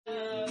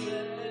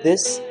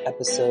This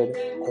episode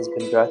has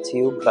been brought to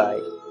you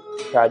by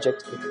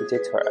Project Likkutei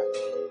Torah,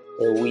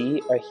 where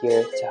we are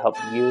here to help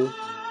you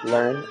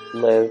learn,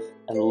 live,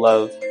 and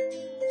love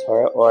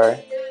Torah Ohr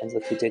and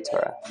Likkutei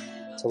Torah.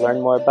 To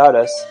learn more about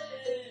us,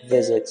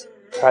 visit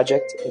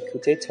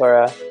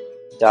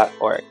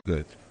projectlikkuteitorah.org.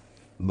 Good.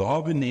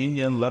 להבין,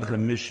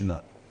 ענין,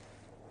 משנה.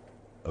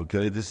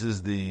 Okay, this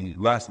is the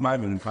last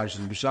moment in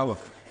Project Beshalach.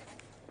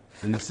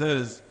 And it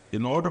says,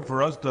 in order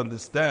for us to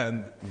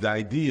understand the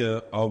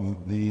idea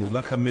of the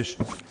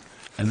Mishnah,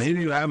 and here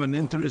you have an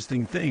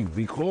interesting thing,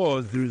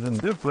 because there's a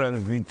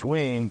difference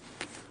between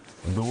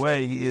the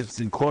way it's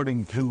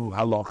according to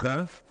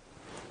halacha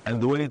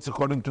and the way it's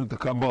according to the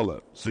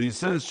Kabbalah. So he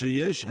says,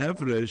 sheyesh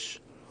hefresh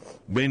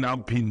bein al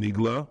pi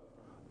nigla,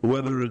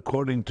 whether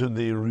according to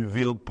the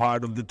revealed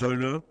part of the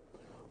Torah,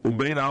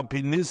 ubein al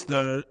pi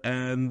nistar,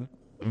 and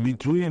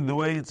between the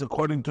way it's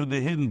according to the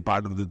hidden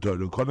part of the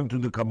Torah, according to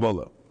the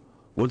Kabbalah.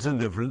 What's the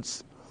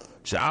difference?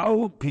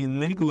 She'al pi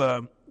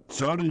nigla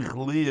tzarich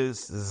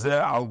liyas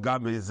zeh al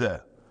gabe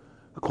zeh.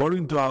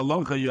 According to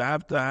halacha, you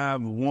have to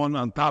have one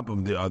on top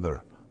of the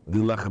other, the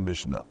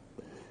Mishnah.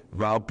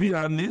 V'al pi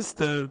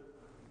hanistar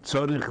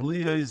tzarich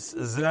liyas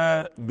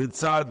zeh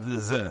b'tzad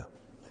zeh.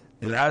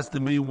 It has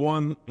to be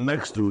one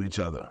next to each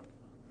other,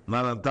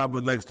 not on top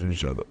but next to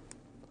each other.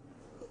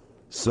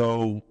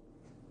 So,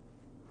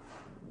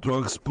 to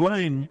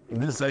explain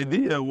this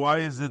idea, why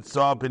is it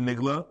so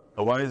pinigla,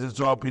 or why is it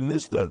so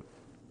pinistar?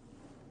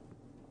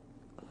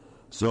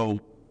 So,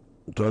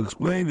 to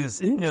explain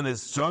this inyan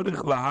is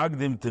tzarich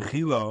lahagdim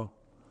techila.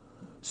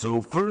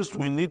 So first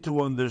we need to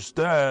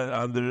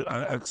understand,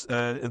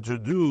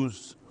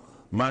 introduce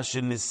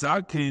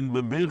mashenisakin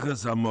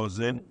bebirchas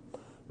hamozen.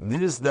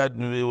 This that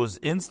it was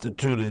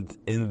instituted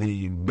in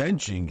the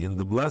benching, in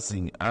the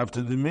blessing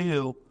after the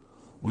meal,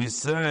 we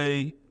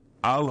say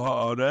al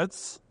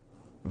haaretz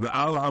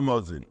ve'al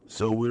hamozin.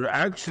 So we're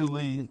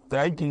actually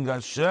thanking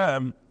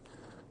Hashem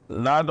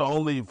not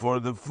only for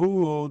the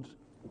food,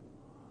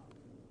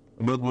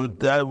 but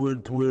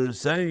we're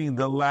saying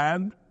the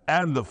land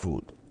and the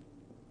food.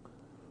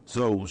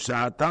 So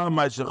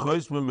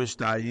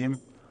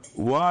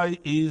why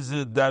is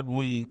it that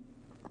we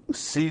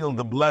seal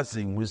the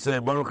blessing? We say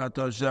Baruch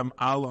Atah Hashem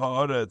al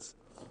haaretz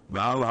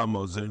ve'al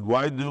hamozin.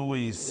 Why do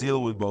we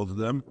seal with both of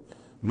them?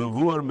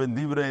 Mevur ben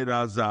divrei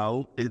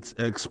Razal. It's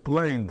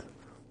explained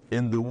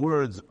in the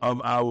words of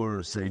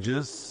our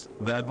sages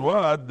that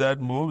what that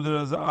moved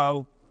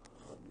Razal,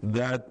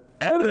 that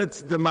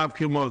eretz the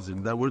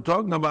mafkimozin, that we're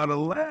talking about a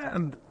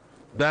land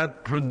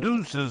that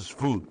produces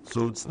food.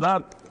 So it's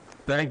not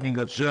thanking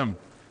Hashem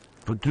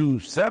for two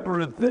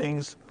separate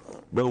things,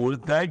 but we're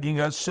thanking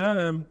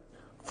Hashem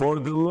for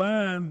the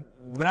land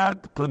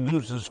that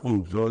produces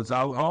food. So it's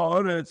al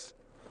haaretz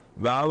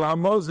ve'al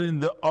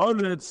hamozin, the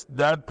oretz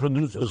that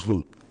produces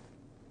food.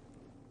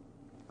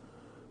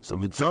 So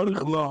we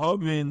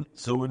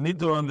need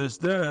to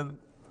understand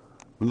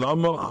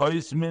lama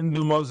chaysmin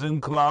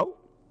dumozin klal.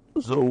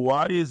 So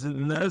why is it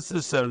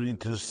necessary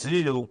to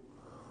seal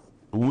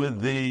with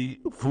the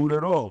food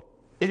at all?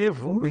 If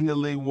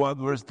really what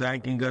we're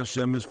thanking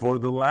Hashem is for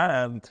the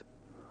land,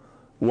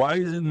 why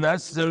is it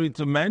necessary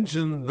to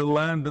mention the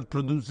land that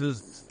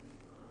produces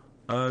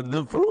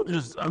the fruit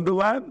is on the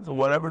land,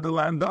 whatever the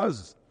land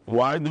does?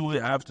 Why do we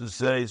have to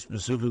say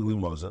specifically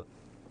Moses?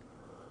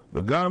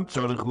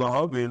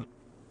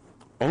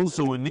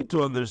 Also, we need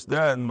to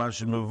understand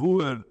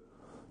Mashemavur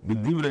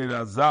b'divrei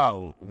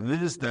Razal,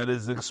 this that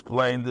is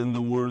explained in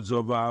the words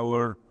of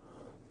our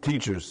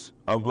teachers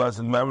of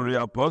blessed memory,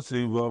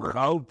 Al-Posi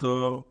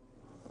v'chalto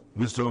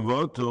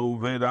v'sovoto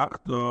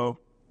v'erachto.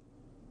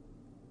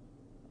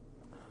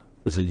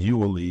 It said, you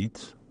will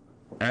eat,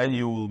 and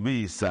you will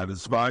be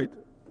satisfied,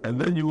 and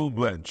then you will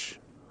blench.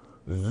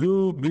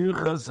 Zu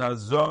birchas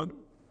hazon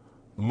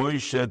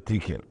Moshe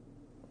tikin.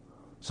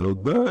 So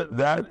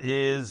that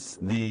is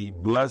the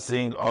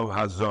blessing of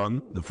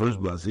Hazon, the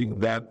first blessing,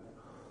 that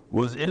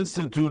was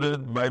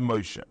instituted by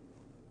Moshe.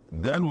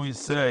 Then we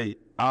say,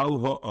 Al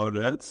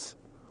ha'oretz,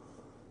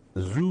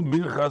 Zu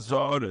birchas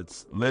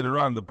ha'oretz. Later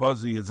on, the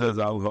pasuk it says,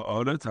 Al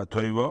ha'oretz,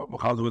 ha'toivo,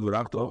 v'chalto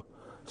v'rachto,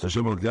 so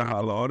Hashem l'kecha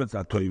al ha'oretz,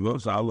 ha'toivo,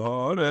 so Al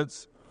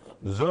ha'oretz,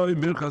 Zoi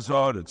birchas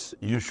ha'oretz,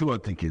 Yeshua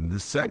tikin. The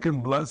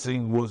second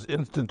blessing was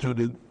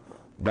instituted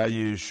by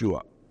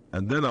Yeshua.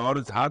 And then the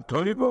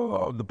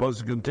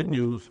pasuk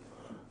continues,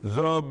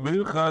 Zo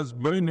birchas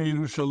b'nei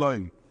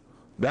Yerushalayim.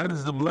 That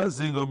is the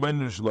blessing of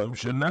b'nei Yerushalayim.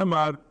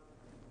 Shenemar,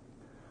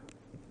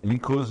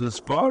 because as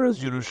far as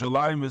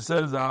Yerushalayim, it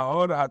says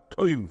Ha'or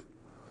HaToiv,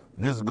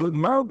 this good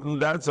mountain.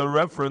 That's a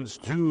reference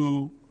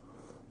to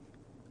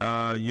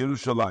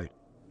Yerushalayim.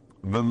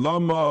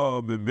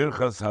 V'lama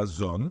b'birchas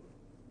Hazon,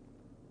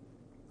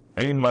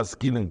 ein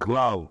maskinin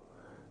klal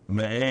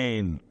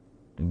me'ein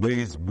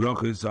Beis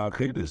brachos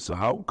ha'acheres. So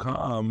how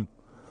come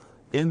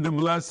in the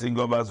blessing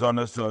of Hazon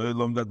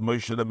Ha'Solam that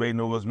Moshe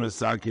Rabbeinu was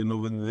misakin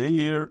over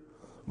there,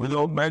 we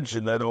don't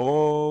mention at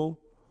all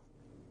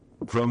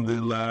from the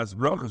last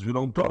brachos? We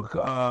don't talk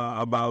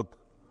about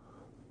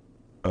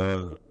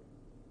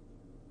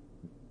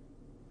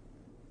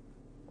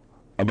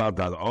about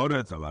the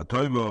Oretz, about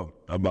Toivo,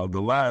 about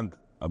the land,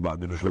 about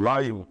the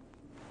Yerushalayim.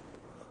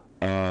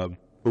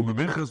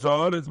 Ubebichas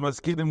Oretz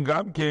maskidim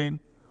gamkein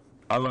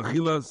al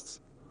achilas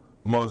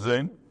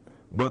mozen.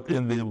 But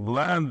in the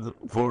land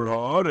for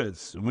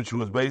Haaretz, which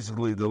was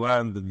basically the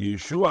land that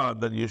Yeshua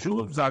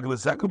psak the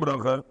second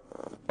bracha,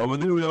 over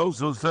there we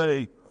also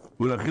say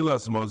with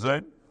achilas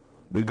mozen,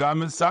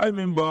 begam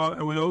esaimim ba,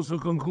 and we also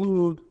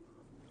conclude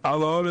al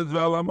Haaretz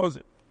ve'al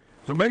mozen.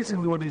 So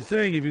basically what he's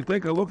saying, if you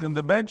take a look in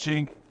the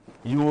benching,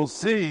 you will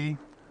see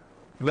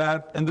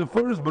that in the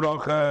first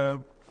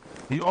bracha,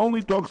 he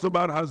only talks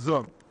about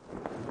Hazon.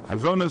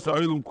 Hazon is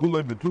Ha'ilum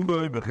Kulei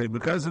Betulei B'chei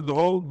B'chesed, the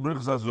whole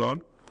Brichs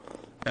Hazon.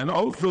 And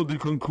also the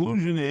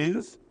conclusion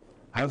is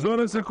Hazon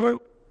is a Koil.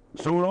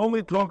 So we're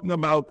only talking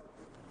about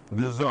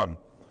the Zon.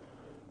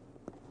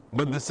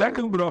 But the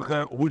second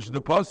bracha, which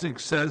the Pasuk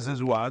says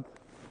is what?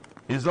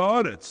 Is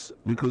Haaretz.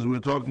 Because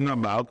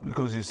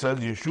he says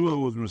Yeshua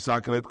was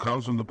Mesakaret,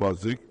 comes from the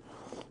Pasuk,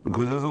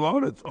 because there's a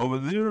Haaretz. Over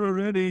there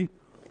already,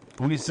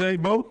 we say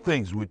both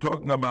things. We're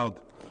talking about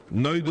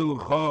Noidel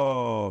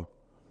Cha.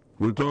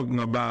 We're talking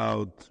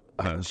about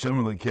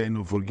Hashem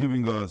Elokeinu for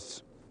giving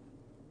us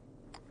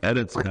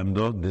Eretz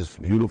Chemda, this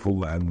beautiful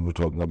land we're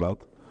talking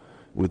about.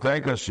 We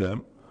thank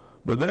Hashem,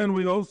 but then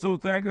we also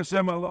thank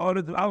Hashem al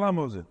Haaretz al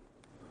HaMozen.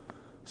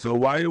 So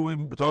why are we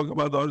talking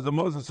about the Haaretz al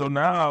Moses? So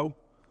now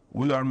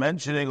we are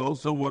mentioning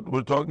also what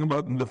we're talking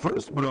about in the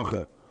first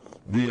bracha,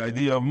 the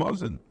idea of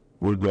Mozen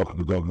we're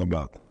talking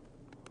about.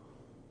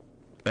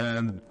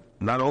 And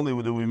not only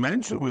do we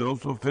mention, we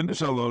also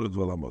finish al Haaretz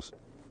al HaMozen.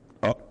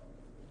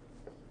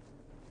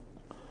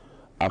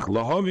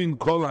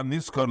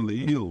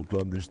 To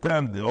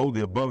understand all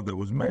the above that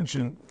was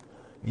mentioned,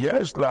 we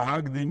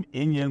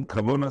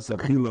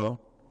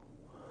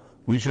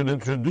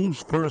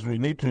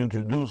need to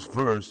introduce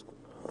first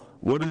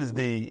what is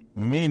the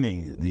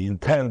meaning, the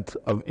intent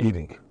of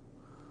eating.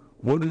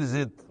 What does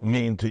it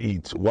mean to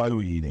eat? Why are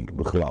we eating?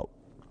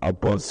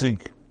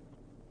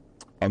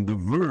 On the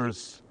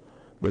verse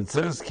that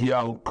says,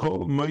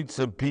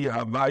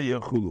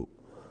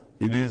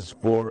 it is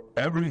for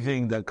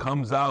everything that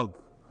comes out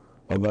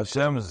of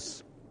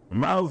Hashem's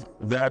mouth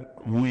that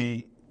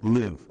we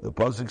live. The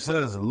pasuk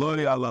says,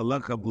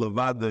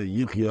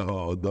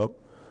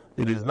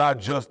 it is not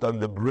just on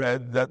the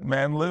bread that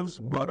man lives,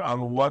 but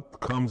on what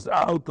comes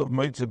out of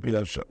Motzei Pi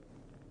Hashem.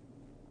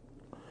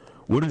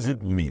 What does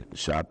it mean?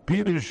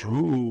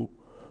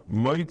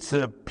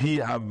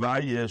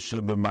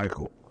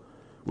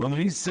 When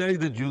we say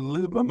that you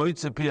live by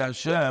Motzei Pi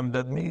Hashem,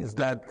 that means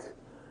that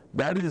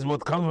is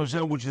what comes from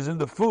Hashem, which is in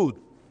the food.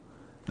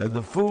 That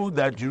the food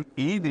that you're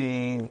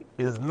eating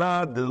is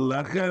not the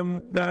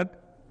lechem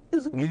that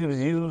gives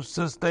you,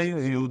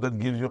 sustains you, that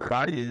gives you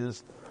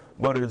chayis,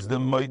 but it's the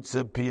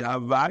Motzei Pi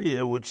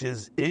Havaya, which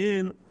is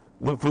in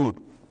the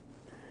food.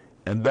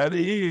 And that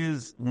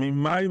is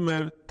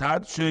Mimaimer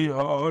Tatshei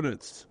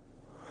Haaretz.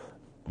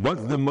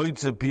 What's the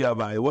Motzei Pi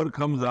Havaya? What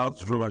comes out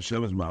from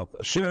Hashem's mouth?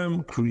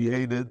 Hashem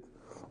created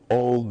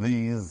all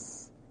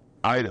these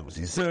items.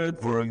 He said,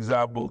 for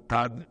example,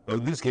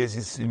 in this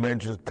case he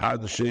mentions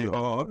Tad Shei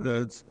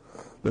Haaretz,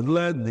 that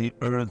let the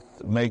earth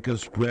make a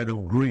spread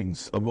of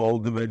greens, of all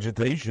the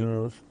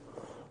vegetation.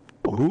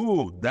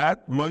 Who?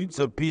 That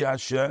Motzei Pi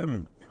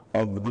Hashem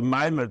of the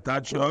Maimer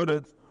Tad Shei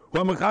Haaretz,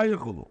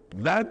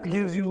 that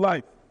gives you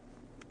life.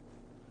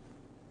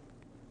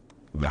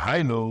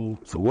 So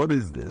what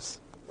is this?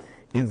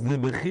 It's the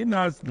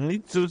Bechinas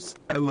Nitzus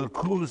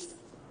Elokus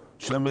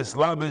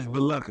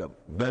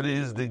that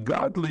is the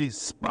godly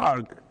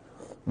spark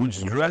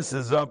which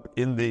dresses up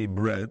in the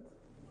bread,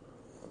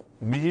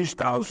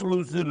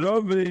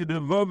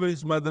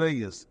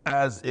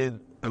 as it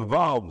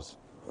evolves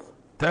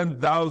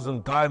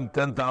 10,000 times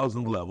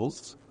 10,000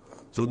 levels.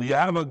 So you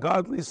have a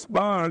godly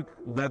spark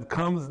that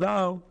comes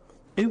down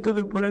into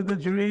the bread that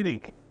you're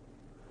eating.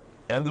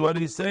 And what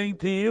he's saying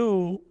to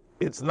you,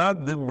 it's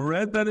not the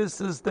bread that is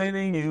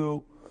sustaining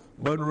you,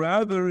 but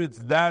rather it's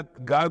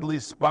that godly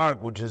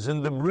spark which is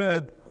in the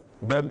bread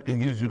that it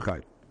gives you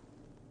chayim.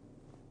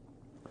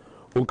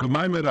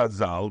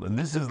 And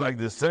this is like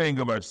the saying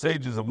of our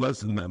sages of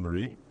lesson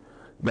memory,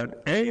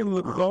 that ein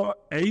lecha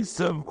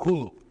esav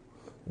kulu.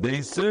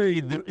 They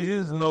say there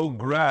is no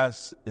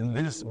grass in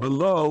this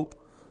below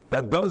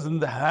that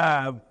doesn't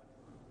have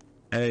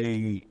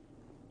a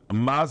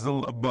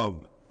mazel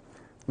above,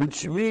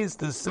 which means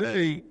to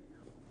say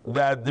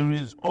that there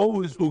is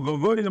always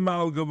ugavoya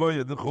mal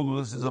gavoya.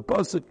 This is a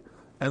pasuk,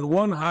 and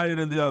one higher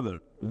than the other.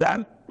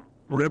 That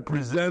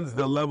represents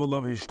the level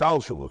of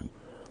ishtalshalut,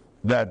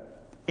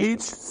 that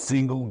each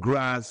single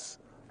grass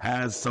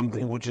has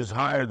something which is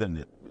higher than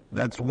it.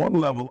 That's one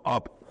level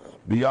up.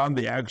 Beyond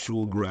the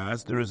actual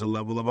grass, there is a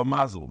level of a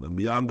mazel, and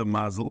beyond the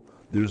mazel,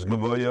 there's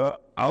gavoya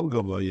al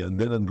gavoya, and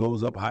then it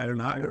goes up higher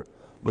and higher.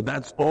 But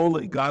that's all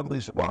a godly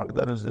spark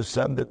that is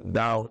descended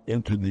down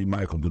into the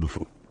micro, to the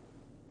food.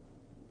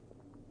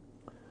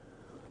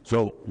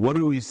 So what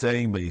are we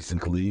saying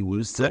basically?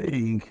 We're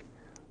saying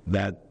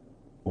that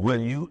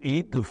when you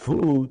eat the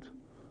food,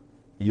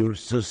 you're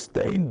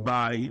sustained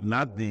by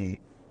not the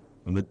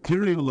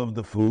material of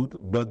the food,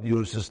 but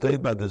you're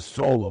sustained by the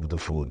soul of the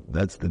food.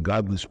 That's the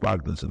godly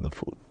spark that's in the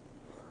food.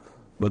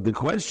 But the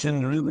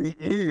question really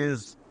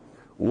is,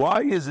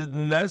 why is it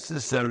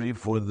necessary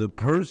for the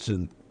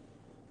person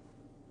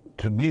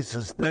to be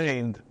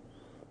sustained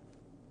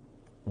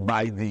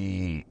by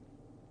the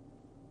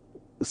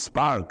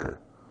spark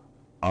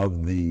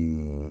of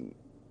the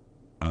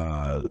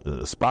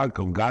spark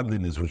of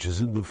godliness which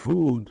is in the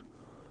food?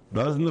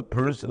 Doesn't the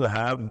person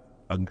have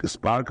a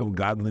spark of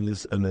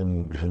godliness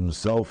in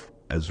himself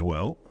as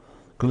well?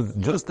 Because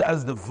just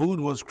as the food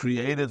was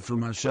created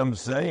from Hashem's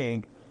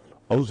saying,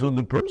 also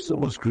the person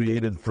was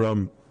created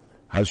from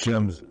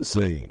Hashem's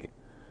saying.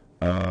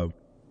 And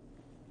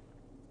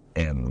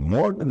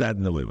more than that,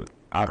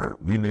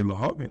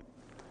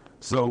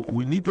 so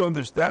we need to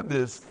understand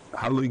this,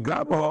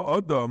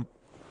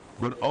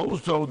 but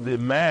also the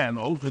man,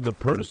 also the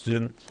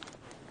person,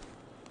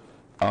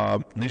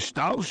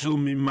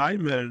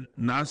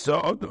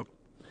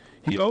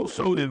 he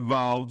also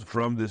evolved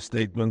from the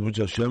statement which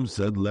Hashem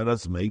said, let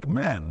us make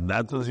man.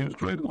 That's what he was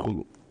created.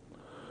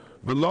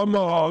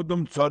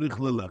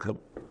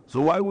 So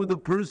why would the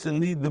person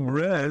need the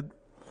bread,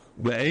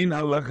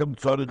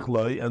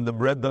 and the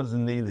bread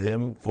doesn't need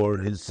him for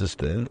his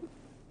sustenance?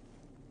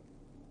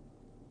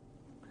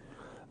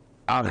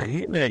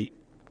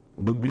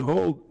 But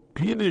behold,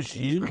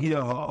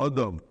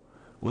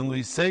 when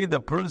we say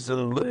the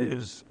person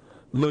lives,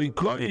 this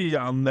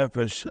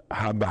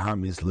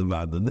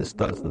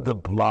doesn't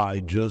apply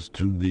just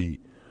to the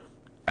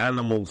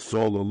animal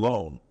soul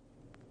alone.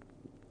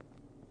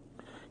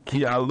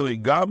 For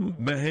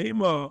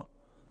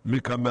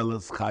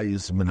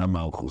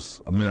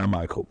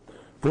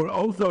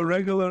also a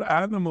regular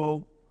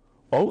animal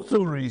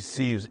also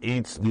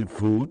eats the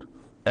food,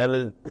 and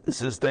it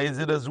sustains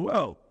it as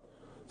well.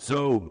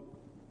 So,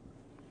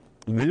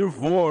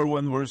 therefore,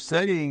 when we're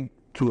saying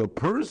to a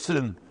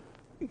person,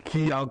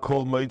 we are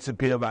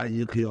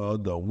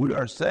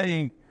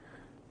saying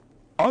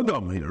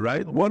Adam here,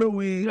 right? What are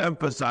we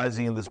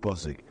emphasizing in this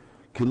pasuk?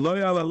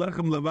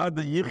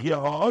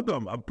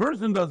 A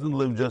person doesn't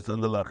live just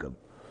on the lechem.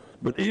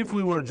 But if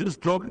we were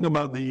just talking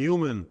about the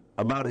human,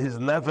 about his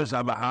nefesh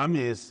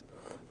abahamis,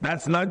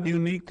 that's not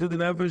unique to the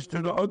nefesh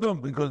to the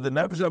Adam, because the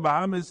nefesh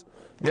abahamis,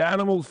 the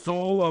animal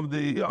soul of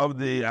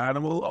the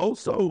animal,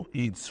 also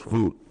eats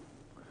food.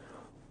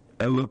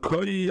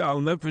 Elokoi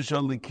al nefesh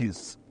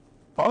alikis.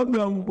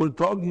 Adam, we're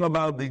talking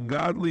about the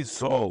godly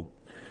soul.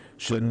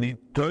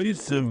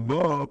 Shenitoisev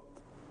bo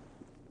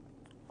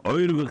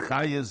oir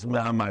v'chayes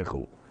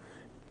me'hamaychu.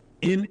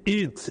 In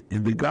it,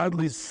 in the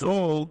godly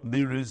soul,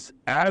 there is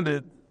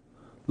added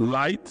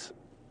light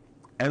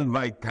and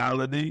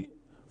vitality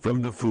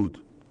from the food.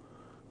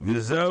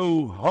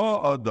 V'zeu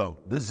ha'adam.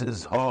 This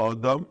is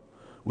ha'adam,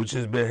 which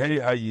is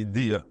behei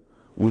ha'yidiyah,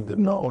 with the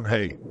known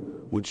hay,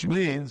 which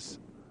means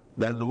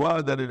that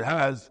it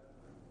has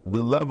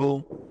the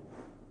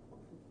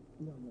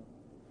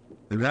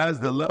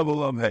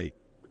level of hay.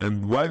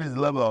 And why is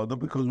the level of Adam?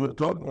 Because we're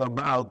talking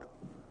about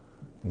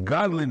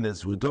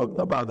godliness, we're talking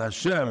about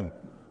Hashem,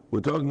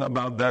 we're talking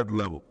about that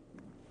level.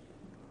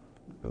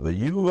 The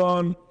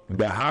Yuvan,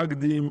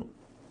 Behagdim,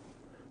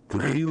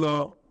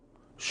 Techila,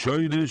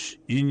 Shoydish,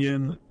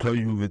 Inyan,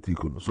 Toyu,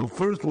 V'tikun. So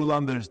first we'll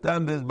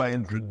understand this by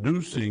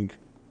introducing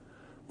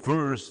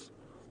first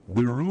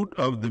the root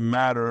of the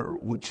matter,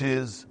 which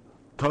is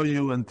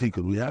Toyu and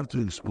Tikun. We have to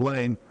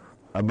explain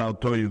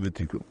about Toyu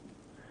V'tikun.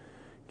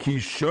 Ki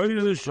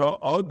Shoydish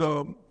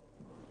Adam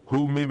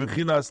hu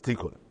mi'bechinas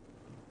Tikun.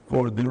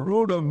 For the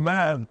root of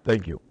man,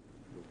 thank you.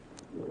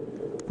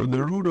 For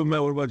the root of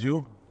man, what about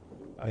you?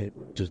 I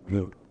just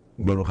moved.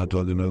 Baruch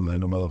atah Adonai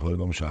Eloheinu melech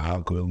haolam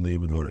shahal kol neiv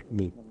v'dvorek.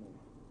 Me.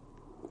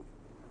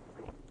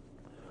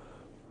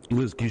 It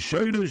was ki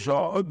shoydish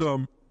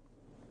ha'adam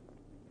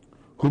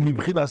hu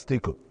mibchinas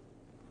tikun.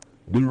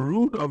 The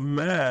root of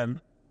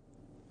man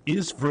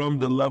is from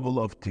the level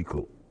of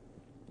tikun.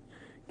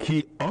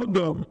 Ki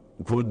adam,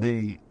 for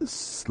the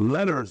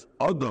letters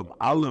adam,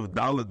 aleph,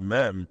 dalet,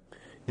 mem,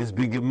 is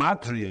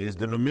begematria, is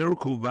the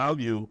numerical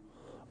value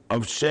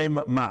of Shem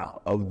Ma,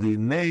 of the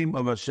name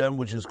of Hashem,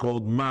 which is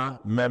called Ma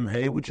Mem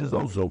He, which is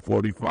also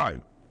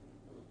 45.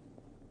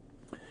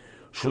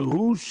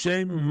 Shehu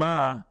Shem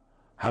Ma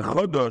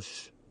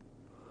HaChodosh,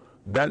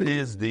 that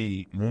is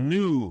the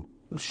new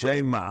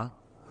Shem Ma,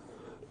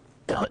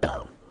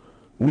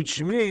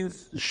 which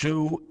means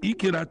Shehu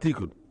Ikir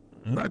HaTikun.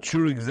 Not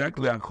sure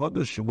exactly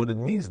HaChodosh what it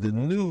means. The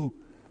new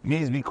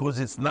means because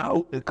it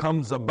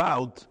comes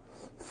about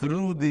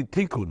through the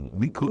tikkun,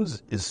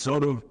 because it's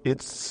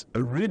its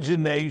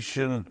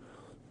origination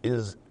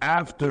is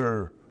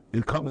after,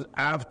 it comes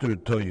after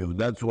Toyu.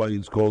 That's why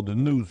it's called the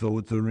new, so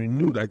it's a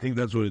renewed. I think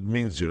that's what it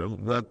means here.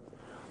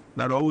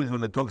 Not always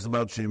when it talks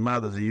about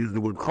Shema does he use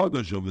the word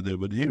Chodosh over there,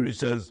 but here he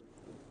says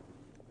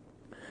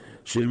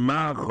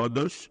Shema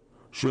Chodosh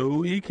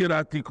Shehu Ikir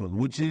HaTikun,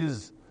 which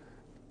is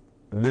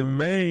the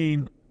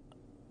main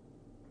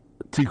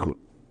tikkun.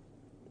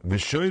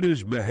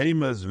 V'shoyrish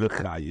behemas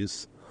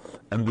v'chayis,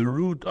 and the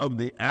root of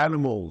the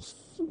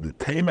animals, the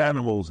tame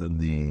animals and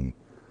the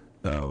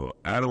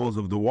animals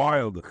of the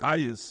wild, the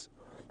chayis,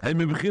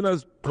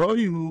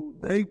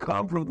 they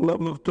come from the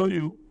level of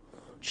toyu,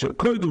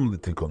 shekodam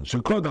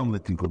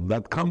letikun,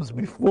 that comes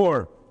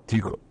before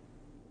tikun.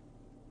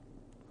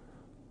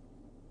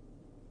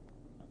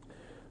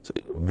 So,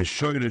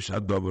 Mishoirish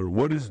Adavar,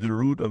 what is the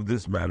root of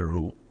this matter?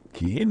 Who?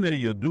 Kihine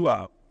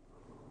Yodua,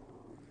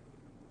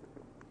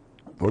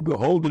 for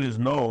behold it is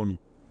known,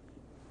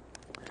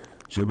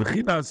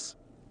 Shebechinas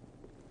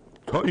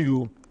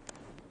Toyu,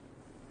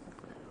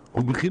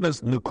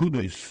 Ubechinas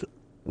Nekudos,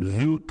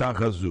 Zu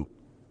Tachazu.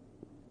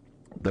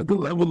 That the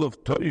level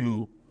of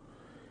Toyu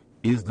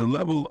is the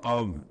level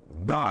of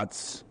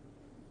dots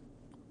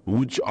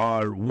which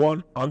are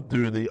one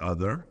under the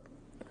other,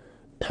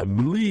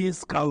 Bli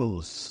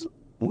Skalus,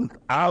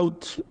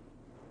 without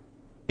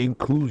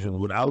inclusion,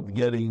 without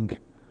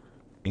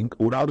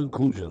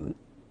inclusion,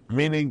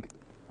 meaning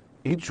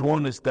each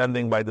one is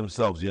standing by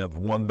themselves. You have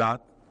one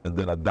dot, and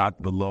then a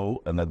dot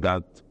below, and a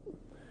dot.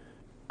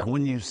 And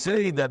when you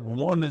say that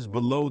one is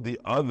below the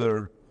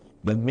other,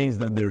 that means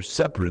that they're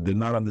separate. They're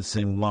not on the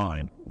same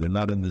line. They're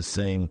not in the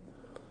same.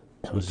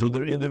 So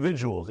they're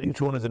individuals.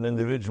 Each one is an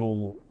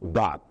individual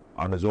dot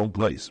on his own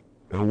place,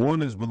 and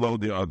one is below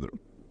the other,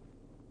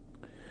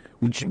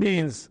 which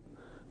means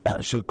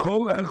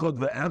shekol echad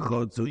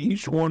ve'echad. So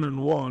each one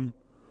and one,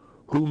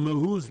 who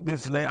mehuz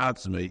b'fnei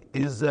atzmei,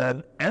 is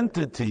an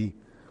entity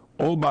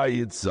all by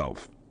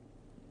itself.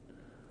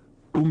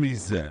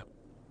 Umizeh,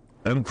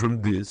 and from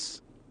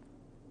this,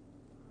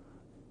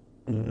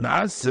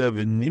 nasev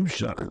and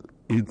nimshach,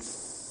 it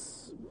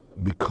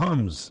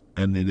becomes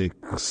and it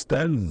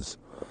extends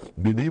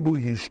b'nibu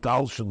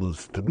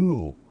hishtalshelus,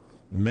 through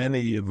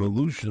many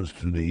evolutions,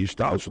 to the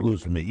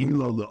hishtalshelus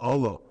me'ila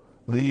le'olah,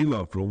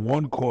 le'ila, from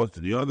one cause to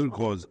the other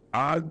cause,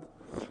 ad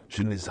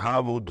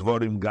shenishavu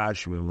dvarim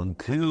gashmim,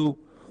 until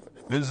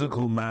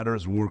physical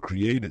matters were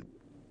created.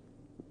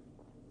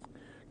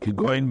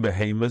 Kigoin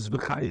behemoths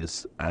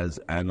b'chayis, as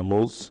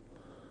animals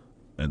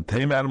and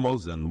tame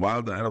animals and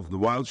wild animals, the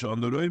wild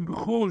she'onorim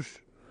b'chush,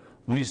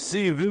 we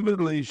see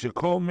vividly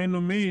shekol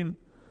minu min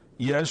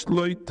yesh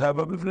loy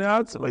tava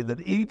b'fnei atzmai,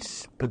 that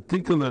each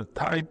particular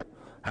type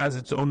has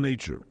its own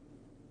nature.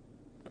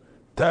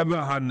 Tava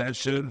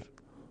hanesher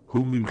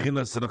hu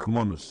mimchinas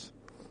rachmonus,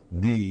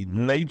 the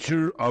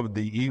nature of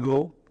the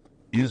eagle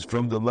is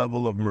from the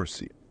level of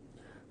mercy.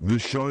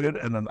 Vishoyer,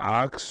 and an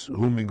ox,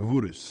 hu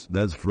migvuris,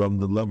 that's from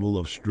the level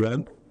of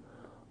strength.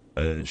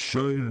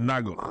 Shoyer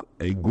nagoch,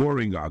 a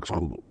goring ox,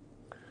 chulu.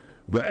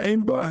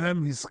 Ve'ein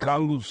bahem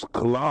hiskalus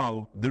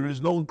klal, there is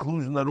no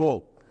inclusion at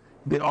all.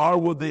 They are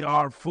what they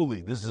are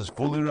fully. This is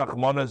fully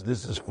rachmanas,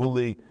 this is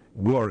fully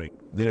goring.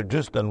 They're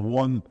just on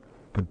one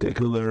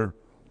particular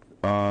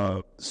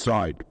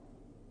side.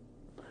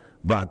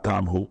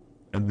 Va'tamhu,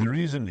 and the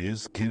reason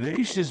is,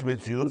 kireishis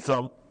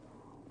mitziyusam,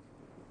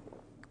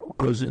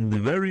 because in the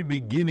very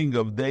beginning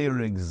of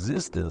their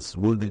existence,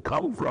 where they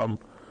come from,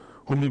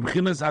 from the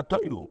level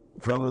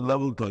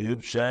toyu,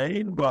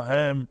 shein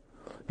bahem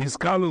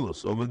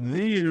hiskalulus. Over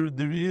there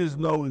is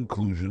no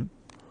inclusion.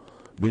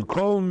 We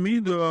call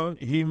midah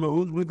he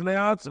mehuz with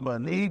le'atzma,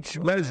 and each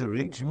measure,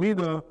 each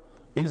midah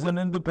is an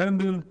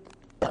independent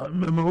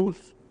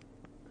mehuz.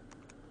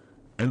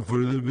 And for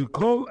the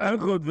vikol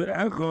echad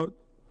ve'echad,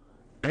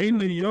 ein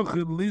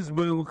yochid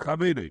lisbel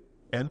chaveri,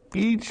 and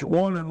each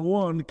one and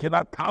one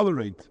cannot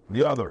tolerate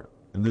the other,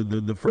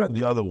 the friend,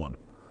 the other one,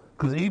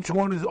 because each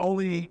one is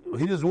only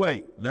his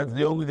way. That's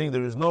the only thing.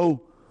 There is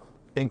no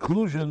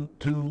inclusion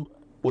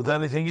with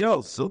anything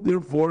else. So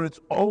therefore, it's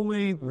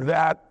only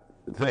that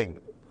thing,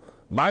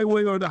 my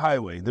way or the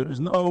highway. There is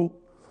no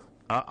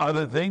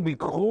other thing,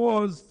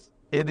 because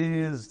it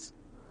is,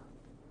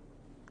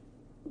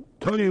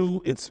 tell you,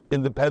 it's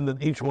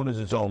independent. Each one is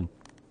its own.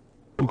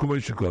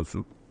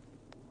 The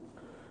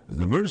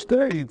verse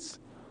states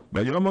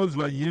that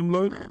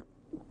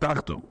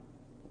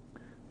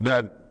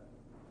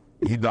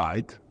he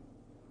died.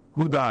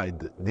 Who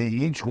died?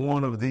 Each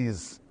one of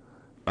these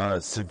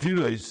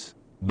sephiros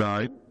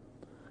died.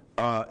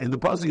 In the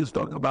pasuk is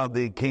talking about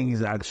the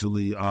kings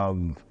actually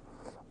of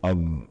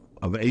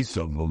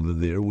Esav over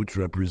there, which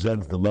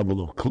represents the level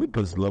of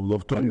klippas, the level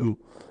of toyu.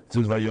 It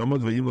says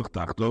vayomod vayimloch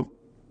tachtov,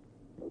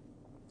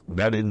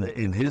 that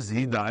in his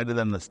he died, and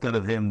then instead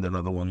of him,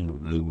 another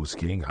one was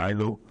king,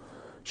 Hailu.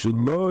 It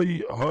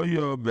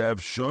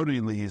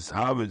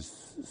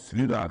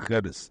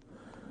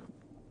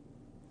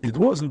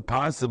wasn't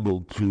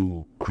possible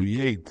to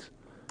create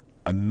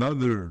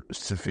another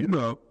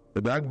sefira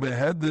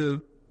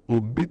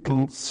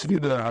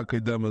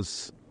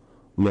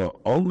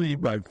only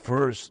by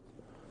first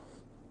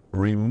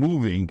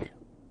removing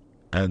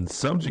and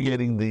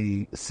subjugating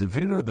the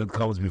sefira that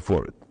comes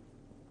before it.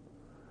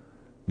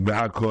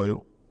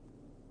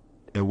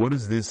 And what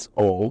is this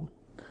all?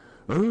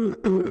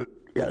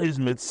 Is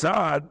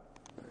mitzad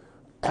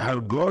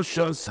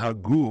hargoshas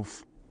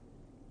haguf,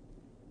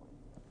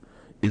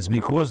 is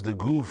because the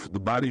guf, the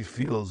body,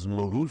 feels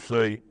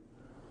muhusay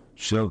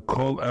shel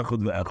kol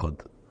echad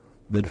ve'echad,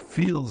 that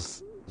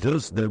feels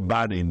just their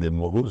body, their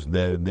mohus,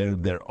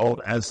 their own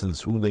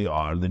essence, who they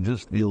are. They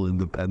just feel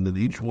independent.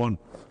 Each one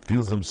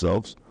feels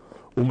themselves.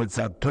 And because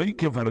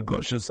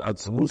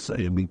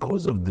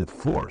of the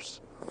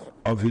force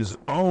of his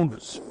own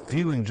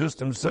feeling just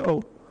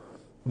himself,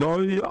 he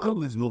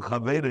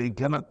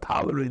cannot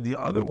tolerate the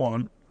other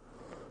one,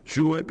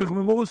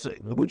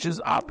 which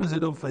is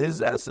opposite of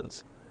his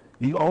essence.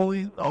 He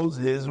only knows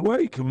his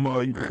way.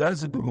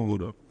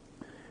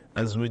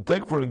 As we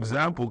take, for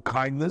example,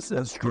 kindness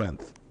and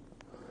strength,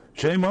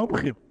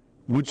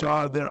 which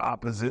are their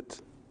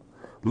opposite.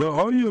 There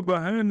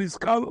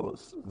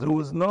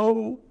was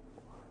no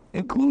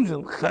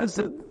inclusion.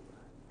 Chesed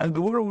and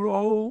Gevurah were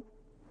all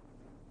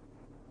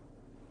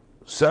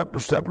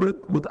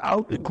separate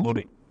without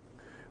including.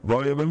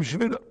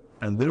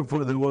 And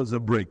therefore there was a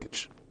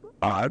breakage.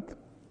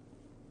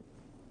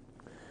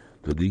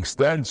 To the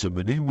extent that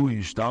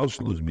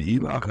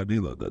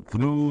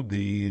through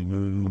the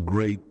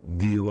great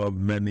deal of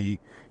many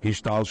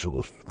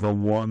hishtalshelus,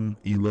 from one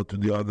ilah to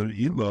the other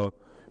ilah,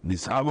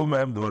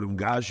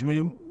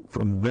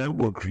 from them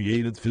were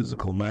created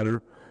physical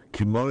matter,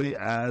 kimoi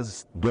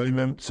as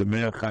doimem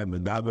tzemeach chaim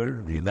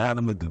medaber, the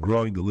inanimate, the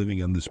growing, the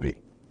living, and the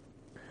speaking.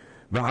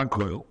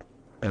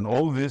 And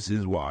all this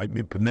is why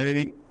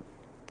mipnei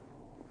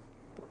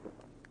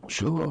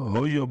shelo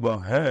hoya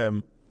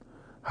bahem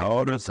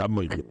ha'oras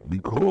ha'moichet,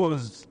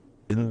 because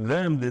in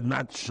them did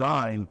not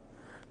shine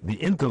the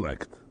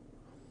intellect,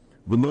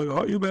 and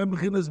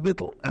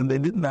they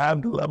didn't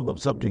have the level of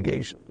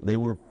subjugation. They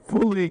were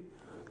fully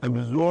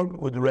absorbed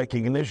with the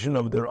recognition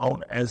of their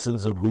own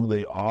essence of who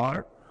they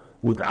are,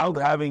 without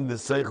having the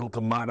seichel to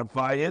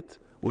modify it,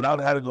 without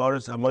having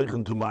oras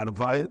ha'moichet to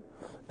modify it,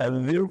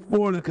 and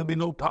therefore there can be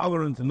no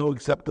tolerance and no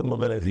acceptance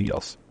of anything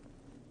else.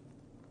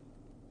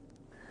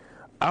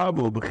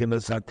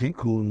 This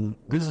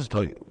is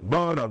Toy.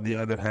 But on the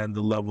other hand,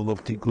 the level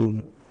of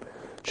Tikkun,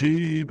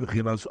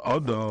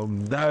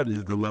 that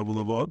is the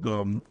level of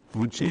Adam,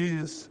 which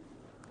is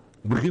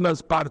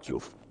Bechinas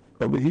Partzuf.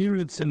 Over here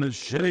it's in the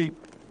shape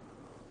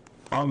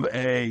of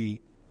a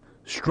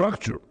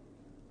structure,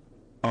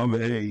 of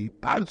a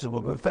Partzuf,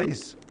 of a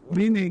face,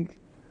 meaning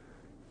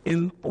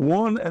in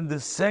one and the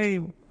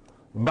same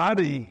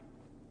body.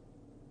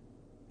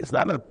 It's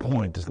not a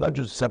point, it's not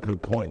just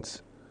separate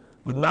points.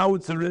 But now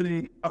it's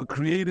already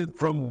created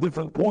from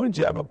different points.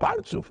 You have a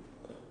partzuf.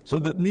 So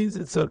that means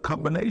it's a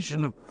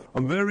combination of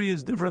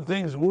various different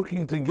things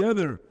working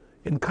together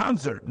in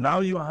concert. Now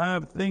you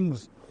have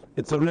things,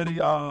 it's already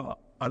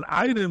an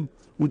item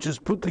which is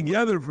put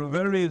together from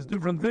various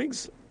different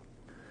things.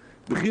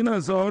 The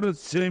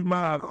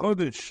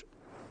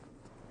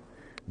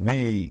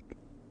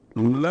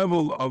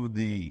level of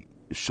the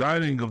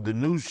shining of the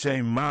new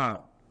Shema,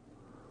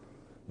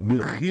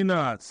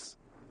 Bechinas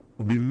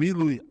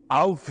B'milui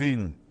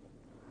alfin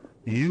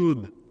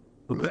yud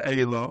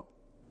le'ela,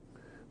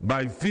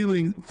 by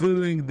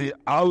filling the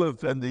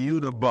aleph and the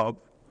yud above,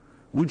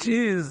 which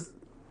is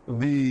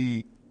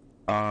the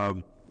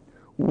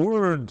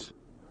word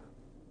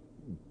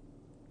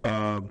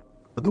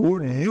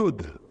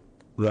yud,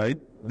 right?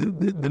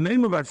 The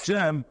name of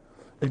Hashem,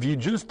 if you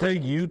just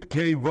take yud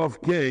k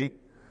vav k,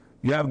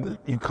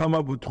 you come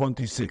up with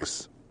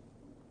 26.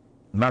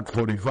 Not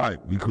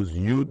 45, because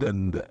Yud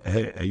and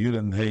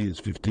Hey is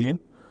 15,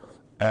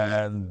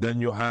 and then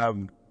you have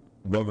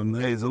Vav and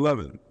Hey is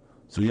 11.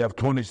 So you have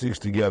 26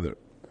 together.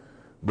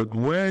 But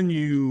when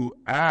you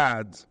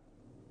add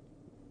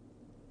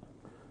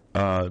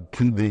to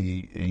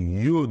the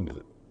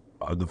Yud,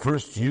 the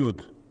first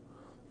Yud,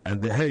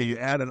 and the Hey, you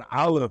add an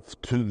Aleph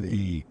to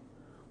the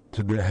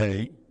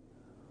Hey,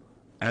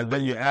 and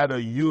then you add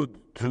a Yud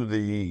to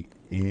the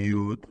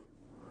Yud,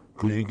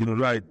 because you can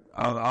write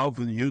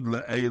Alpha Yud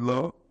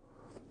Le'ela,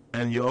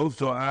 and you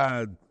also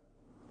add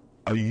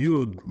a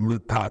Yud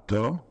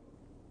L'Tato,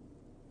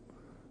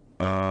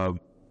 and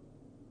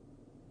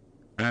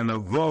a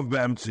Vav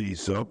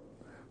B'Emtzeisa.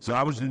 So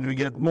how much did we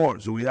get more?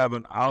 So we have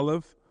an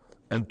Aleph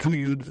and two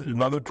Yud,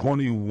 another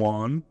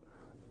 21,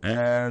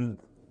 and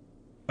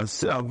a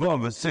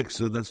Vav, a 6,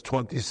 so that's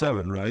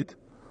 27, right?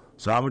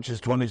 So how much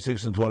is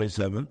 26 and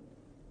 27?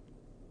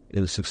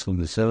 6 from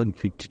the 7,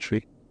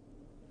 53.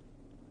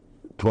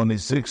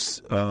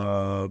 26,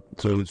 so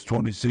it's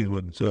 26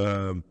 with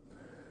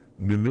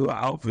Mila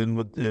Alfin,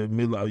 with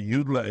Mila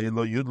Yudla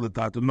Elo Yudla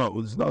Tata. No,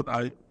 it's not.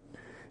 Mila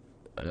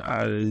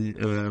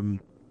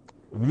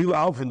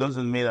Alfin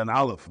doesn't mean an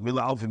Aleph.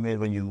 Mila Alfin means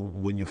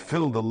when you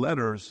fill the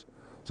letters.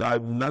 So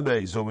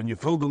when you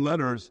fill the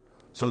letters,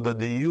 so that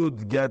the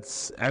Yud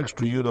gets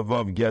extra Yud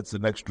above gets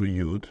an extra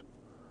Yud,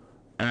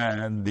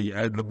 and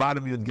the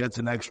bottom Yud gets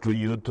an extra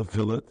Yud to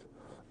fill it,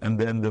 and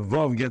then the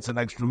Vav gets an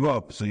extra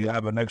Vav. So you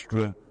have an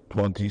extra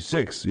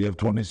 26. You have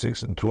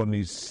 26 and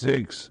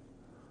 26.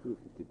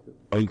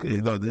 Okay,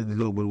 no,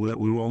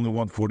 we only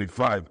want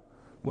 45.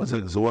 What's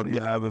it? So what do you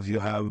have if you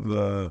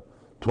have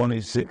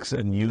 26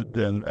 and you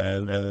and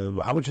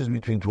how much is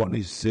between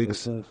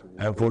 26 and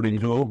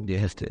 42?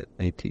 Yes,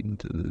 18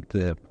 to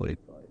 45.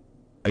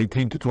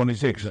 18 to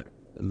 26.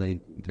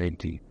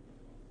 19.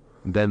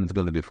 Then it's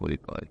going to be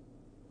 45.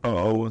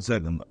 Oh, 1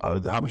 second.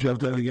 How much you have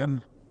to add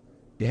again?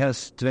 He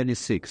has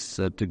 26.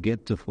 So to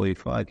get to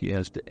 45, he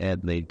has to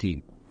add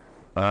 19.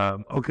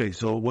 Okay,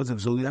 so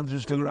so you have to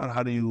just figure out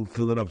how do you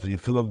fill it up. So you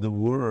fill up the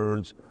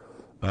words,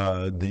 the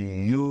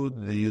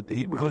yud,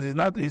 because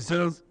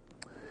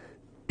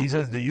he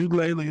says the yud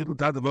leila, yud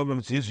l'tat above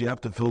mitzvahs, you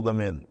have to fill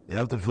them in. You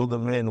have to fill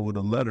them in with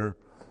a letter.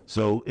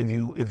 So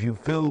if you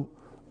fill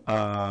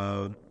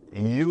yud,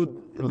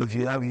 if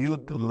you have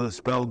yud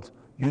spelled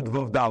yud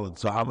vav dalet,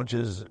 so how much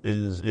is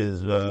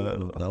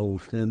That will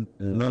send.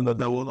 no,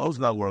 that will also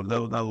not work. That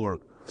will not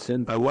work.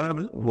 Send.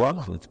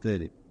 What? It's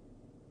 30.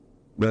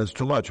 That's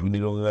too much. We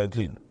need only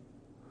 19.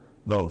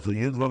 No, so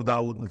Yud Vav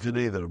Dal wouldn't fit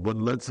either. But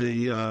let's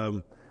say,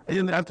 and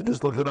you have to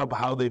just look it up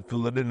how they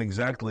fill it in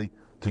exactly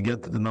to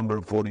get to the number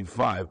of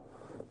 45.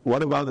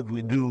 What about if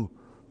we do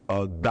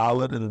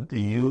Dalet and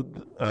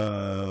Yud,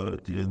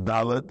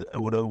 Dalet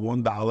with a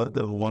one Dalet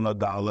and one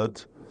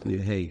Dalet?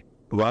 Hey.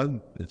 What?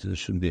 It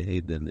should be hey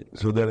then.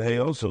 So that hey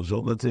also. So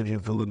let's say if you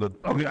fill in the.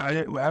 Okay,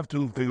 I have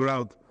to figure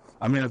out.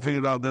 I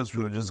figured out this.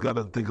 We just got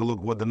to take a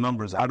look what the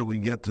numbers. How do we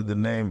get to the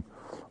name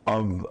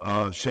of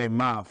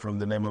Shema from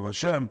the name of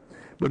Hashem?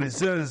 But it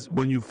says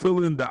when you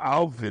fill in the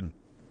Alfin,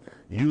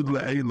 Yud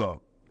le'ela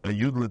and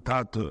Yud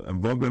le'tata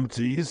and Vav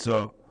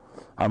b'mtziisa,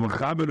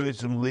 Hamachaber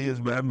oisim liyas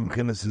b'hem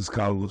m'chinas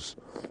hiskalus,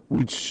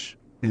 which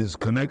is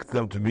connect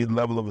them to be the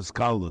level of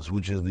hiskalus,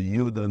 which is the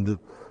Yud and the.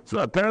 So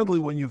apparently,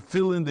 when you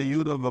fill in the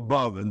Yud of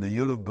above and the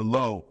Yud of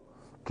below,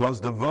 plus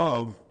the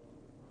Vav,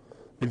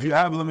 if you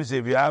have, let me see,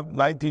 if you have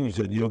 19, you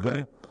said, you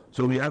okay?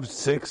 So we have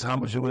 6, how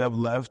much do we have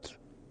left?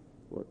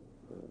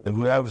 If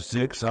we have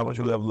 6, how much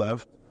do we have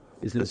left?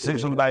 Is it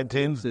 6 of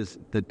 19? There's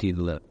 13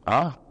 left.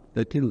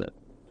 13 left.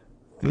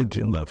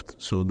 13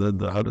 left. So then,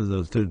 how does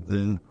that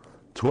 13?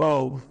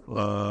 12,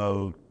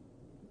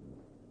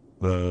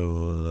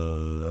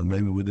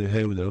 maybe with the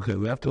hay with it. Okay,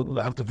 we have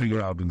to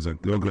figure out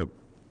exactly. Okay.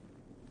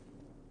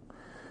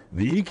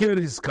 The Iker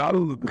is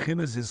Kalus,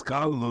 Bechinas is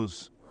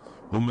Kalus,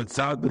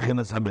 Umetzad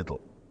Bechinas Habitel.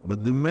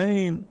 But the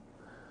main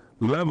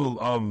level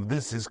of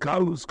this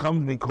Hiskalus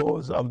comes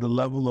because of the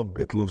level of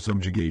bittul of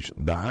subjugation.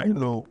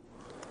 Dahainu,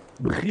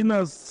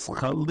 Bechinas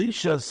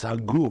Chalishas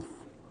Haguf,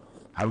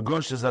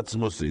 Hargoshas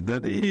Atzmusi.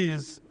 That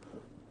is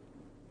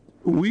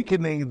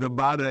weakening the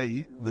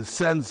body, the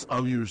sense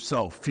of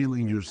yourself,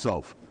 feeling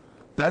yourself.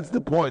 That's the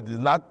point, is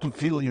not to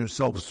feel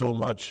yourself so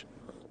much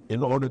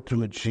in order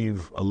to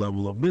achieve a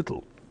level of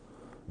bittul.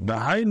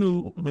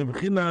 Dahainu,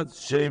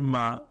 Mebchinas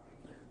Shema,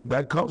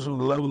 that comes from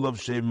the level of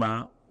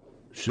Shema,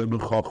 Shema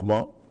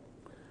Chochma.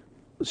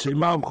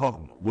 Shema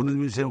Chochma. What does it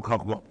mean, Shema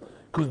Chochma?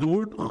 Because the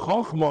word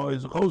Chochma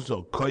is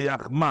also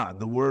Koyach Ma.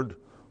 The word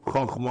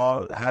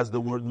Chochma has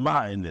the word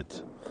Ma in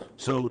it.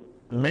 So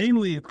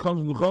mainly it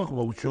comes from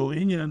Chochma, which is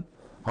Inyan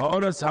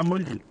Ha'oras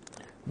HaMoichin.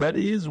 That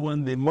is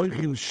when the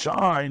Moichin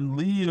shine,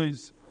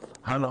 Liyos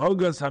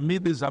Hanhogas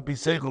HaMides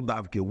HaPiseichel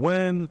Davke.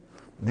 When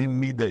the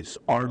Mides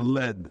are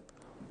led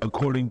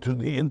according to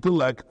the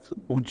intellect,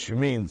 which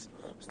means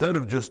instead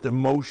of just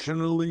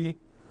emotionally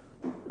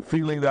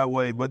feeling that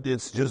way, but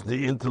it's just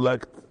the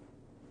intellect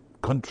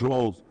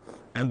controls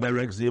and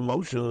directs the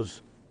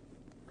emotions.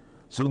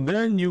 So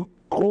then you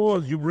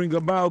bring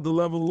about the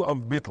level of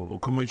bittul.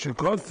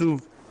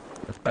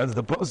 As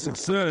the pasuk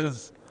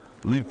says,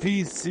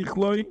 Lifi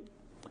Sichloi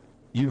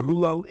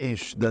Yehulal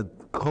Ish, that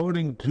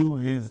according to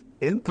his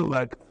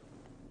intellect,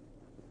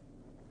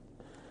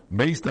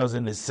 based as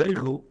in his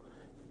seichel,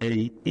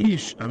 a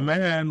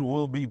man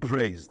will be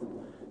praised.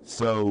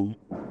 So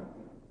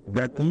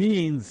that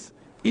means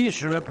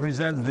Ish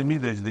represents the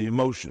midas, the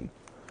emotion.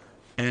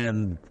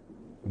 And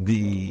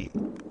the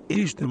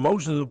Ish, the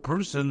emotion of the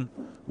person,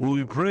 will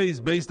be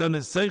praised based on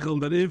his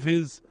seichel, that if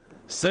his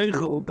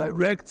seichel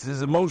directs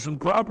his emotion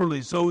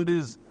properly, so it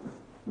is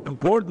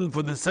important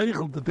for the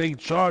seichel to take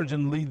charge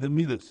and lead the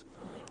midas.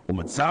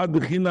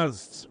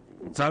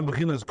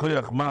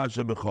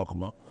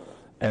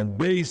 And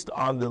based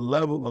on the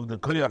level of the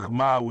koyach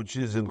ma, which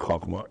is in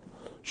chokma,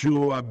 shu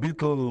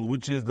abitl,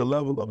 which is the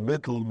level of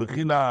bitl,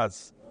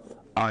 bechinas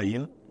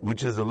ayin,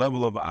 which is the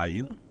level of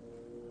ayin,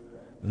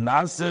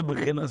 nase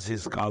bechinas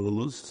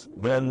hiskalulus,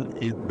 then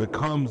it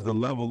becomes the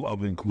level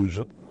of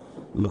inclusion.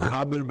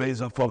 L'chaber beis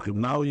hafochim.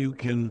 Now you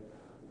can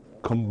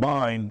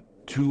combine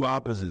two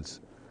opposites.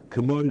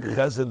 K'moy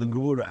chesed and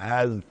gevura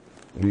has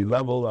the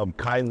level of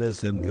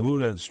kindness and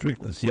gevura and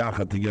strictness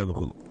yachad together.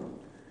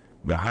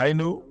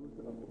 Behainu.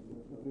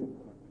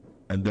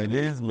 And that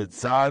is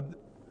mitzad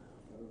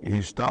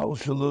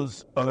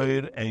hishtalshelus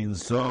oir ein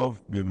sof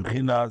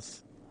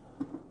b'mchinas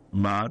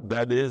ma.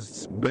 That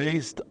is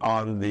based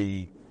on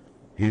the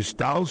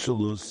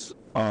hishtalshelus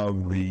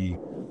of the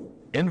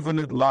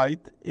infinite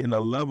light in a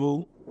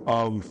level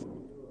of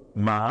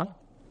ma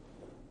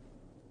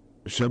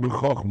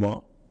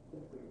shebechokma,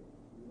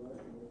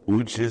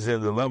 which is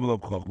in the level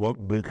of chokma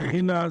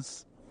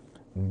b'chinas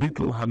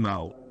bitl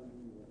hanal,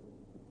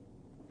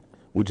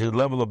 which is the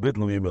level of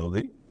bitl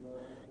humility.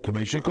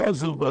 As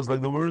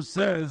like the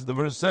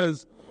verse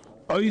says,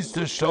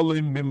 Oyster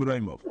Shalom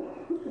Bimraimov.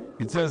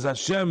 It says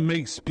Hashem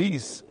makes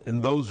peace in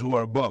those who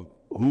are above.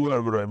 Who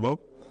are Bimraimov?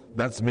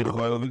 That's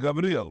Michael and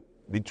Gabriel.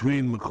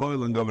 Between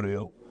Michael and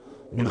Gabriel,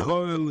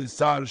 Michael is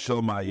Sar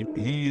Shalmayim.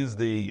 He is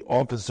the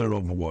officer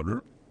of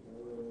water.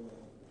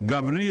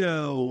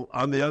 Gabriel,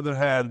 on the other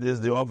hand,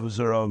 is the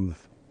officer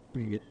of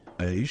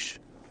Aish.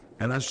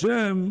 And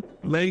Hashem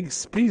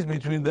makes peace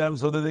between them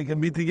so that they can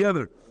be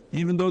together.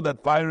 Even though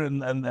that fire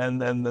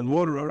and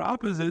water are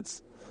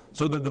opposites,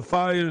 so that the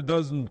fire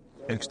doesn't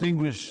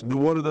extinguish, the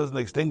water doesn't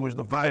extinguish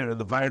the fire, and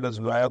the fire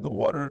doesn't dry out the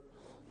water,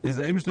 is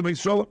the aim to make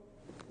shalom.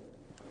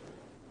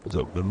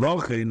 So, and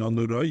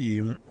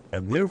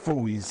therefore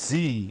we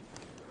see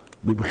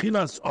the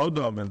B'chinas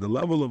Adam and the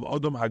level of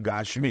Adam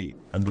Hagashmi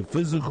and the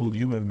physical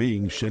human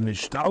being,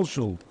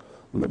 Shenishtalshul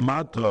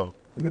Lemata,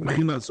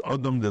 B'chinas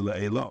Adam de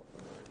Le'ela,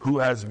 who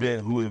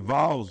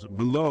evolves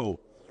below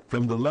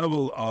from the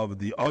level of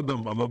the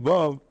Adam of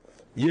above,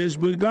 Yesh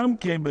Begam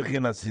came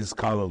B'chinas his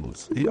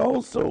kalalus. He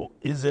also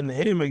is in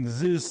him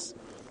exists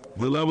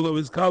the level of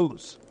his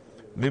kalalus.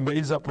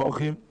 V'beis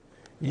apochim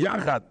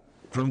Yachat,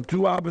 from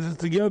two opposites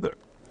together.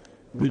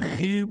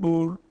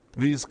 V'chibur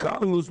v'his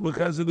kalalus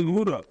b'chesed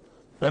gvura.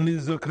 And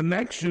there's a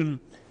connection,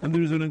 and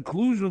there's an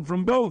inclusion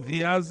from both. He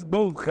has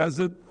both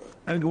chesed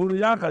and gvura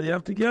yachad. You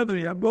have together,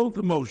 you have both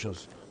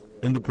emotions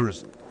in the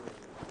person.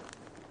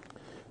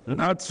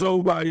 Not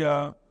so by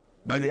the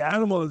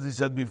animal, as he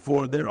said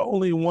before. They're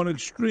only one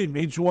extreme.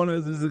 Each one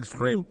has his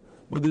extreme,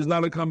 but there's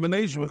not a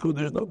combination because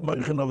there's no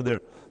moichin over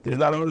there. There's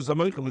not orders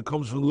hamoichin. It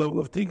comes from the level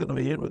of tikkun. Over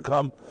here, we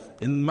come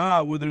in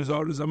ma where there's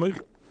orders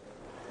hamoichin.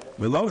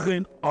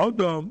 Melachin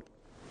Adam,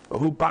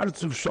 who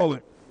parts of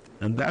sholem,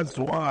 and that's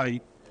why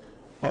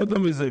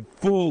Adam is a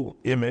full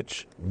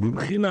image.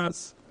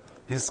 B'chinas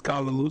his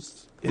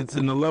kalalus. It's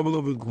in the level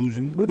of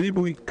inclusion. But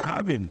we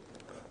kavin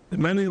the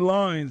many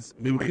lines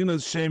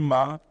b'chinas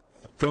shema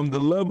from the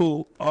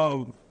level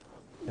of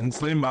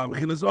enslavement.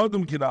 B'chinas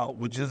Adam kinal,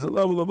 which is the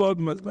level of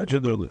Adam as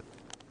mentioned earlier.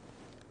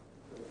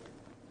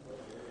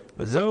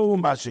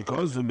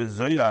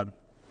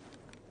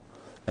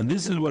 And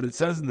this is what it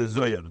says in the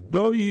Zohar.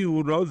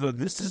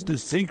 This is the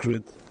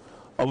secret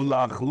of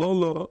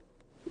la'achlolo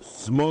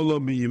smola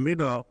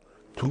miyamina,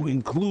 to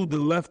include the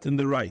left and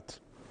the right.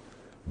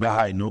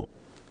 Behainu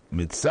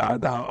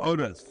mitzad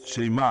ha'oras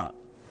shema,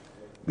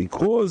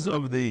 because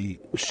of the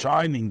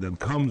shining that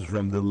comes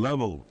from the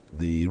level,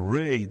 the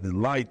ray, the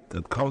light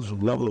that comes from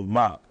the level of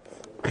ma,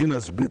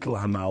 chinas bitl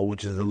hanal,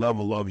 which is the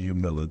level of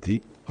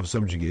humility, of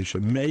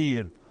subjugation,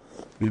 meir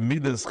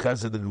b'midas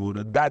chesed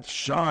gvura, that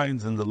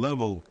shines in the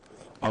level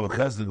of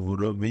chesed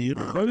gvura,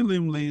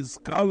 v'yicholim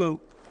li'iskalel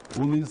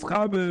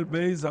u'li'ischaber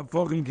beis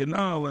ha'fochim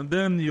kenal, and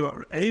then you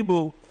are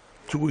able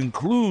to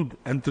include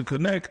and to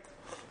connect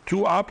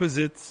two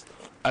opposites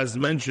as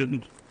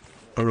mentioned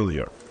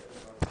earlier.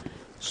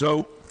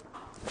 So,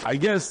 I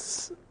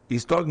guess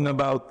he's talking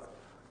about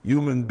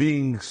human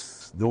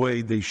beings the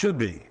way they should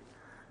be,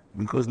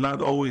 because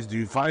not always do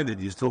you find it.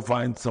 You still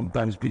find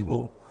sometimes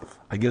people,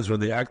 I guess, when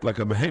they act like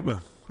a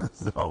behemoth.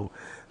 So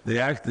they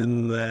act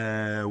in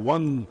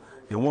one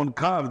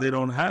kav. They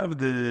don't have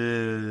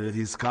the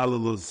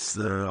hiskalalus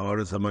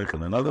oris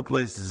hamoichin. In other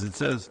places, it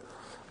says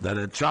that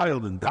a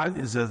child, and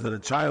Tanya says that a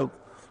child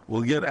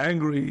will get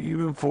angry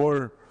even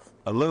for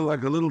a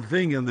little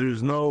thing, and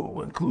there's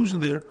no inclusion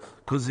there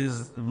because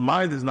his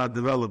mind is not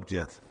developed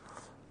yet.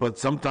 But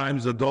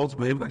sometimes adults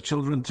behave like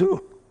children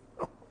too.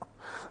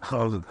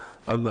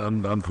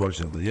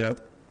 Unfortunately, yeah.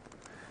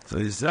 So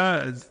he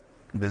says,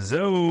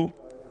 "Bezehu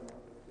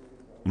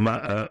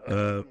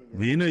v'ina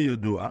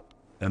yodua,"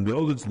 and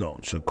behold, it's known.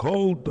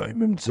 Shekol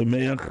doimim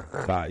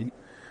tzemeach chai,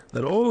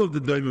 that all of the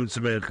doimim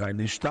tzemeach chai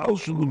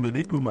nishtalshulu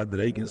menipu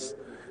madreges,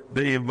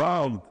 they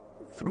evolved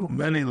through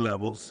many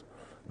levels.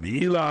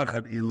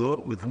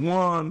 With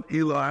one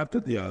ilah after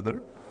the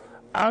other,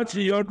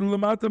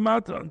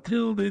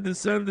 until they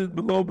descended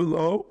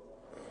below,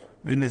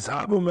 and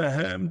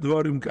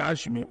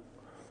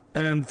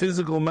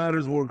physical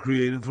matters were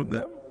created from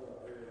them.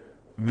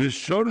 And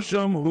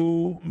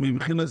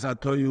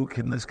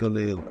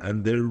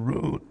their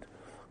root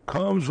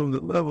comes from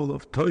the level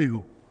of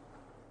toyu,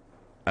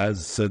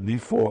 as said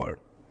before.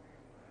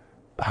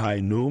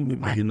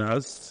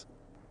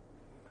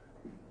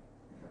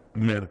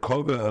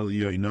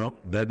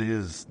 That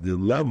is the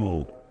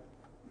level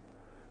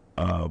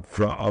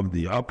of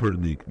the upper,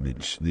 the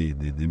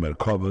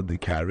Merkava, the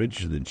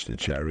carriage, the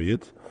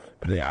chariot.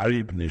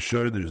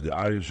 There's the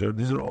Ari.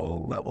 These are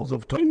all levels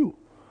of Toyu.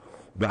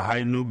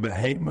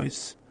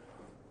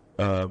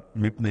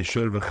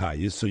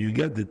 So you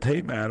get the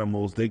tame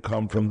animals, they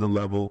come from the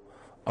level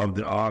of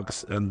the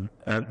ox, and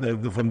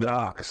from the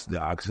ox. The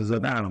ox is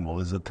an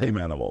animal, is a tame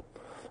animal.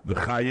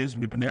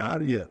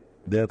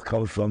 That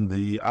comes from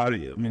the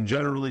Arya. I mean,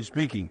 generally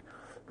speaking,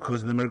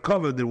 because in the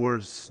Merkava there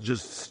was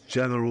just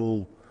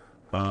general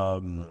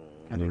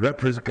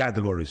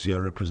categories,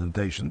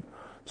 representation.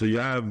 So you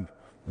have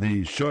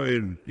the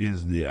Shoir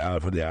is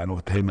for the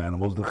animal, tame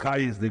animals. The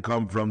Chayis, they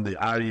come from the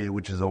Arya,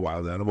 which is a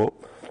wild animal.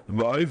 The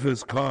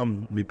Ba'ifas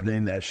come, Mipnei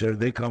Nesher,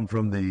 they come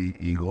from the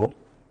eagle.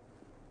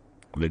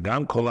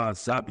 V'gam kol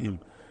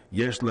ha'asabim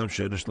yesh lem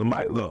sheresh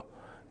l'maylo.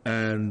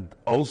 And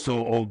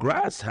also all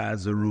grass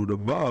has a root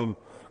above.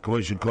 The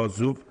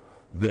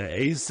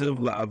Esav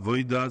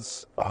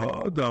la'avodas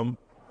ha'adam,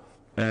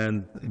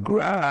 and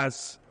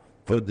grass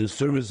for the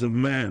service of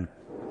man.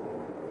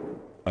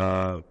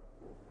 Now,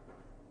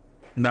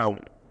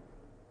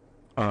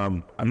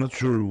 I'm not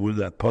sure where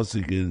that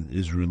pasuk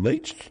is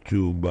related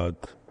to,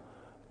 but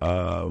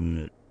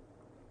I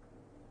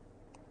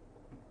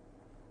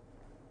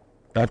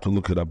have to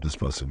look it up. This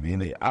pasuk.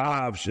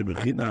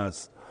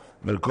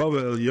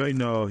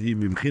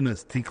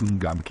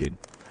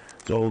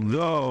 So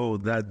although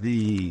that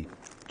the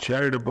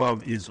chariot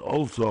above is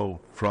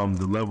also from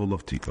the level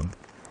of tikkun,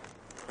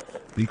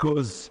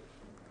 because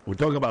we're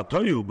talking about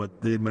Toyu,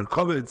 but the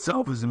Merkava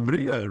itself is in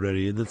Bria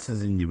already. This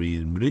is in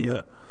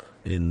Bria,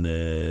 in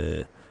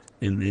a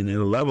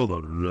level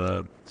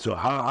of. So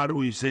how do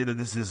we say that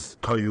this is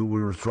Toyu?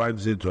 We're trying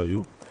to say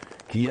Toyu.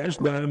 Ki yesh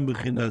lahem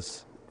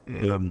b'chinas,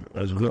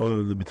 as we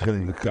call the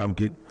beginning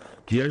kamkin.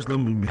 Ki yesh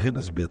lahem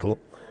b'chinas bittel,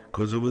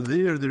 because over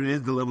there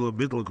is the level of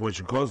bittel,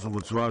 which calls of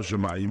Tzva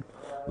Shemayim,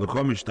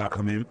 l'chomish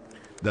tachamim,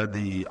 that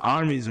the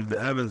armies of the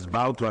heavens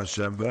bow to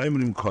Hashem,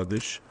 v'ayimrim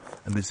kodesh,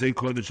 and they say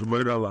kodesh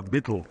l'moira la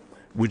bittel,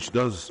 which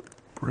does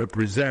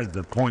represent,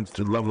 that points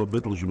to the level of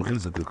bittul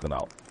shemachinus at the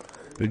canal.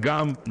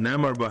 V'gam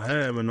nemar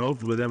bahem, and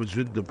also with them it's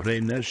written to pray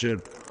nesher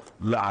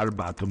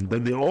la'arbatum.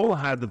 Then they all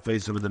had the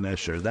face of the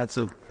nesher. That's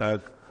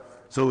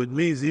so it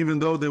means even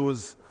though there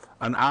was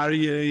an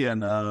aryeh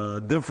and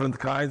different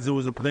kinds, there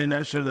was a plain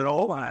nesher that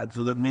all had.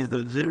 So that means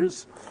that there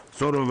is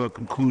sort of a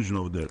conclusion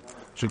over there.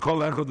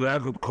 Shekol echad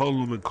ve'echad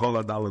kolu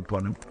v'kol adalat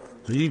panim.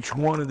 So each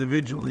one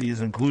individually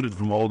is included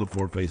from all the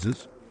four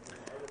faces.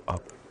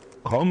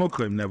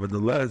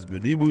 Nevertheless,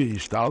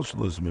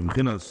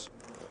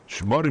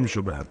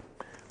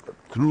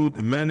 through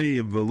the many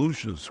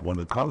evolutions, when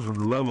it comes from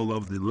the level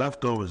of the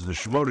leftovers, the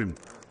shmorim,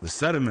 the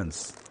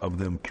sediments of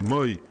them,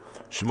 kimoi,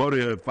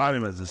 shmori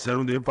eparim, as the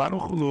sediment of the eparim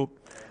chulu,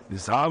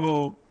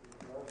 nisavo,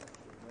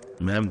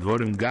 mem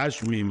dvorim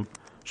gashmim,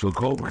 shall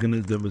call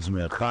b'chinas devis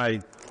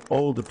me'achai,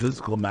 all the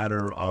physical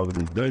matter of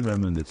the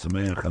doimem and the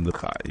tzameach and the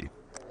chai.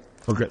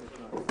 Okay,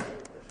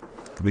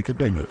 we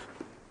continue.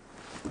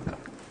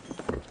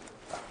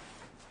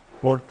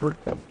 On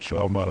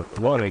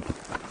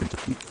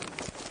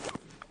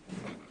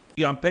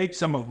page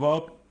some of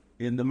up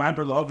in the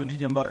Mantra of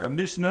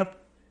Mishnah,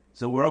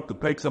 so we're up to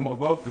page some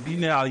of up. In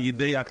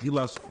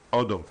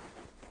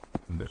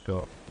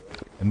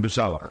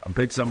Beshalach, on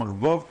page some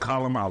of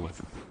column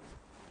Aleph.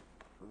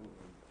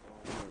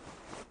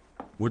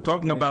 We're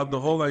talking about the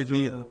whole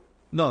idea.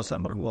 No,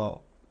 Samach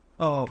Wall.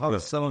 Oh,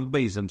 Samach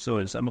Base, I'm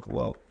sorry, Samach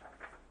Wall.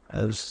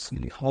 As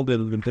hold it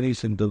in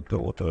place in the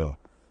Torah.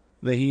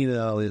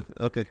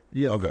 Okay,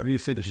 yeah, okay. We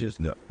finish it.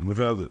 Yeah, we've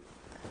held it.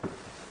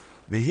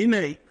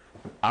 V'hinei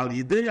al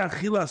yidei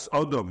achilas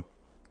odom.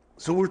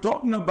 So we're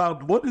talking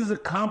about what is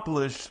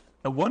accomplished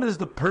and what is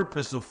the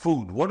purpose of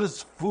food. What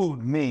does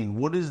food mean?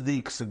 What is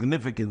the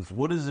significance?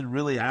 What is it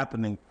really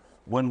happening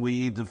when we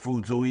eat the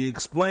food? So we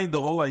explained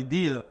the whole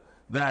idea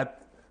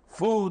that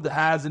food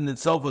has in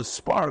itself a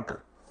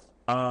spark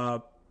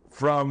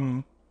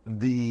from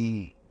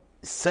the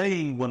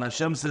saying when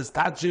Hashem says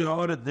Tachi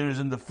Ha'oret, there is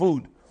in the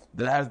food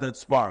that has that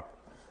spark.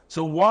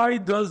 So why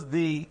does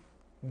the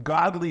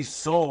godly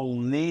soul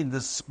need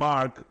the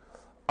spark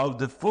of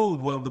the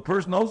food? Well, the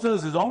person also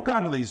has his own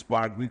godly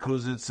spark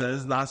because it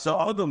says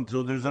Nasa Adam.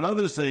 So there's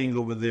another saying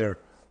over there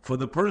for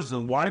the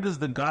person. Why does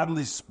the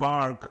godly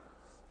spark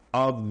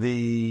of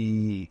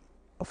the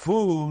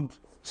food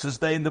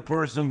sustain the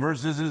person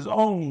versus his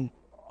own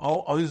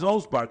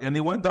spark? And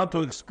he went on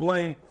to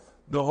explain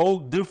the whole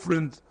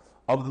difference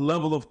of the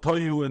level of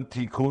Toyu and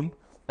Tikkun.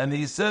 And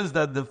he says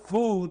that the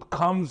food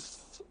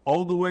comes,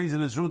 all the ways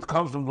in its root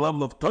comes from the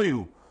level of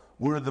Toyu,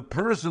 where the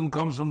person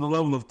comes from the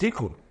level of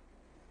Tikkun.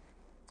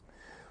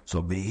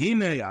 So,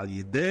 Behine al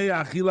yidei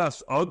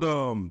achilas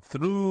odom,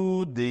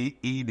 through the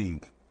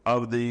eating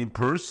of the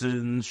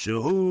person,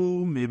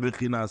 shehu mi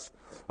bechinas,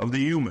 of the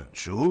human,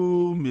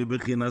 shehu mi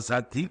bechinas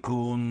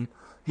hatikun,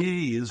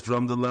 he is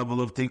from the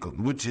level of Tikkun,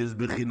 which is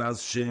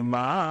bechinas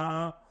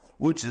shema,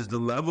 which is the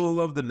level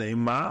of the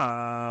name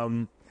Ma.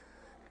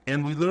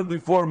 And we learned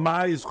before,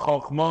 Ma is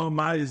Chokhmah,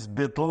 Ma is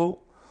Bittel,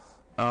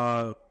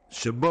 Shebo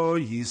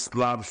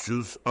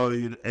Yislabshus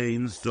Oir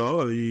Ein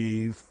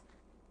Soif,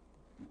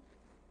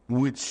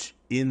 which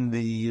in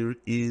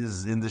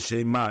the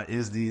Shema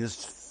is the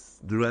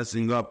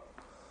dressing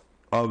up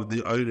of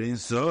the Oir Ein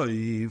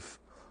Soif,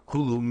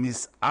 Hulu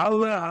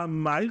Mis'ala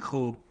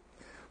HaMaichel.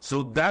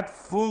 So that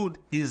food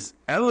is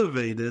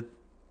elevated,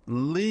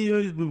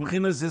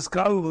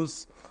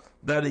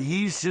 that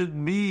he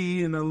should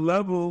be in a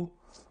level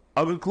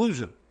of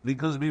inclusion,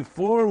 because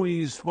before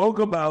we spoke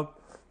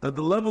about that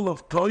the level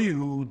of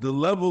toyu, the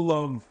level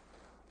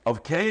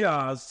of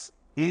chaos,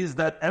 is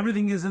that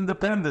everything is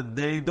independent.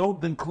 They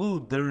don't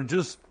include. They're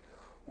just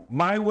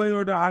my way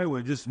or the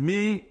highway. Just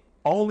me,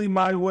 only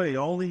my way.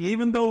 Only,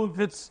 even though if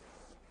it's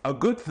a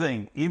good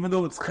thing, even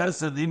though it's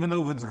chesed, even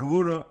though if it's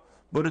gevura,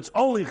 but it's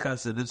only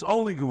chesed, it's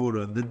only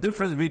gevura. The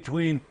difference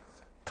between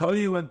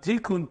toyu and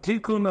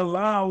tikkun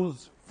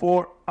allows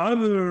for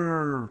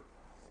other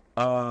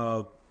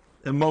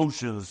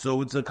emotions.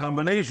 So it's a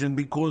combination,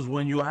 because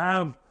when you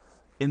have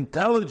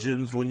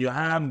intelligence, when you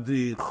have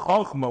the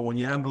chokhmah, when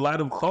you have the light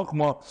of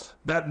chokhmah,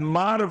 that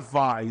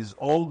modifies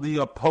all the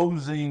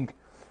opposing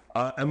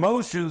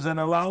emotions and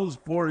allows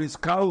for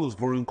hiskalus,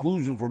 for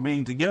inclusion, for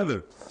being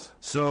together.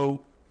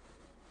 So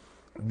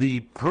the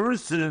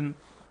person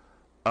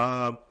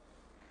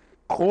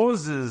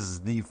causes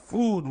the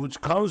food which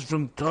comes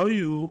from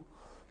toyu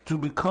to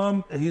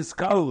become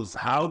hiskalus.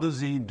 How does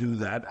he do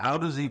that? How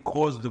does he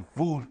cause the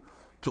food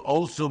to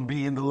also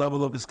be in the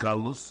level of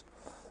hiskalus?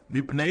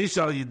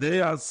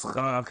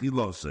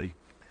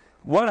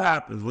 What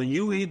happens when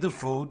you eat the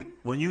food?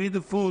 When you eat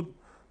the food,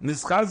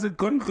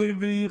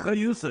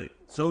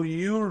 so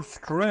your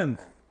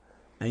strength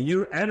and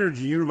your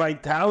energy, your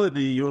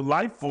vitality, your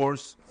life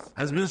force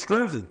has been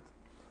strengthened.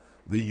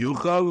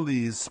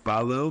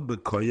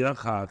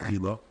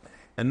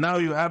 And now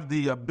you have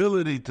the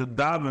ability to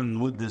daven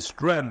with the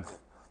strength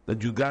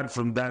that you got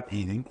from that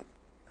eating.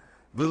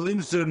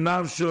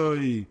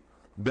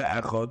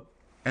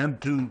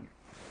 And to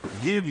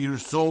give your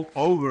soul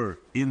over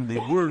in the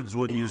words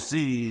when you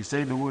say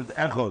the word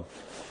echod,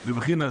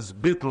 b'bechinas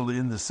bittul,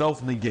 in the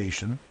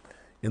self-negation,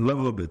 in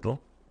level of bittul.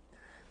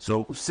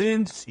 So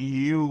since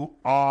you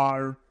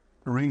are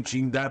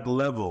reaching that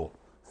level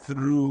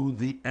through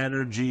the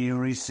energy you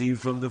receive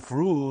from the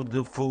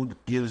food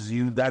gives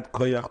you that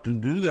koyach to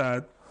do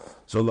that.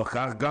 So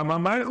l'chach gam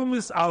hamaychel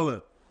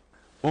mis'aleh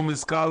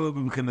u'miskala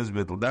b'bechinas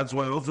bittul. That's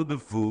why also the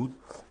food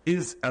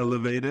is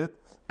elevated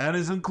and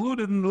is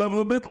included in the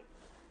level of bittul.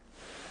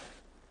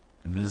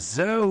 This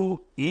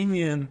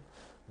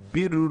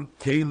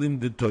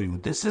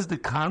is the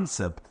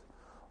concept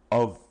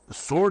of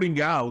sorting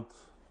out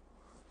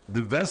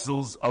the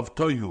vessels of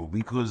toyu,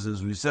 because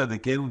as we said, the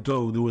kelim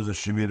toyu, there was a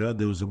shemira,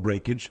 there was a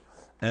breakage,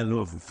 and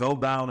if it fell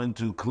down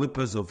into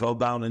klippas or fell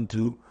down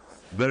into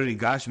very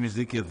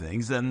gashmizdikya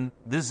things, and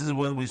this is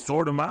when we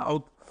sort them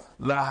out,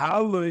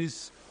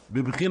 lahalois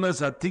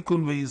b'bechinas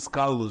hatikun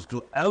ve'iskalus,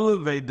 to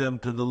elevate them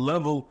to the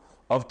level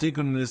of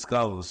tikun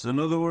ve'iskalus. In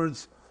other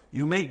words,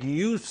 you make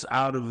use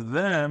out of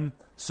them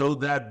so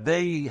that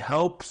they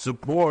help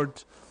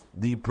support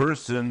the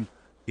person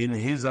in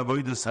his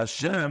avodas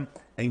Hashem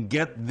and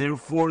get,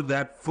 therefore,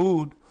 that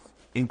food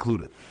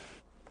included.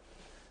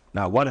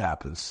 Now, what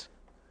happens?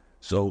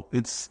 So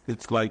it's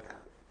like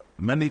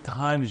many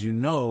times,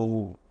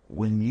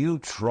 when you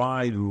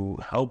try to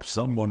help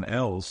someone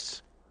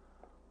else,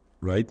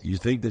 right, you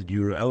think that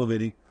you're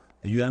elevating,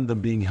 and you end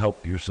up being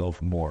helped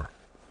yourself more.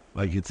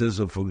 Like it says,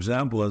 for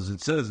example, as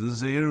it says, this is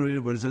the area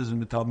where it says,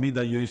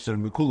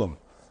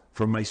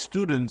 from my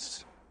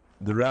students,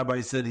 the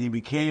rabbi said he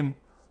became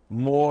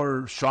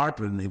more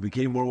sharpened, he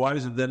became more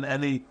wiser than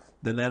any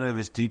of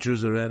his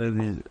teachers or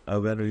any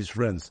of his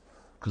friends.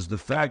 Because the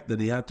fact that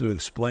he had to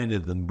explain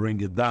it and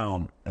bring it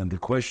down, and the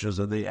questions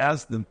that they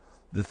asked him,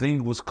 the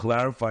thing was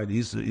clarified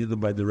either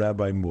by the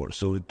rabbi more.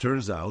 So it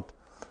turns out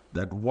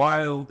that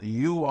while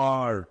you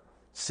are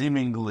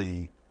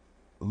seemingly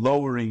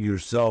lowering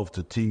yourself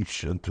to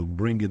teach and to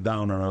bring it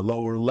down on a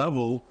lower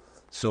level,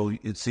 so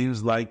it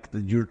seems like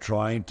that you're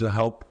trying to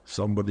help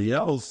somebody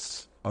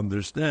else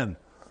understand.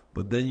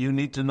 But then you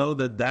need to know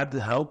that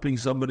helping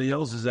somebody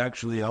else is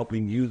actually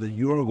helping you, that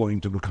you are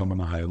going to become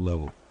on a higher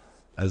level.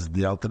 As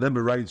the Alter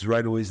Rebbe writes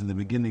right away in the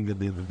beginning of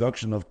the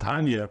introduction of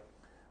Tanya,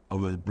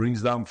 it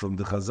brings down from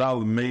the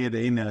Chazal, Meir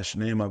Eine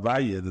Hashneim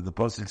Avaya, that the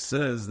Pasuk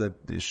says that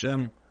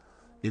Hashem,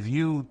 if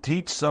you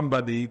teach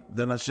somebody,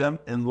 then Hashem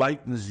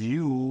enlightens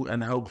you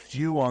and helps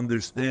you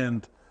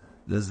understand.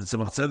 As the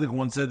Tzemach Tzedek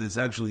once said, it's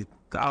actually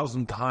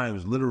 1,000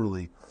 times,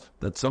 literally,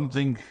 that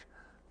something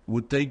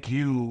would take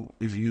you,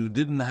 if you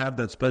didn't have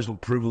that special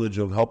privilege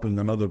of helping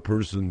another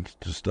person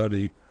to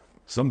study,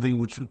 something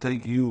which would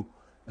take you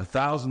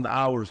 1,000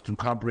 hours to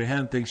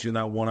comprehend takes you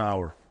now 1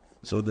 hour.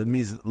 So that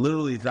means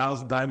literally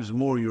 1,000 times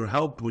more you're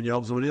helped when you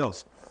help somebody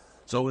else.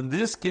 So in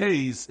this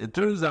case, it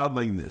turns out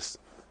like this,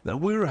 that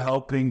we're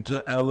helping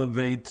to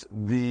elevate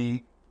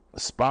the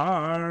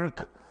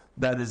spark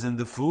that is in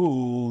the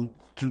food,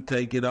 to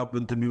take it up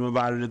and to be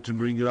motivated to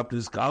bring it up to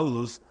the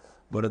scholars.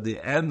 But at the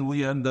end,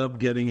 we end up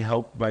getting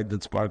helped by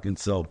that spark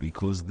itself,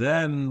 because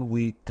then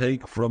we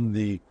take from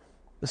the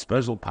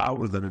special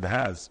power that it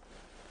has,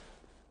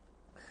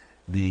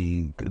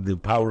 the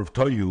power of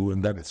toyu,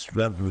 and that it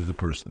strengthens the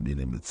person.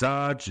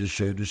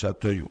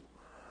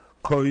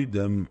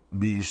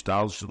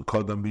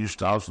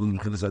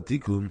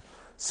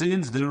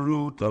 Since the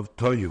root of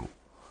toyu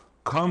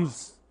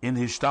comes in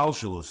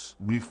hishtalshelus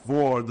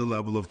before the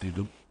level of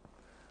tikkun,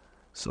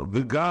 so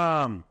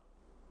v'gam,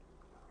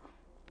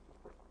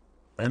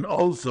 and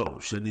also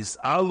shenis'alu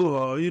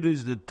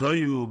ha'oiris the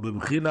toyu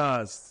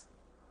b'mchinas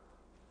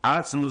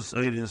atzmus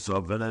oirin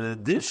sof, and in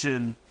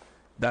addition,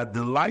 that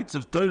the lights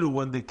of toyu,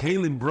 when the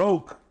kelim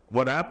broke,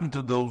 what happened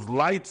to those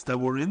lights that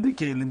were in the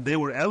kelim? They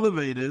were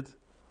elevated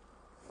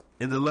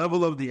in the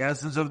level of the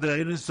essence of the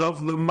oirin sof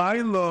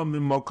l'mayla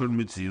mimokar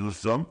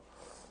mitziusam,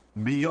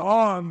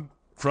 beyond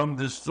from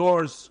the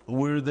source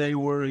where they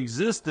were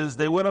existence,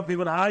 they went up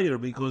even higher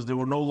because they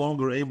were no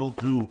longer able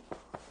to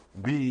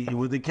be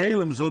with the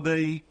Kalim, so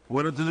they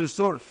went into their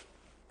source.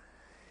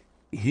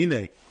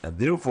 Hine, and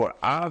therefore,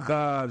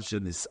 Agar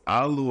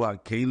shenis'alu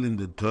ha'kelim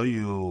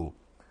d'toyu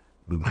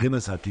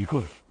b'bchinas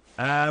ha'tikun.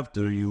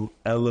 After you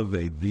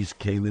elevate these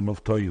Kalim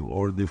of Toyu,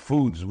 or the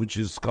foods which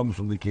comes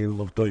from the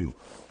Kalim of Toyu,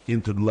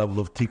 into the level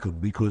of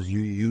Tikkun, because you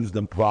use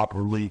them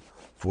properly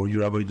for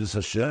your Avodas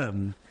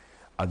Hashem,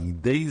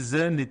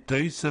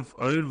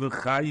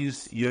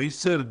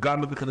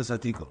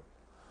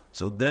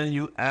 so then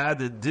you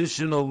add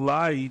additional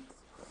light,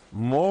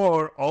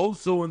 more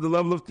also in the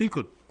level of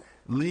Tikkun.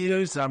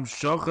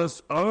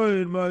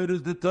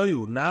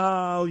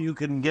 Now you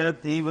can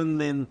get even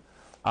in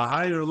a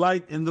higher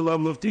light in the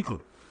level of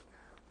Tikkun.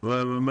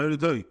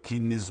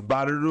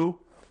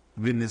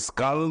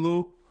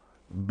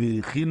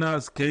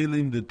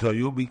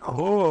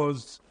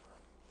 Because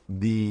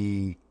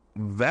the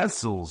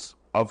vessels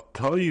of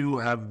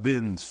Toyu have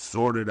been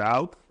sorted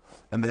out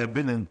and they have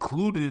been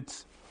included,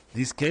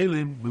 these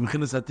Kelim,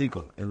 b'mechinas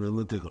hatikun, in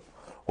the Tikun.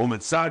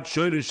 Umetzad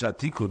shoyrish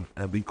hatikun,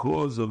 and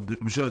because of the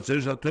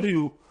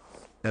Toyu,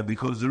 and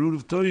because the root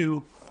of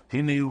Toyu,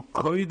 hine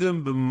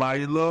koidem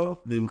b'mayla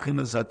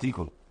b'mechinas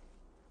hatikun.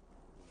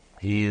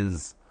 He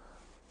is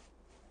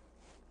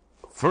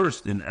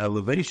first in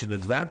elevation,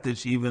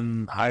 advantage,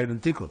 even higher than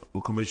Tikkun.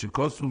 When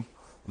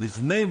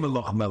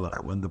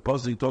the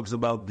Pasuk talks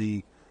about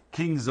the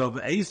kings of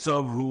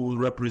Esav who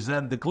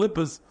represent the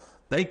Klippas,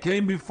 they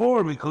came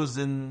before because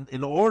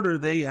in order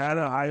they had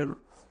a higher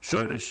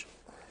shorish.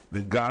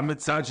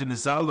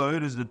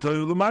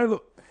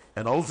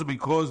 And also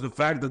because the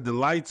fact that the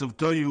lights of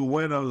Toyu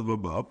went out of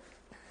above,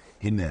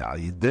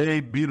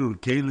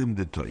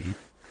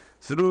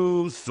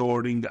 through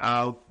sorting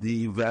out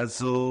the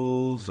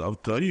vessels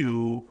of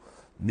Toyu,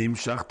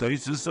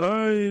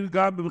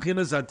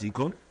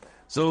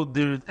 so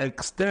there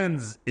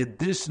extends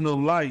additional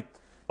light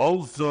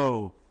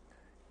also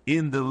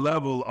in the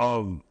level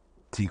of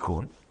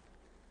Tikkun.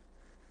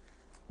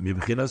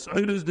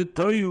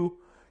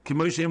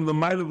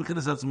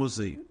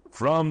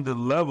 From the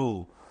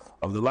level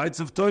of the lights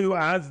of Toyu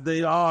as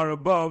they are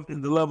above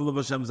in the level of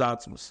Hashem's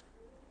Atzmus.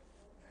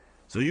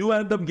 So you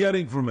end up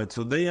getting from it.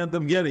 So they end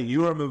up getting.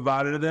 You are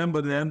mevader them,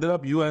 but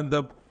you end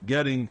up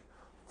getting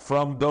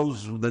from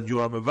those that you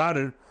are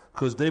mevader,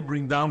 because they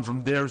bring down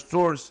from their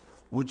source,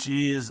 which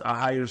is a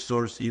higher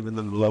source even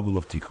than the level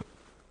of Tikkun.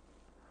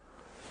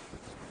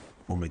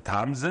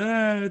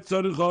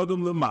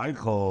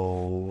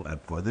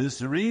 And for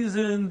this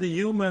reason,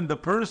 the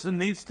person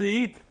needs to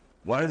eat.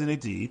 Why does he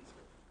need to eat?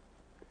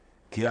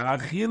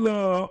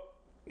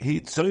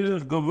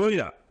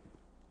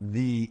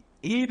 The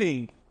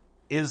eating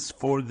is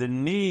for the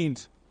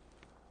need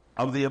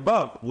of the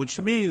above, which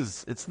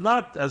means it's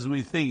not, as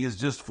we think, it's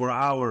just for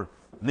our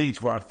needs,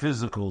 for our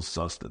physical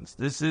sustenance.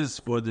 This is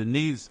for the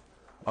needs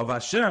of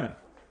Hashem,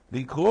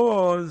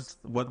 because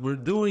what we're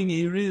doing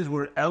here is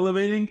we're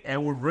elevating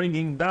and we're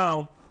bringing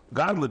down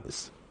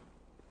godliness.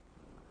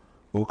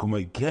 And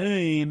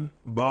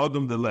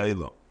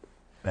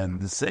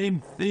the same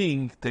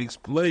thing takes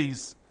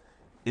place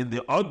in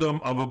the Adam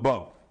of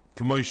above.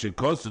 As the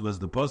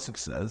Pasuk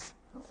says,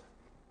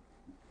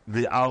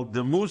 that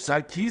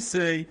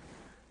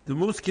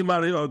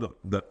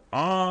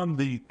on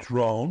the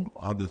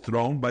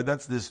throne, by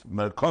that's this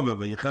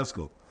Merkava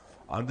Yecheskel,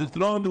 on the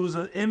throne there was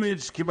an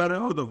image, there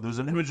was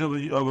an image of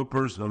a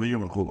person, of a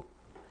human.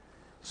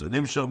 So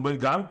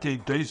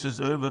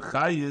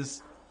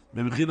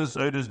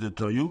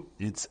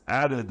it's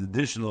added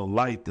additional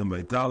light and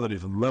vitality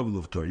from the level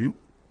of Toyu,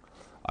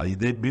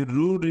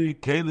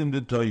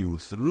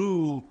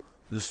 through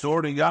the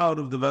sorting out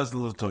of the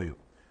vessel of Toyu.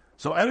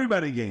 So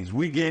everybody gains.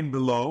 We gain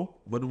below,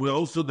 but we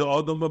also the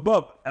Adam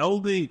above.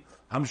 LD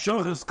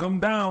Hamshachas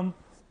come down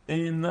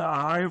in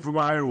from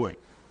a higher way.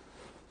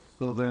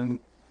 So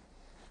then,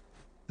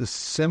 the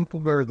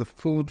simpler the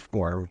food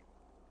form,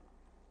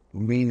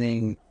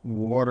 meaning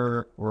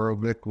water or a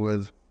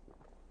liquid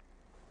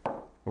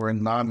or a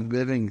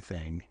non-living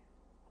thing.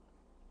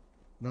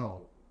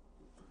 No.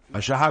 A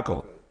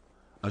shahakal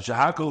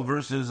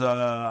versus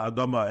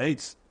Adama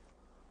Eitz.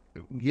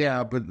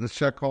 Yeah, but the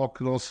shahakal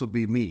could also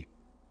be meat.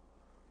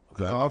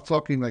 Okay. So I'm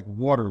talking like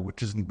water,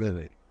 which isn't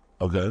living.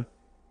 Okay.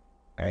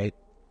 Right?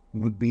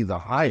 Would be the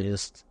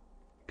highest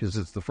because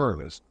it's the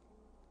furthest.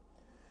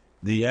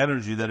 The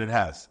energy that it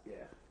has. Yeah.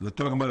 We're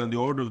talking about in the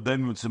order of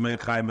Daimon Tzemei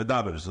Chai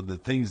Medaber. So the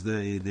things,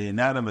 the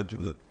inanimate.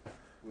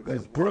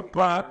 This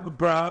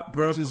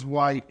is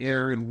why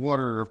air and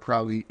water are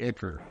probably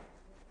Iker.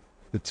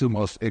 The two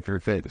most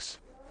Iker things.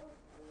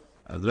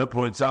 And that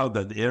points out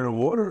that the air and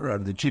water are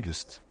the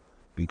cheapest.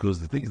 Because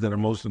the things that are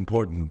most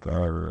important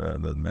are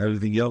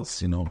everything else,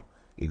 you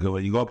go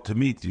up to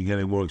meat, you're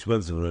getting more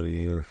expensive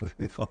already.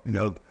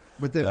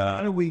 But then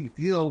how do we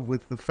deal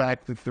with the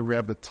fact that the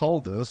Rebbe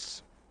told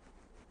us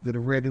that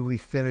already we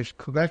finished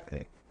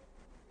collecting?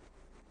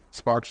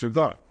 Sparks are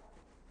done.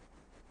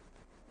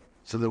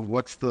 So then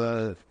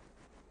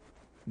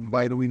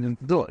why do we need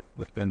to do it?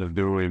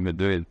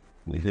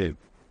 We do.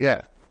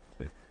 Yeah.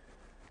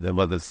 Then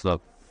whether it's not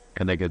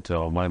connected to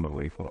our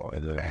memory for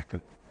the act.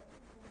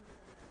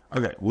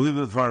 Okay, we'll leave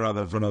it for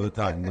another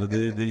time.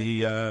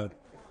 The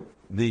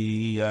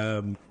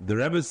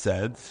Rebbe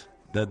said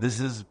that this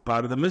is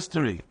part of the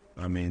mystery.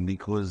 I mean,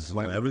 because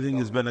everything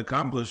has been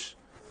accomplished,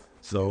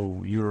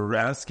 so you're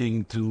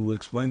asking to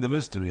explain the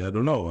mystery. I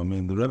don't know. I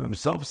mean, the Rebbe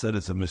himself said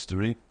it's a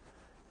mystery,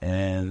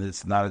 and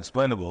it's not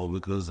explainable,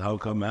 because how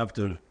come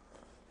after...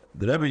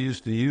 The Rebbe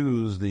used to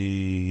use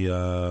the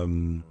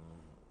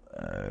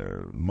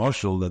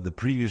marshal that the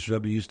previous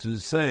Rebbe used to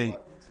say,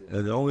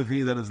 the only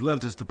thing that is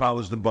left is to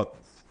polish the buttons.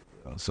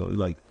 So,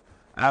 like,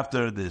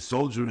 after the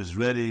soldier is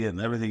ready and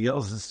everything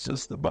else, it's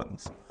just the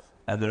buttons.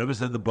 And the Rebbe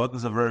said the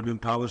buttons have already been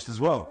polished as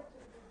well.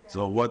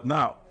 So what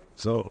now?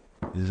 So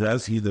he's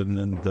asking,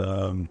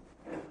 and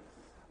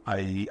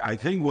I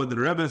think what the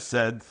Rebbe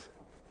said,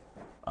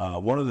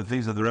 one of the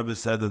things that the Rebbe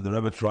said that the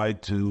Rebbe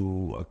tried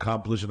to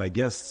accomplish, and I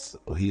guess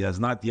he has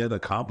not yet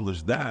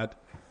accomplished that,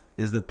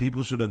 is that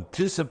people should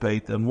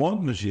anticipate and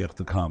want Mashiach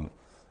to come.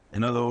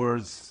 In other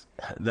words,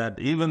 that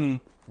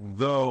even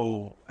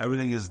though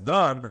everything is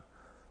done,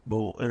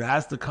 but it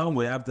has to come,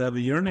 we have to have a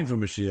yearning for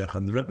Mashiach.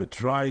 And the Rebbe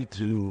tried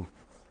to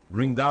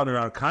bring down in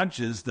our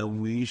conscience that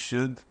we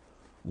should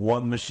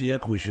want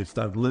Mashiach, we should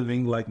start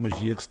living like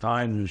Mashiach's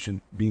time, we should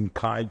be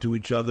kind to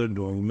each other,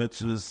 doing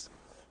mitzvahs,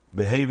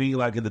 behaving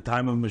like at the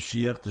time of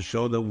Mashiach, to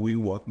show that we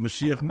want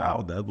Mashiach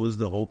now. That was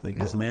the whole thing.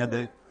 His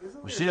mandate.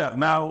 Mashiach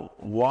now,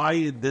 why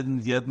it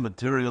didn't yet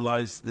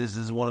materialize, this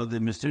is one of the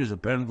mysteries.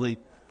 Apparently,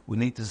 we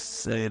need to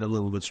say it a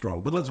little bit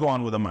strong. But let's go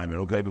on with the Maimer,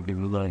 okay? Because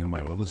we're learning the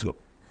Maimer. Let's go.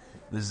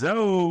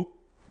 V'zeu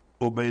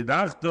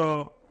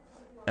ubeidachto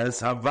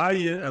es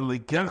havaya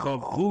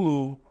elikecha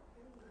chulu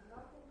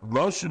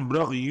loshen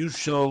bracha, you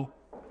shall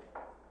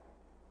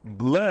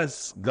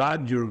bless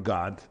God your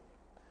God.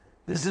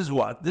 This is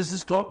what? This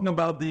is talking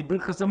about the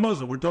Birchas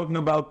HaMazon. We're talking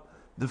about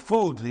the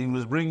food. He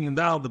was bringing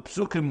down the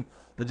psukim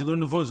that you learn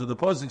the food. So the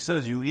pasuk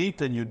says, you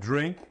eat and you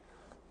drink,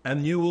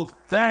 and you will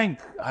thank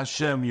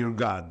Hashem your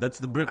God. That's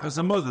the Birchas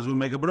HaMazon. We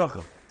make a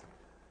bracha.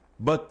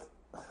 But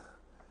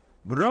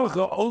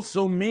bracha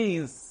also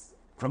means,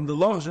 from the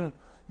Lashon,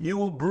 you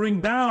will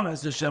bring down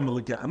as Hashem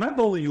Elokecha. Not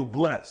only you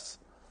bless.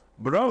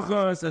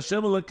 Bracha as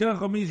Hashem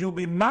Elokecha means you'll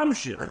be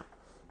mamshich.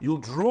 You'll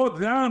draw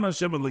down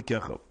Hashem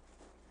Elokecha.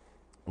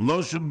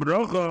 Loshen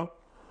bracha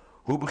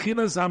hu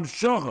b'chinas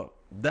hamshocha.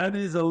 That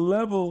is a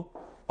level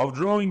of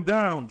drawing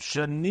down.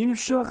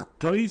 Shenimshach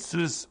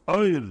toisus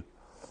oil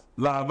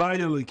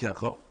la'avaya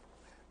Elokecha.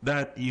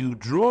 That you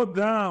draw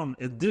down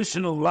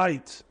additional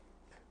light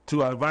to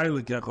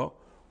Havaya Elokecha.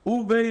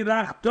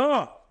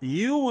 Uveirachta,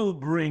 you will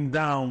bring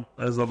down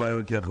as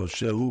Havaya Elokecha.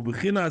 Shehu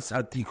b'chinas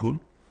hatikun.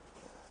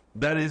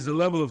 That is the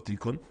level of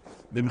tikun.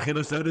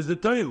 B'chinas oil is the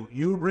toyu.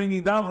 You're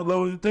bringing down the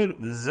level of the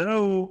toyu.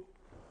 Zeu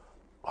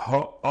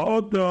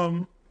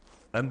ha'adam,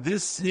 and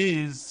this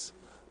is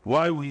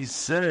why we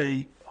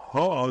say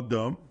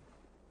ha'adam.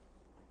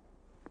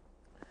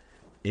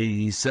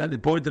 He said, he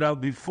pointed out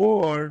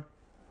before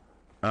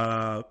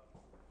that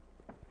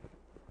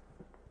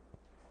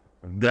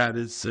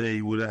it's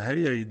a with a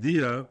hey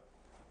idea.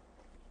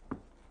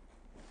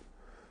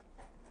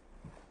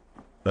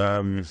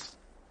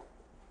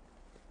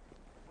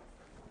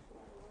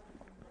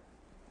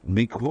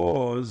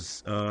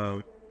 Because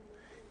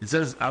it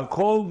says, I'll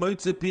call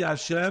Moitzepi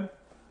Hashem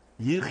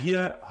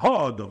Yichya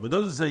Ha'adam. It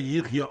doesn't say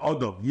Yichya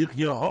Adam,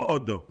 Yichya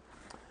Ha'adam.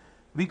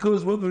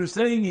 Because what we're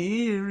saying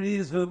here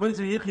is, for the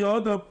Moitzepi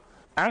Yichya Adam,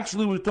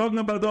 actually we're talking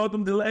about the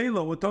Adam Dil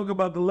Eila. We're talking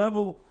about the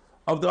level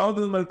of the Adam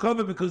Dil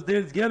Merkava, because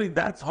there's getting,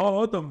 that's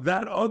Ha'adam.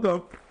 That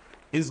Adam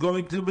is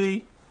going to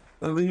be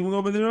living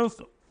over there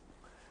also.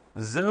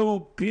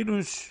 Zeu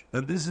Pirush,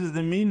 and this is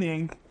the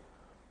meaning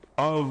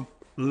of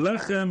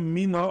Lechem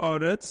Min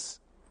Ha'aretz,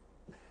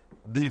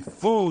 the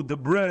food, the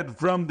bread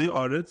from the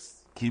Aretz.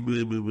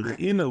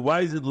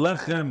 Why is it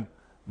Lechem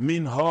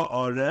Min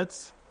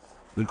Ha'aretz?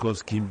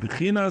 Because Ki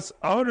B'chinas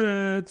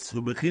Aretz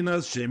Hu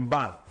B'chinas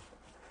Shemban.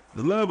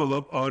 The level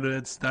of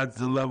Aretz, that's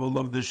the level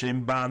of the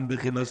Shemban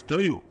B'chinas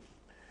Toyu.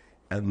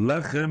 And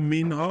Lechem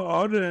Min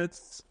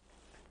Ha'aretz,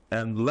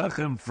 and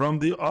Lechem from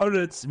the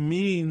Aretz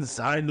means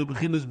Hainu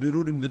B'chinas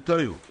Birurim the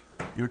Toyu.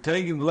 You're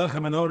taking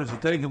Lechem and Aretz, you're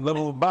taking the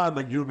level of Bad,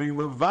 like you're being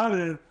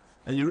Mevarer,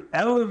 and you're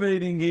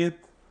elevating it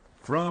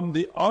from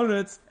the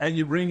Aretz, and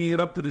you're bringing it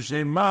up to the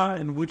Shema,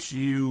 in which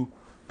you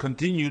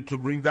continue to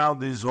bring down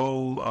this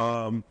whole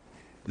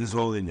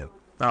Inyan.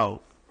 Now,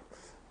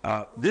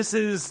 this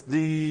is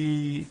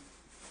the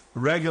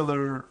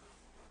regular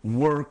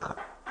work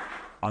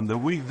on the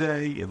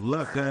weekday in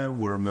Lechem.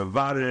 We're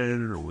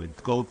Mevarer, we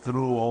go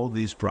through all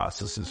these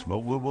processes, but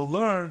we will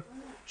learn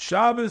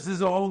Shabbos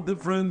is a whole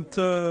different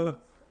scenario,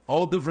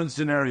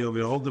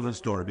 a whole different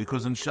story,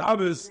 because in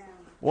Shabbos,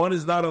 one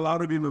is not allowed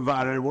to be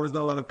mevarer, one is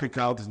not allowed to pick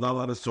out, is not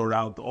allowed to sort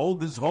out. All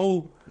this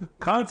whole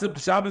concept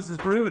of Shabbos is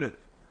prohibited.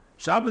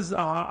 Shabbos is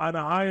on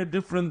a higher,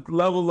 different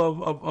level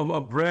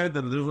of bread,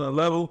 and a different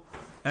level,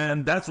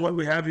 and that's why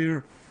we have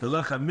here the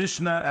Lechem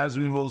Mishnah, as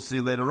we will see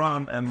later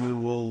on, and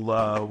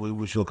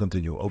we shall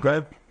continue.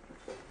 Okay.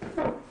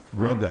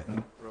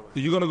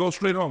 You're going to go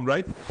straight home,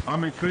 right?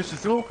 I'm in Christian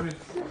too.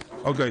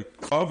 Okay.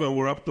 Over,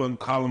 we're up to on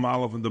column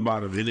Aleph in the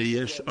bottom.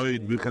 Yeah.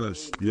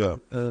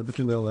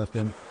 Between the left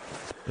and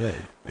There's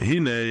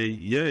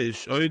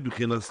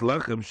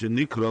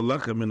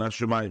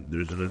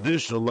an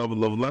additional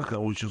level of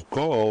lechem which is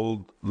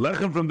called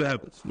lechem from the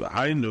heavens.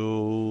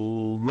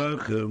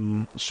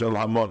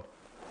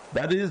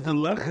 That is the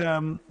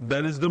lechem,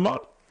 that is the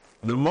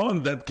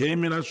mon that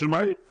came in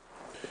Hashemayim.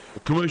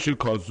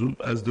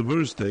 As the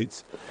verse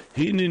states,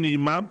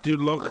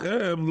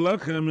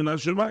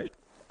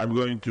 I'm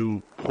going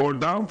to pour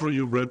down for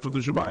you bread for the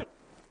Shemayim.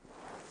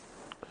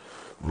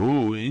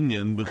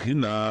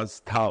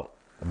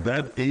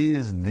 That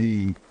is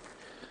the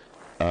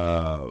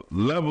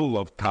level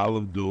of tal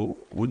of du,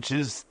 which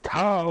is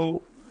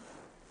tal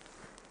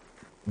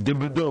de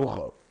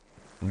bedolcha.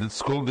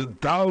 It's called the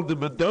tal de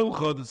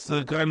bedolcha. It's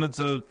a kind. It's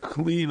a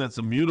clean. It's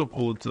a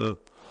beautiful. It's a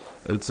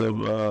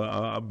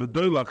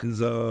bedolach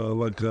is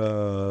like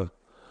a.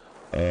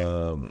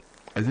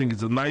 I think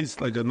it's a nice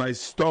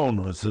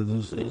stone. It's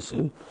because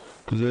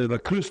they're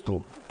like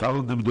crystal.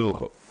 Tal de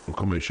bedolcha.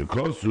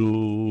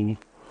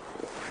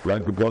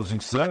 Like the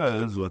Pasuk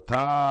says,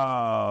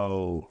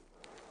 "Vatal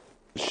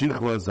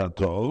shichva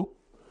zato,"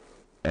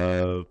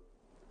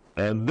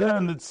 and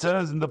then it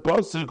says in the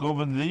Pasuk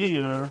over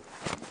there,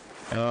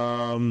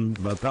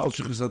 "Vatal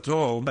shichva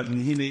zato."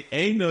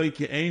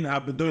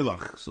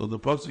 So the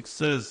Pasuk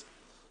says,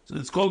 so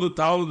it's called the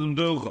Tal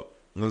D'Mdolcha,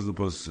 as the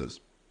Pasuk says.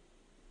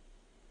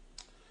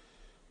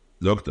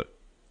 Doctor.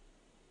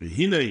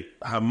 When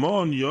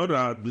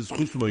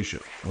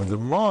the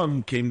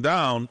mon came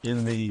down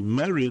in the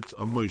merit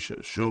of Moshe,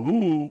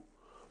 Shehu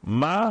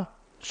ma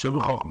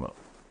shebechokma.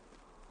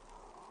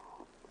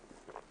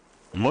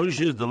 Moshe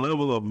is the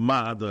level of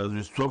ma, as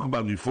we spoke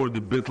about before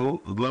the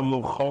bittul, the level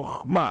of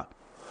chokhma.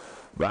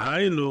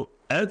 V'hainu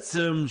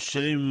etzem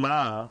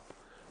shema,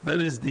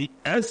 that is the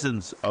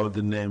essence of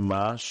the name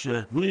ma,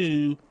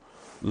 shehu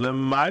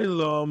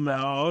lemailo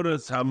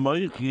me'aoretz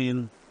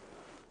hamoichin.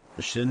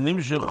 This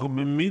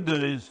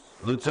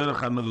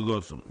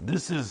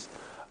is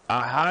a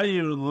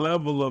higher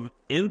level of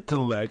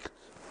intellect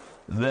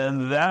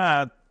than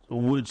that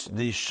which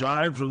they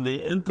shine from the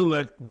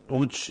intellect,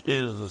 which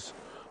is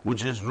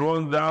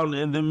drawn down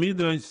in the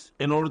midas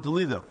in order to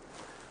lead them.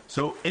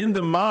 So in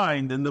the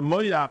mind, in the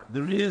moyak,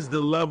 there is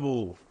the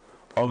level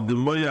of the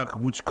moyak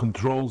which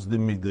controls the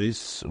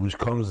midas, which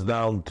comes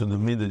down to the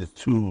midas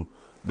to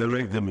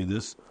direct the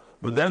midas.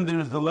 But then there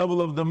is the level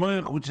of the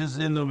moyak which is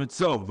in of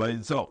itself, by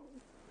itself.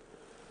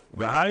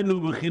 That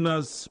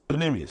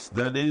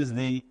is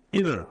the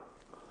inner,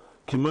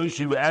 as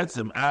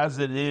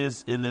it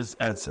is in its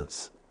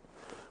essence.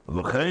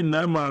 And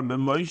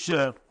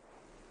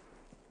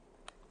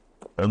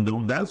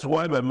that's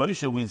why by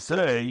Moshe we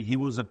say he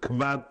was a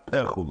kvad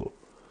pechulu.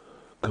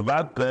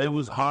 Kvad peh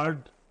was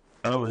hard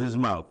of his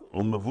mouth.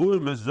 And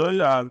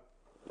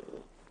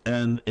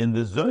in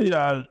the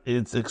Zoyar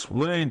it's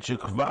explained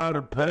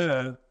shekvar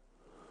peh,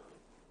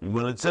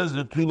 when it says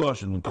the two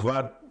lashon,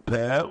 kvad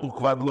peh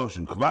ukvad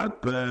loshen.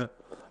 Kvad peh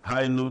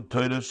hainu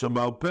Torah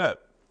shabal peh.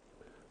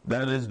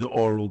 That is the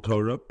oral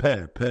Torah.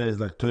 Peh is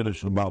like Torah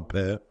shabal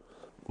peh.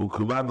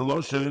 Ukvad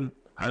loshen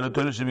hainu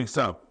Torah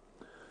shebiksav.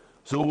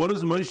 So what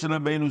is Moshe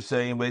Rabbeinu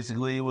saying?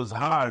 Basically, it was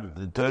hard,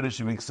 the Torah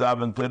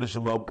shebiksav and Torah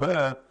shabal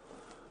peh,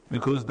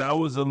 because that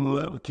was a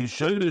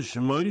kishoyrish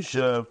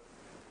Moshe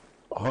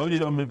hoya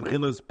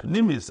mibchinas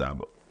pnimis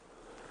Abba.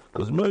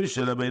 Because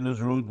Moshe Rabbeinu's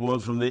root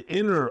was from the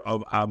inner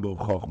of Abba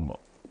Chochmah.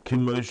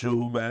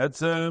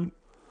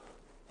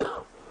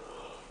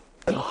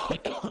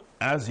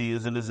 As he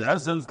is in his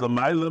essence,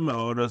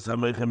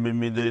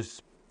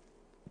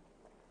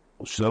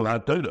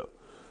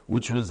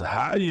 which was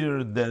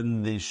higher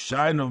than the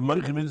shine of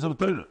Merchim of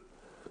Torah.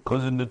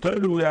 Because in the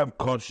Torah we have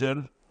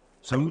kosher,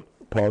 some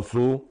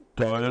pasul,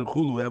 Torah,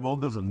 chul, we have all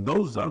different.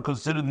 Those are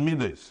considered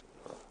midas.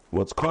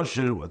 What's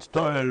kosher, what's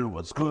Torah,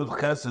 what's good,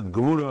 chesed,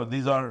 gevura,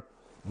 these are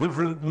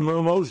different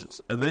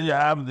emotions. And then you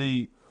have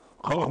the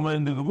chokhmah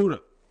and the gevura.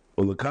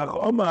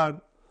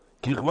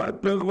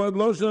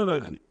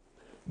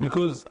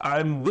 Because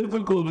I'm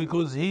difficult,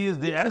 because he is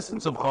the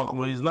essence of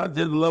Chokhmah. He's not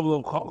yet the level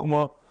of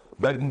Chokhmah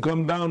that can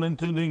come down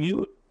into the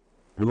Gilul.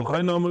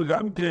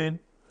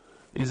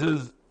 He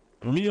says,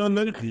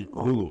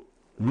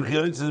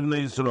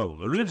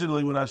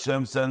 originally when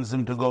Hashem sends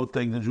him to go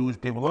take the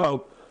Jewish people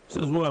out, he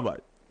says, who am I?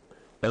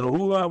 And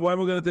why am I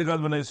going to take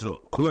out Bnei Yisrael?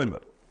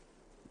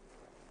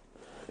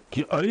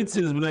 What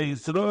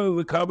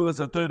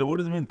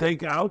does it mean,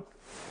 take out?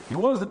 He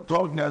wasn't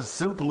talking as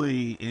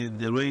simply in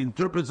the way he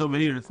interprets over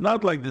here. It's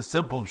not like the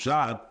simple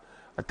shot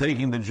of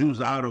taking the Jews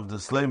out of the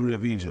slavery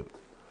of Egypt.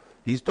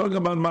 He's talking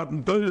about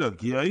Matan Torah.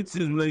 For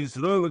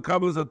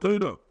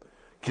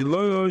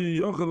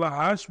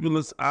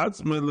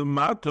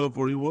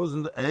he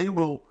wasn't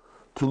able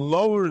to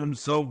lower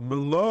himself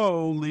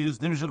below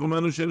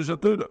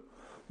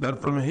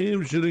that from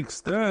him should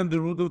extend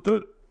the root of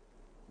Torah.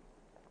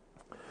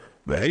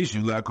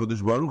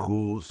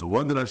 So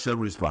what did Hashem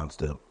respond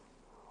to him?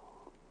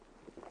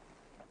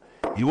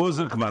 He was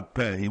a chmat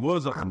peh. He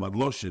was a chmat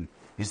loshin.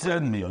 He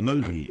said me,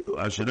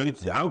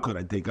 how could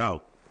I take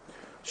out?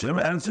 Hashem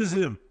answers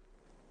him,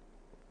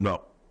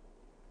 no.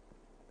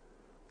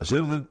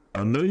 Hashem said,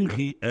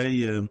 Anochi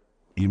eyem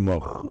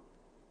imoch.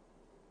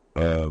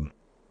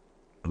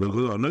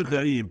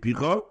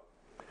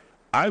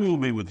 I will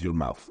be with your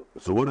mouth.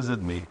 So what does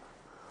it mean?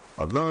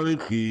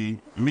 Anochi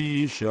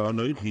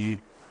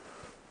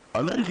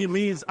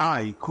means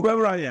I,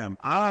 whoever I am.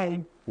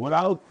 I,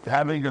 without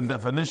having a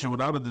definition,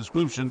 without a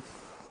description,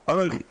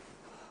 Anochi.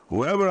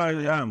 Whoever I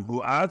am,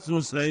 who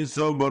atzmu say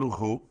so baruch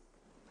hu,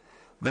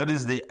 that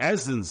is the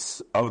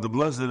essence of the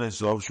blessed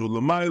Esof,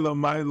 shulamayla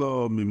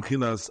mayla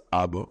mimchinas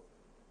abba,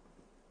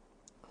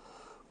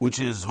 which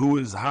is who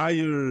is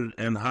higher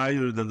and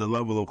higher than the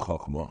level of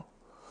Chokhmah.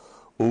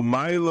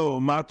 Umayla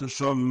umata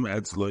shovim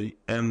etzloi,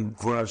 and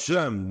for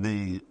Hashem,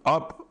 the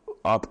up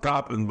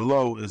top and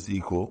below is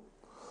equal.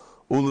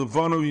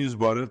 Ulefanu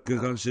yizbaret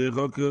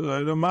kechashecha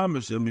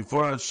k'ayra, and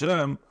before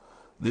Hashem,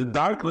 the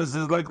darkness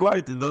is like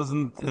light. It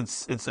doesn't.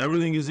 It's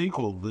everything is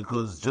equal,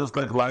 because just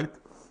like light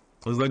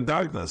is like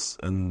darkness,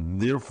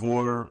 and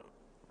therefore,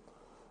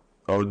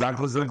 or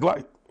darkness is like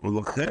light.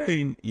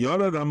 Ulechein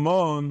yorad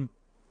amon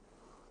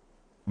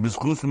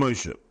b'schus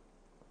Moshe,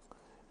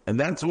 and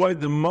that's why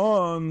the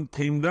mon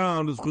came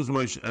down to b'schus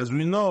Moshe. As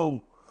we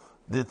know,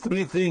 the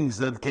three things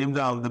that came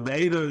down: the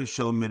be'era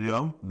shel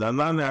Miriam, the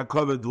anan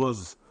ha'kavod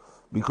was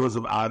because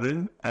of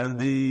Aaron, and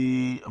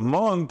the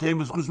mon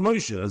came b'schus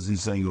Moshe, as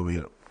he's saying over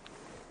here.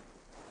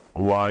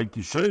 Why?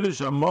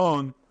 Kishoyrish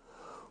Amon,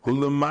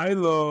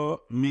 Hulemailo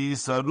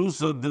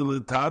misarusa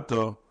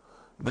dilatato,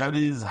 that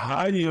is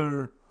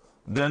higher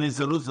than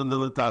isarusa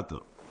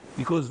dilatato.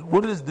 Because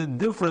what is the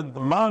difference? The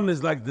man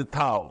is like the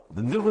Tau.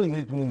 The difference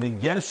between the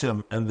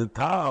Geshem and the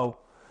Tau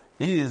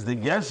is the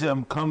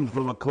Geshem comes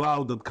from a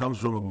cloud that comes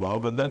from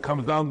above, and then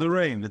comes down the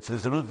rain. It's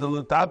isarusa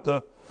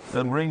dilatato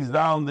that brings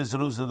down the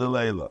isarusa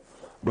dilela.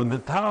 But the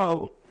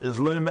Tau is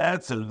loim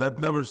etzer, that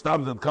never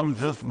stops, that comes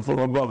just from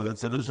above.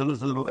 That's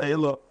isarusa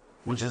dilela,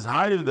 which is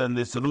higher than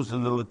the Serus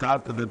and the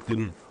Latata that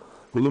can.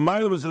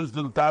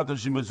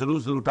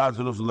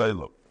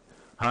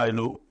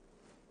 Hainu.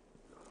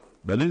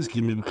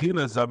 Belinsky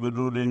Mimchinas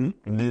Abirurin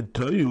the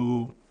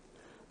Toyu,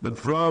 but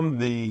from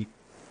the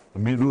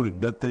Birurin,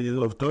 that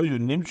of Toyu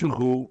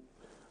Nimchuhu,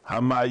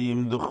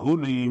 Hamayim the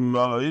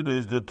Chulim,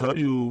 is the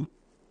Toyu,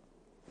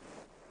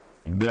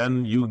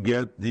 then you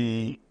get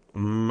the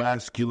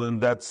masculine,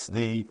 that's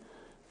the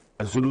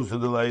Asulus of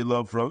the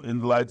Layla from in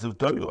the lights of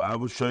Toyu.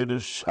 Abu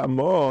Shoyrish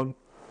Hamon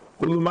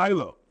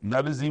Ulumayla.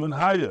 That is even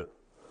higher.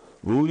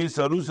 So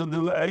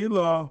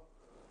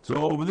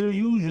over there,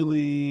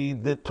 usually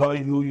the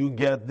Toyu you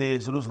get the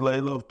Asulus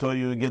Layla of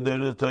Toyu, you get the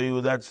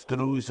Toyu, that's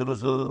through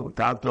Asulus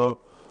Tato,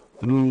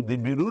 through the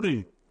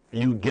Biruri,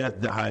 you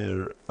get the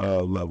higher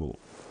level.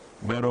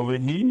 But over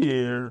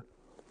here,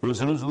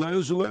 Asulus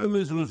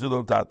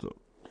Layla, Tato.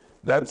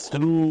 That's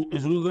through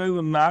Asulus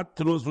Layla, not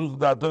through Asulus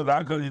Tato.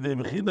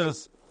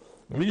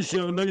 It's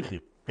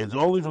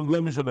only from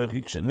Glemish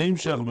Anochi.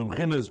 Nimshach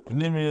b'mchinas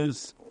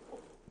pnimius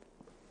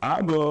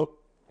abo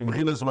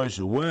b'mchinas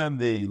Moshe. When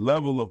the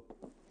level of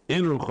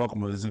inner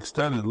Chokhmah is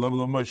extended, the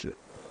level of Moshe.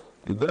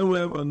 And then we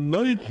have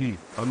Anochi.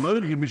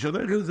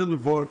 Mishanochi said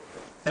before,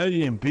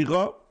 Eyim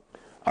Picha.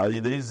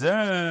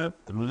 Al-Yidei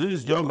through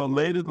this yoga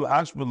lated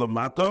l'ashmi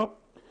l'mato,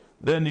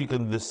 then you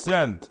can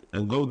descend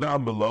and go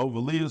down below.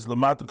 V'liyas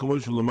l'mato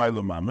k'moshe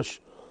l'maylo mamash,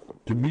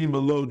 to be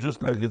below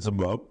just like it's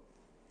above.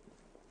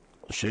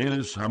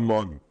 Sheirish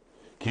Hamon.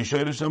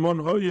 Kisheirish Hamon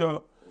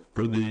Hoya,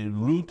 for the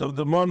root of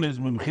the mon is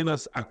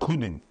Mimchinas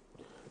Akudim.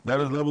 That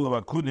is the level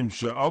of Akudim,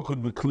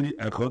 She'akud B'kli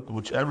Echot,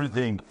 which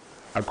everything,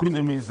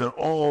 Akudim means they're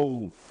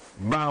all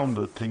bound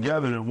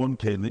together in one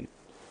keli.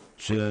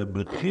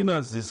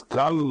 She'b'chinas is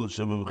Kalul,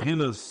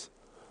 She'b'chinas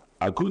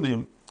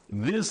Akudim,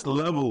 this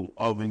level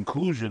of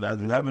inclusion, as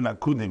we have in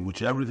Akudim,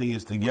 which everything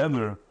is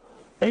together,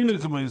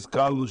 Einekama is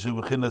Kalul,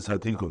 She'b'chinas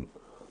Hatikun.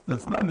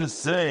 That's not the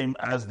same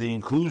as the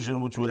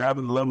inclusion which we have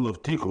in the level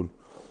of Tikkun.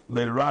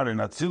 Later on in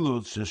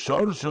Atzilus,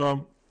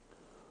 Sheshorsham,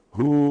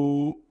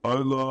 who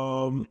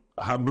Olam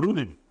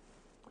Habrudim.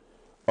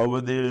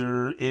 Over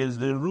there is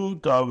the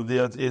root of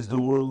is the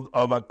world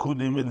of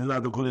Akudim, it is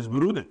not Akudim, it's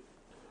Berudim.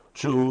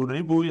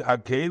 Shuribui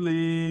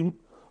Hakelim,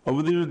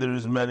 over there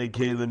is many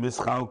Kelim,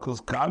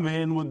 Ischalkos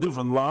Kamin with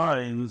different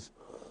lines.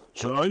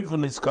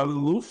 Shoifan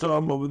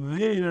Iskalusam, over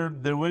there,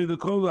 the way they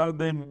call out,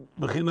 they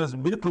Bechinas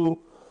Bittul.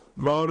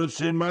 Over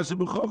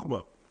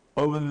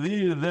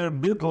there, their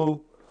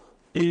bittul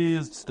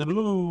is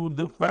through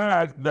the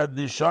fact that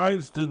it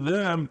shines to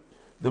them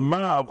the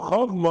ma of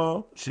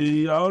Chokhmah,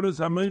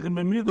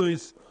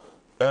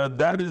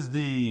 that is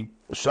the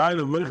shine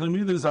of Meichel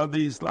Midas, are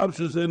the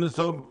slapshus in the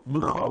sob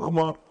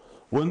Chokhmah,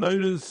 when they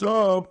is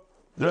sob,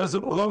 the rest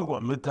of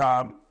Chokhmah,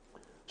 mitam.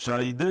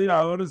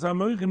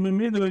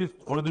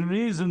 For the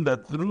reason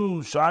that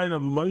through shine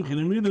of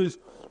Meichel Midas,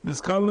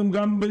 this kalim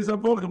gam beis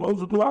apochim,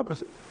 also to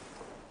opposite.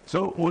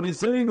 So what he's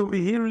saying over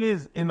here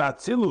is in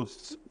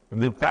Atzilus,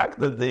 the fact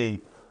that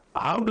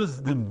how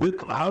does this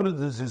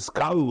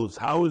iskalus,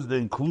 how is the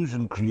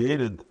inclusion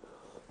created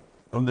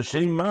from the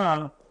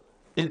Shema,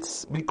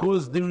 it's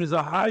because there is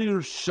a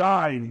higher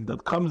shine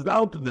that comes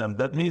down to them.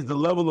 That means the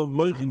level of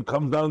moichin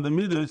comes down the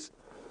midas.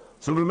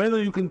 So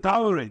remember, you can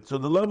tolerate. So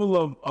the level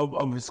of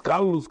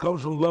hiskalus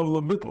comes from the level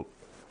of bittul.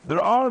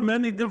 There are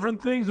many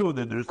different things over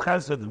there. There's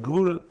chesed,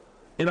 gvura.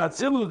 In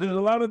Atzilus, there's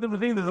a lot of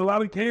different things. There's a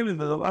lot of kelim,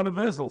 there's a lot of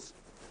vessels.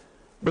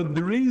 But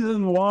the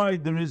reason why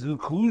there is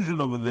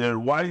inclusion over there,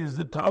 why is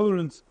the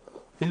tolerance,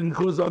 is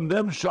because on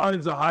them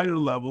shines a higher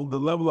level, the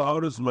level of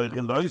Haras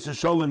Meichin, the Oisa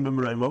Sholem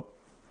B'Mreimah.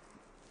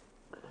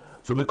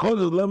 So because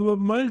of the level of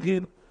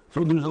Meichin,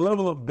 so there's a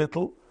level of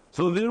bittul.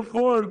 So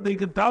therefore, they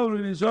can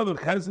tolerate each other.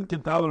 Chesed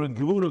can tolerate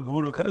gvura,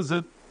 gvura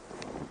chesed.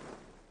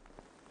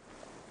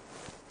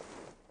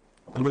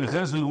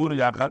 Chesed gvura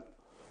yachad.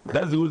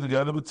 Chesed gvura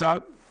together, but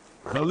tzad.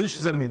 Chalish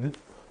is a midah.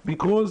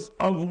 Because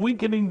of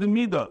weakening the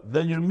midah.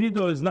 Then your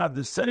midah is not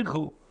the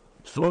seichel,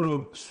 sort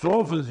of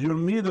softens your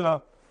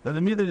midah, then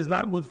the midah is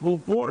not with full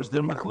force.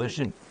 They're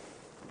machlishing.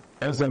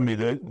 As a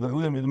midah,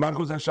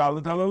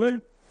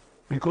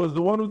 because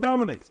the one who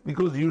dominates.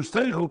 Because your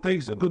seichel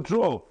takes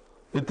control.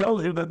 It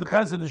tells you that the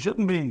chesed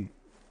shouldn't be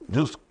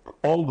just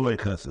all the way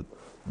chesed.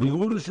 The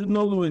gvura shouldn't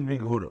all the way be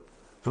gvura.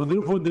 So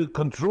therefore the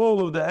control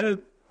of the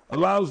head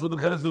allows for the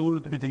chesed and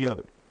gvura to be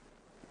together.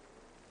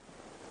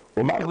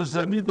 He weakens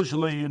the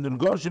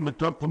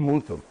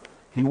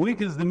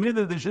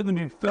midah, they shouldn't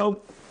be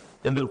felt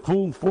in their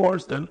full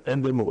force and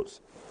their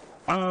most.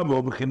 On the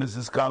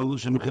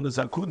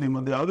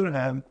other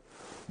hand,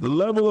 the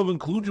level of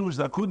inclusion which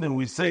akudim,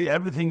 we say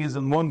everything is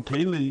in one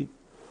keli,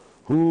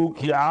 that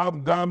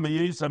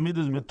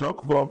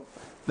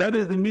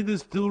is, the midah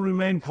still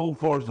remain full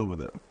force over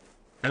there.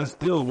 And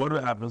still, what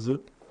happens is,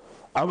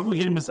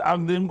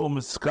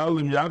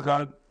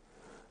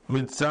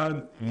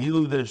 Mitzad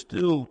Gilu, they're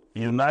still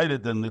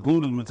united and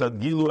included. Mitzad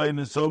Gilu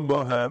Einisom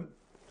Bohem,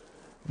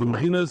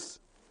 B'mchinas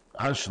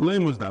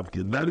Hashlemus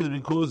Nafkid. That is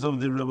because of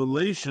the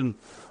revelation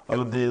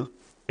of the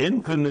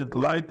infinite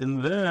light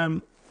in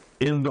them,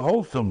 in the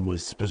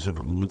wholesomeness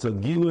specifically.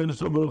 Mitzad Gilu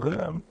Einisom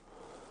Bohem,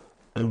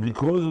 and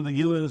because of the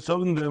Gilu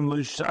Einisom in them,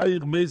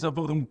 L'shayich Beis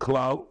Apochim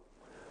Klau,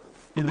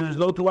 there's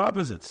no two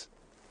opposites.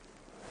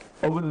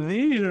 Over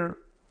there,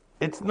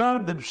 it's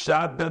not the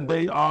pshat that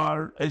they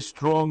are a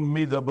strong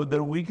midah, but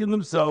they're weak in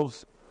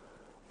themselves.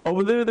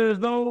 Over there, there's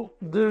no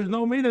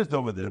midas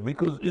over there,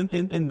 because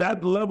in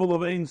that level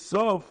of Ein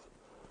Sof,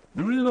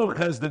 there is no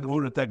chesed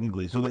gvura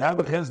technically. So they have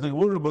a chesed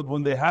gvura, but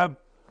when they have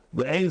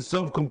the Ein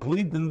Sof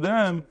complete in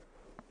them,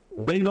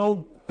 they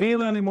don't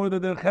feel anymore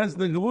that they're chesed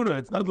gvura.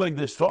 It's not like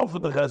they're soft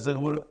with the chesed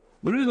gvura.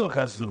 There is no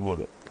chesed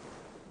gvura.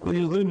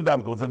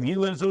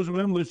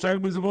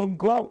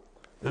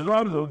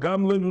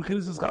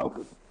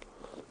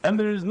 And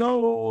there is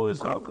no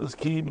Ishalkas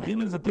ki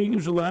b'chinas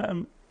ategim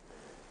shalem.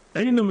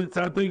 Einu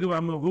mitzad tegim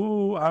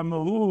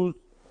amahu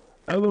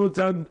elu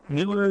mitzad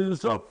gilui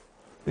yisop.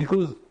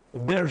 Because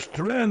their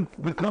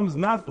strength becomes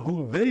not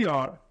who they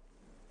are,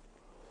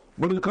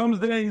 but it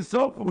becomes the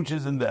yisop which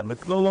is in them.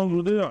 It's no longer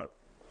who they are.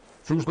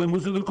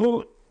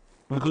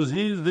 Because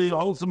he is the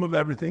wholesome of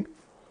everything,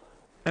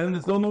 and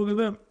it's no longer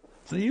them.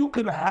 So you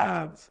can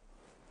have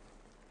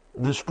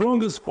the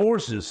strongest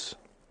forces,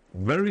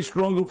 very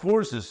strong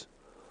forces,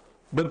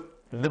 but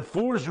the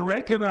force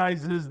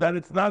recognizes that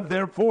it's not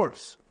their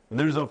force.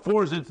 There's a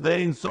force, it's the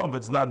Ein Sof,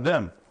 it's not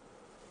them.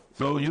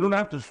 So you don't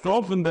have to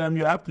soften them,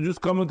 you have to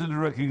just come into the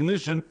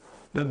recognition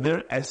that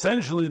they're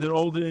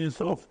all the Ein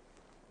Sof.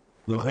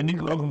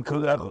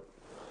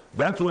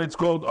 That's why it's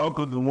called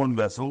Okod in one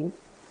vessel.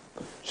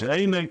 It's not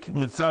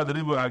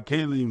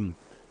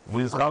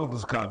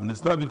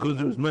because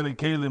there's many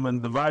kelim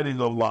and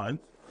dividing of lines.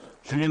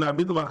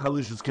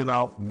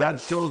 That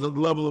shows the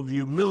level of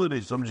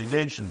humility,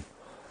 subjugation,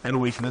 and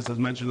weakness, as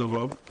mentioned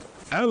above.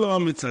 Because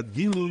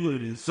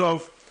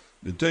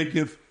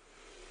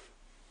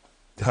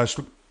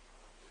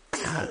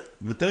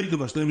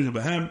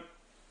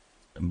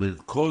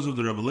of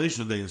the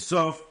revelation of the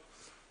Yisuf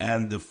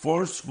and the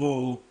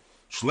forceful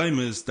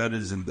shleimus that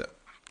is in them.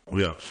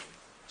 Yeah.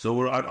 So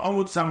we're at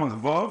Amud Samach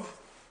Vav,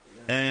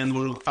 and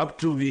we're up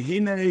to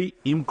Vihine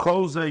Im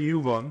Kol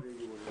Yuvan.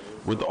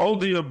 With all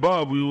the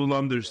above, we will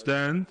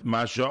understand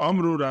Masha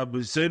Amru Rabbi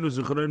Seinu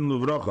Zichreinu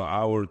Levracha,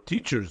 our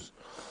teachers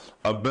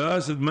of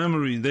blessed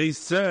memory. They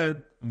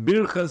said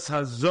Birchas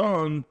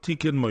Hazon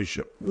Tiken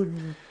Moshe,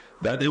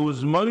 that it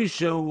was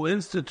Moshe who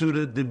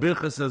instituted the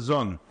Birchas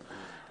Hazon.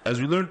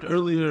 As we learned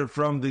earlier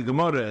from the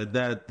Gemara,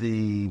 that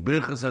the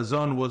Birchas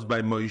Hazon was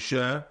by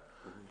Moshe,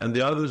 and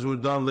the others were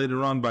done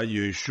later on by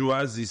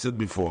Yeshua, as he said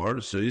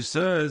before. So he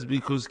says,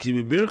 because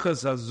Kimi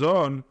Birchas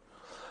Hazon,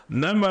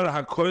 Nemar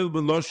HaKoil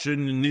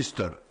B'Loshen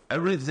Nistar.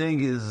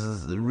 Everything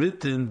is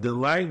written, the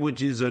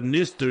language is a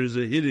nistar, is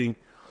a hidden.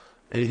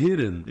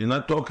 You're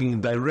not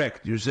talking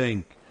direct. You're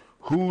saying,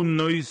 Hu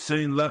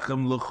noisein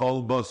lechem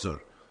l'chol basar.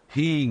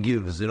 He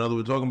gives. In other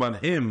words, we're talking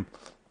about him,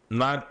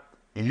 not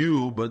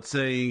you, but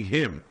saying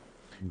him.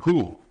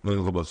 Who?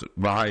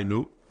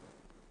 V'hainu.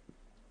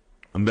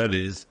 And that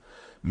is,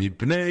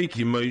 Mipnei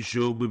ki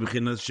Moshe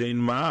b'b'chinas shein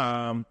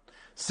ma'am.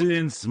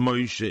 Since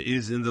Moshe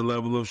is in the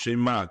level of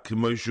Shema,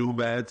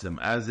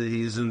 as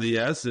he is in the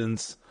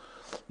essence,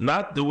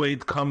 not the way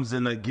it comes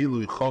in a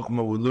Gilui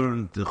Chokhmah, we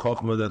learn the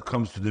Chokhmah that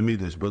comes to the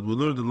Midas, but we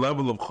learn the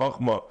level of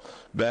Chokhmah,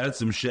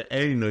 Be'etzem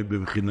She'einoi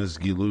B'Bchinas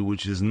Gilui,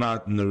 which is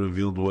not in a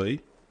revealed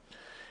way.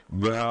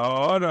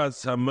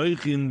 Ve'ha'aras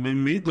ha'meichin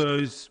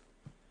b'midas,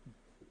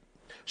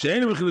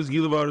 She'einoi B'Bchinas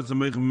Gilui v'ha'aras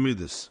ha'meichin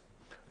b'midas.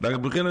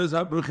 Like B'chinas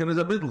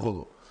ha'bitl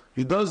cholu.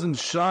 He doesn't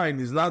shine,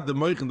 he's not the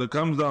meichin that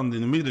comes down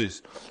in the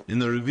Midas,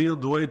 in a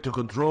revealed way to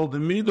control the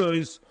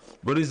Midas,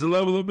 but he's the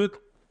level of it.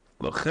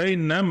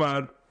 L'chein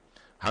nemar,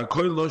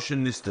 Hakoy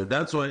Loshen Nister.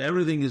 That's why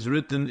everything is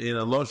written in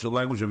a Loshen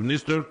language of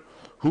Nister.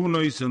 Who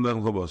knows in the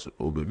Chabas?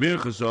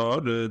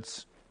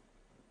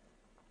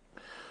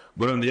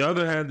 But on the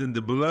other hand, in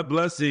the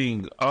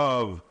blessing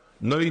of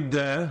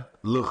Noideh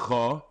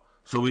L'cha,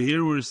 so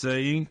here we're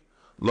saying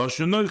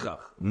Loshen Noichach.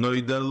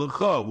 Noideh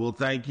L'cha, we'll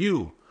thank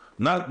you.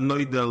 Not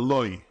Noideh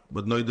Loi,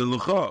 but Noideh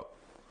L'cha.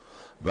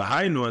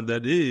 V'hainu, and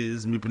that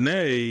is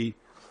Mipnei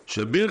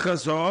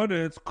Shabirchas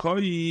Ha'aretz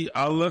Koi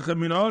Alecha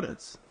Min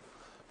Ha'aretz.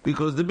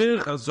 Because the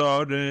Birchas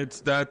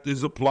Haaretz, that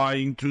is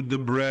applying to the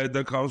bread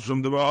that comes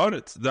from the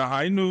Haaretz. The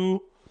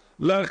Hainu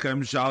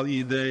Lechem Shal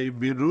Yidei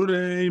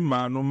Birurei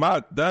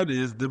Manumat. That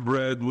is the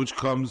bread which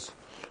comes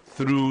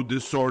through the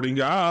sorting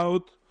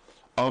out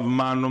of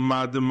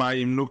Manumat, the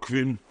Mayim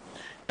Nukvin,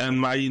 and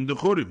Mayim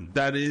Dechurim.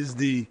 That is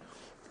the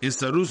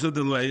Isarusa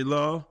de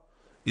Leila,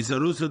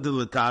 Isarusa de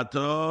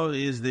Letato,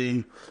 is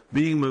the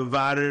being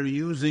Mevarer,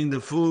 using the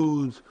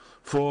food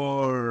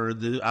for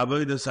the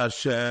Avodas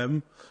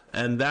Hashem,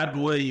 and that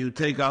way you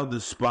take out the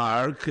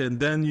spark, and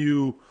then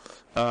you,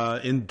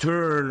 in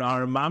turn,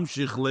 are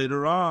mamshich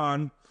later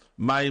on,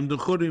 mayim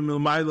dechurim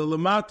ilmayla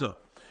lamata.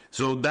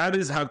 So that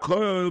is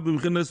hakoil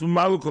b'mchinas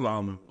malukol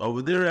almim.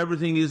 Over there,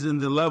 everything is in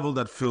the level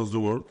that fills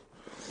the world.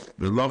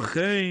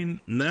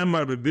 V'lochein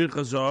nemar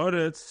b'birchas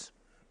haaretz,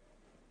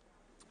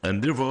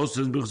 and therefore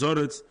also in birchas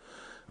haaretz,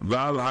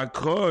 v'al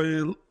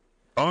hakoil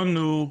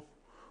anu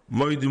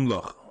moedim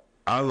loch.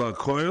 Al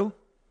hakoil.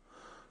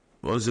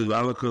 What is it?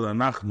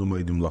 Anachnu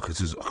moedim loch. It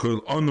says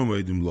Chol Anu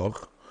moedim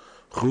loch.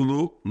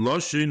 Chulu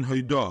loshin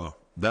hayda.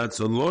 That's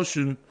a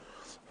loshin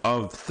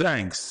of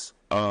thanks,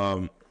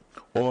 or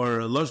a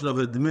loshin of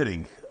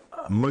admitting.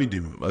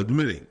 Moedim,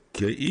 admitting.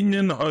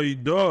 Ke'inyan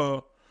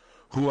hayda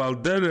hu al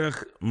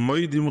derech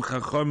moedim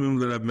chachamim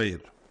l'Rab Meir.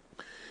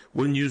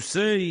 When you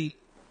say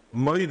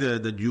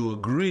moeda, that you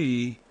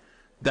agree,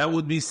 that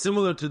would be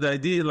similar to the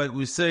idea, like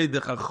we say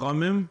the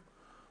chachamim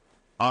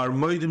are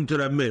moedim to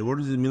Rab Meir. What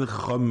does it mean,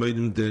 Chacham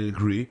moedim to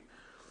agree?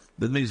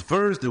 That means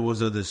first there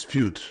was a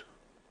dispute,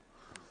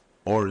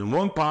 or in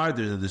one part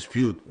there's a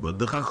dispute, but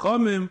the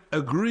Chachamim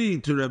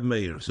agreed to Rab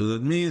Meir. So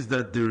that means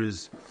that there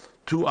is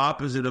two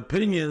opposite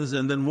opinions,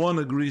 and then one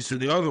agrees to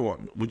the other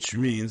one, which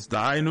means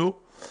Dainu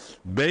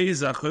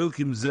Beis Achol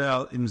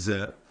Kimzel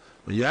Imzeh.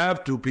 When you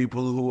have two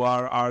people who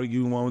are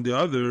arguing one with the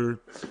other,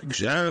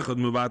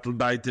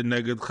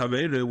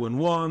 when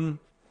one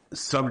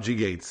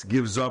subjugates,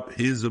 gives up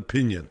his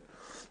opinion,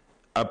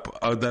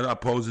 that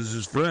opposes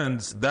his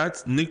friends,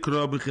 that's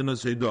nikra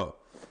b'chinas heidah.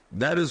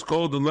 That is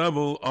called the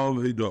level of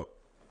heidah.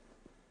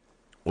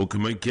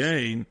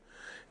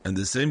 And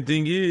the same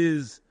thing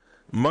is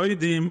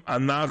moedim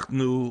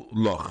anachnu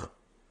loch.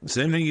 The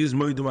same thing is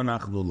moedim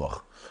anachnu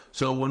loch.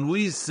 So when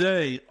we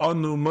say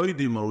anu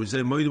moedim, or we say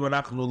moedim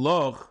anachnu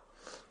loch,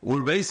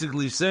 we're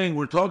basically saying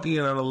we're talking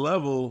at a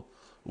level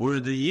where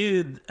the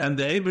Yid and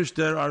the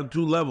Eibishter are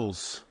two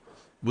levels.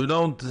 We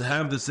don't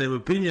have the same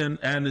opinion,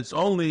 and it's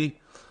only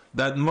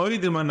that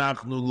moedim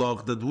anachnu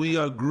loch, that we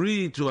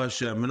agree to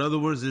Hashem. In other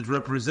words, it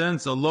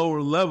represents a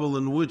lower level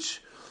in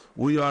which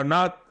we are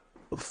not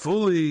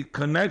fully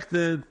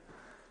connected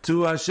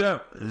to Hashem.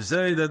 We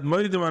say that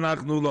moedim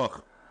anachnu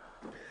loch.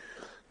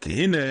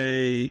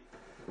 Kihine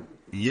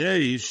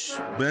yesh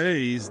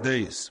beis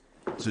deis.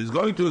 So he's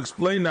going to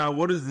explain now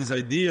what is this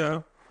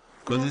idea,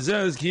 because he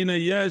says kihine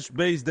yesh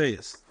beis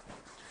deis.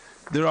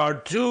 There are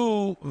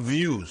two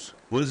views.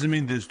 What does it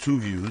mean there's two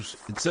views?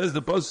 It says,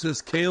 the pasuk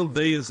says Keil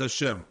Deis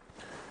Hashem,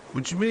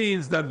 which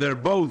means that they're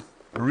both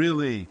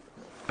really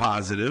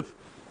positive.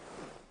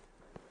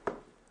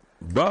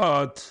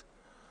 But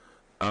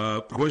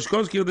what does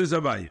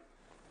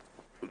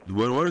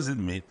it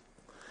mean?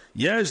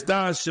 Yes,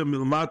 there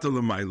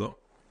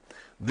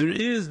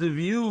is the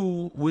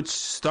view which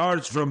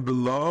starts from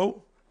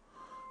below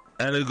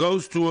and it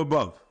goes to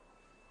above.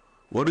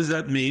 What does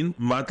that mean?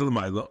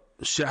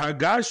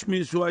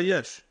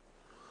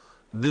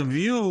 The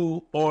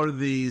view or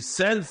the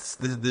sense,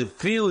 the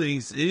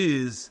feelings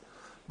is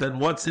that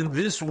what's in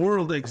this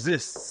world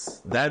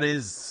exists. That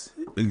is,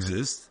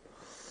 exists.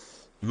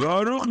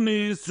 And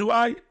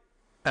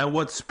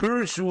what's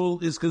spiritual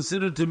is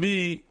considered to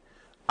be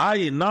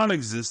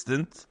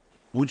non-existent,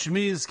 which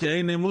means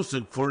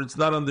for it's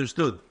not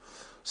understood.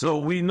 So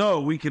we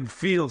know we can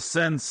feel,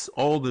 sense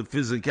all the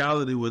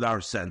physicality with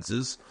our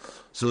senses.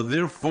 So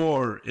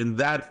therefore,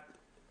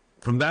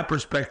 from that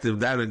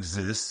perspective, that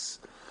exists.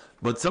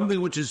 But something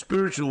which is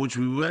spiritual, which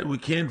we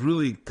can't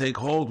really take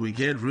hold, we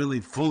can't really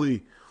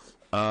fully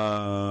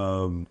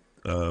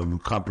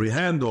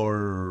comprehend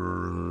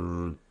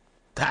or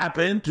tap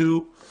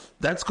into,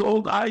 that's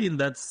called ayin.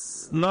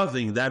 That's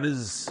nothing. That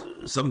is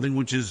something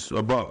which is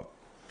above.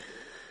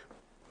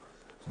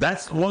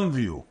 That's one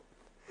view.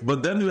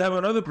 But then you have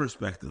another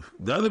perspective.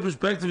 The other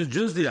perspective is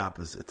just the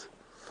opposite.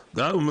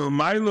 That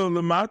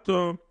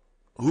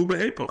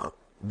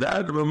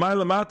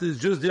is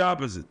just the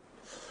opposite.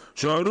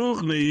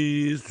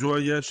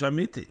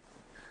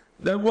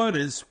 That what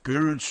is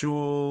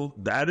spiritual,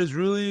 that is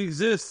really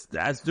exists.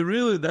 That's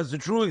the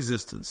true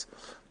existence.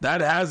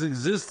 That has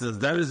existence.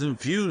 That is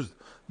infused.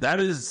 That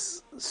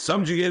is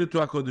subjugated to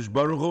HaKadosh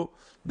Baruch Hu.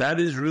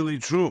 That is really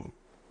true.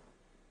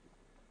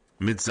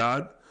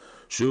 Mitzad.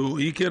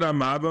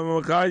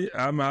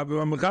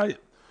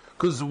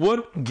 Because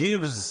what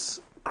gives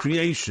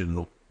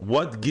creation,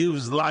 what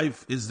gives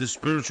life is the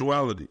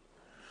spirituality.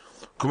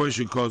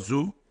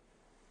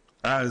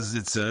 As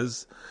it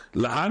says,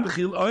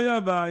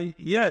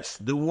 yes,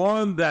 the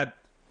one that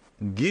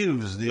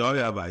gives the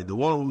oyavai, the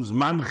one who's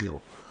manchil,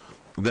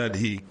 that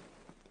he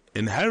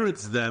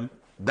inherits them,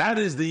 that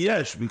is the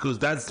yesh, because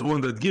that's the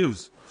one that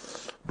gives.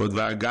 But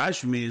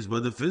v'agashmi is,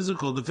 but the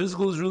physical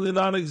is really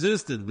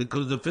non-existent,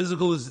 because the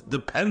physical is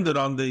dependent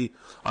on the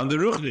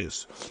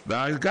ruchnius.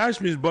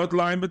 V'agashmi is but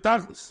line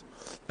betachlis,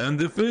 and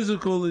the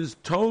physical is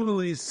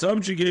totally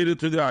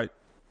subjugated to the eye.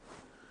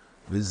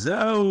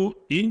 V'zeu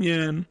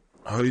inyan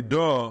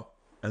hoidah,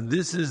 and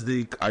this is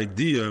the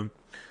idea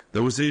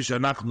that we say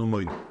shanachnu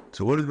moedim.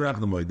 So what is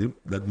shanachnu moedim?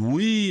 That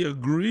we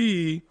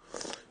agree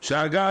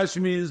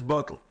shagashmi is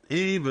bottle,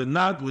 even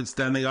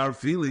notwithstanding our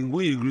feeling,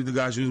 we agree the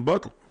gashmi is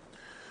bottle.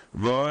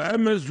 But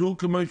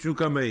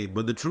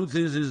the truth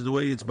is the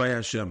way it's by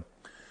Hashem.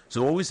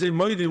 So when we say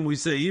moedim, we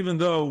say even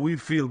though we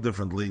feel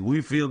differently,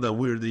 we feel that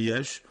we're the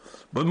yesh,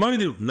 but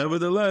moedim,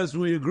 nevertheless,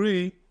 we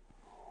agree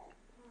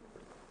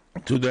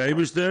to the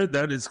Eibishter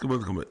that it's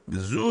Kabbalah.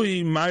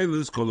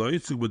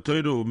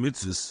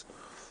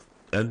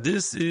 And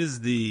this is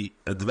the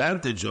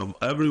advantage of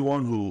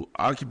everyone who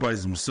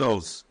occupies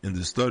themselves in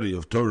the study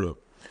of Torah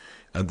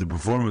and the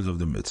performance of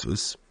the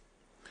mitzvahs.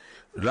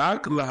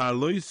 That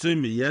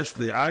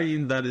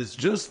is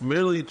just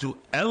merely to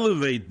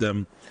elevate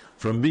them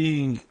from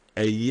being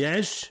a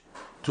yesh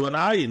to an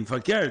ayin.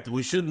 Fakert,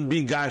 we shouldn't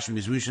be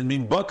gashmis, we shouldn't be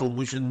bottled,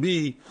 we should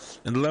be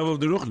in the level of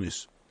the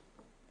ruchnis.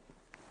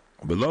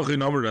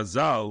 Belochin Omer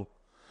Razal,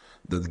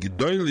 that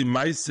gedoyli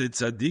maise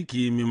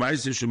tzadiki mi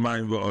maise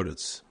shemayim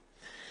va'oretz.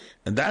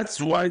 And that's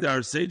why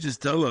our sages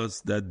tell us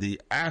that the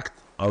act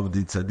of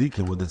the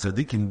tzaddikim, what the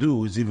tzaddikim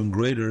do, is even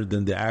greater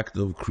than the act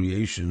of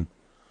creation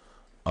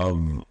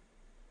of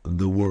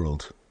the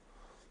world.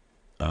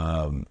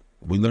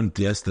 We learned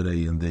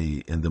yesterday in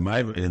the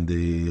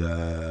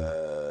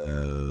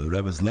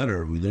Rebbe's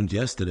letter. We learned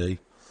yesterday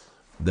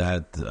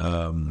that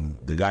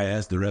the guy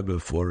asked the Rebbe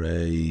for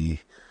an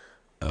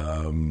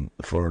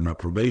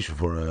approbation,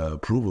 for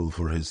approval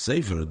for his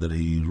sefer that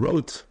he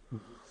wrote,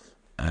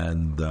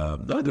 and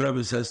the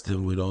Rebbe says to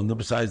him, "We don't know."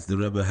 Besides, the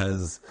Rebbe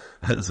has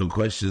some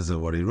questions of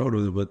what he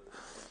wrote, but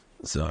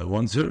so I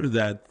once heard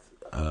that.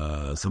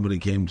 Somebody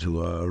came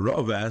to a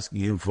Rav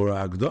asking him for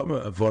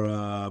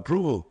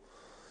approval,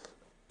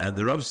 and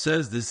the Rav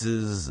says this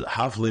is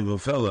hafle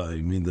v'fela.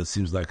 I mean, that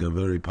seems like a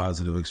very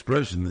positive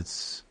expression.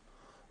 It's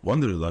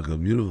wonderful, like a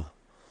beautiful,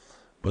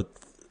 but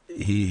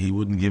he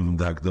wouldn't give him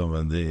the hakdama,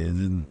 and they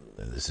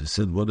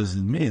said, "What does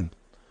it mean?"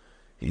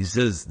 He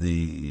says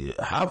the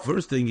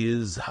first thing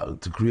is how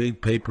to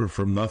create paper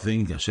from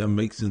nothing. Hashem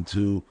makes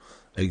into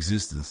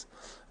existence,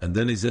 and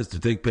then he says to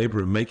take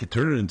paper and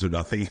turn it into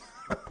nothing.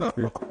 That's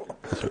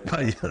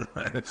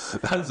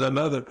a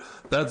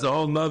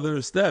whole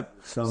nother step.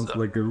 Sounds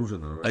like a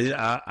Russian.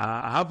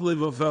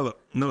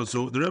 No,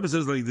 so the Rebbe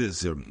says like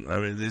this here.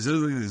 I mean, he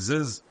says like this.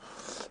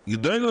 He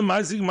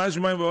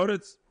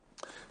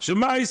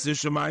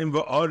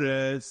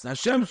says,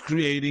 Hashem's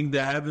creating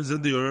the heavens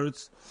and the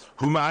earth.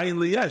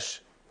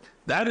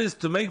 That is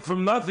to make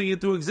from nothing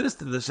into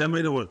existence. Hashem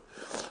made a word.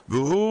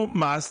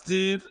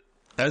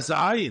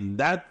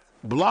 That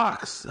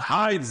blocks,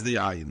 hides the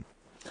ayin.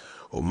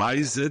 But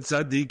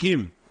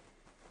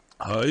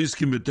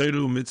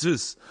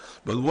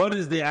what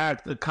is the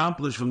act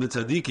accomplished from the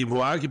tzaddikim who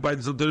occupy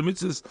the Torah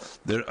mitzvahs?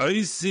 They're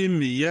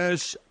oisim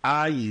yesh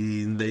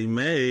ayin. They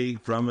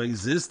make from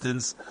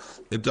existence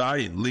into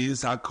ayin.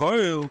 Liis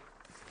hakoil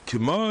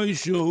k'moi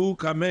shu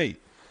kamei.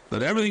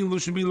 That everything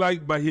should be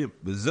like by him.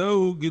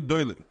 B'zehu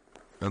gedolim.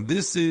 And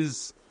this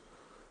is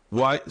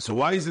why. So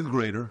why is it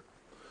greater?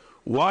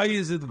 Why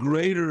is it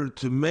greater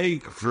to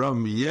make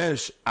from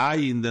yesh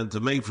ayin than to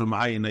make from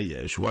ayin a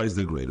yesh? Why is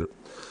it greater?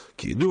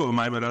 For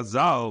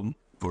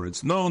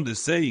it's known, the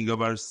saying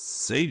of our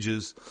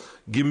sages,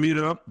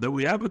 Gemira, that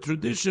we have a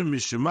tradition,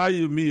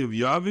 Mishemayu mi of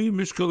Yavi,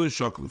 Mishkol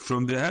Shokl.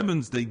 From the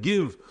heavens they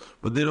give,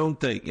 but they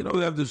don't take. You know,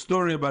 we have the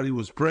story about he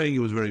was praying, he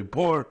was very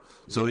poor,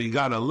 so he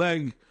got a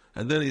leg,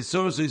 and then he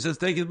saw, so he says,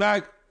 take it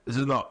back. He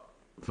says, no.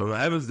 From the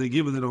heavens they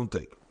give and they don't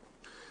take.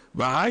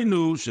 That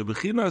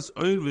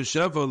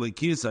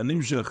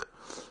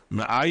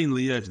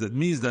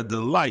means that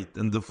the light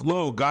and the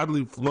flow,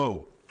 godly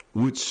flow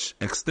which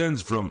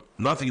extends from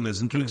nothingness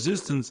into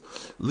existence,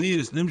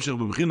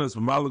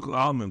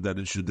 that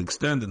it should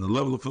extend in the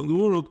level of the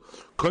world,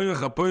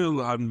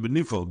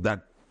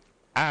 that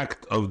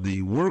act of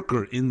the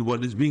worker in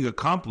what is being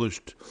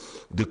accomplished,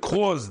 the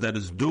cause that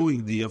is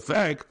doing the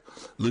effect,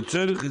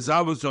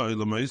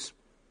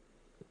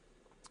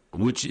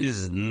 which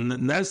is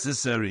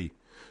necessary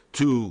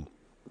to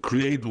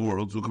create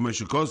worlds. You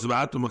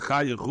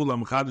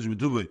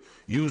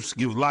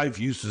give life,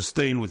 you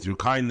sustain with your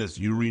kindness,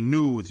 you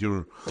renew with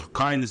your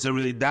kindness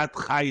every day. That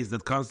chayis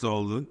that comes to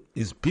all of it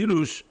is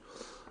pirush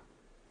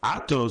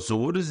ato. So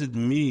what does it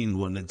mean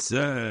when it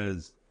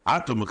says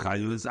ato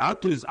mechayis?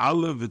 Ato is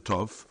aleph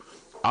v'tof,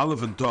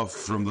 aleph and tof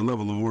from the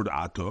level of the word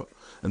ato.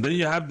 And then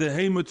you have the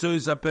hey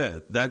motzois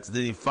apeh. That's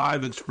the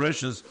 5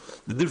 expressions,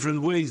 the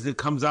different ways that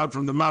comes out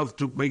from the mouth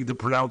to make the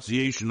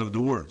pronunciation of the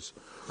words.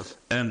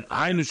 And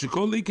that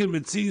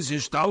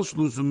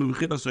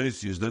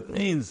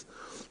means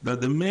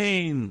that the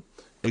main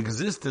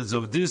existence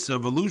of this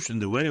evolution,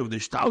 the way of the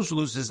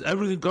shtalshlus, is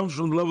everything comes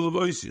from the level of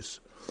oisius.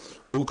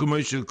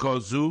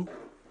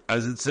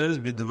 As it says,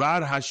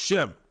 b'dvar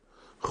Hashem,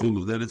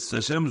 that it's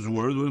Hashem's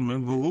word.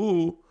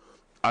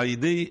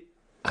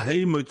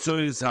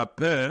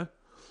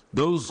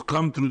 Those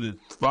come through the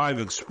 5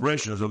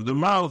 expressions of the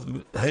mouth.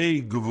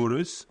 Hey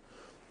gevuris,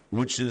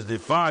 which is the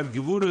 5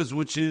 gevuras,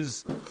 which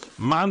is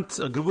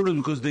gevuras,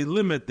 because they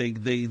limit, they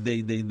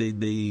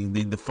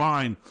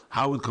define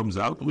how it comes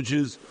out, which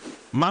is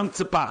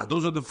tzepach.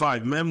 Those are the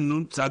 5 mem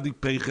nun tzadik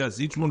peiches.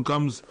 Each one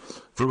comes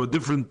from a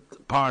different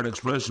part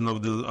expression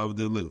of the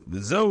live.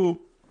 V'zeu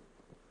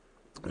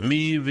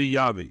mi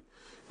v'yavi.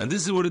 And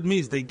this is what it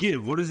means. They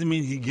give. What does it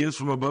mean? He gives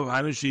from above.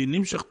 That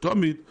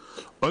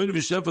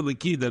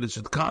it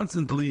should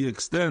constantly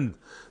extend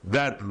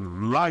that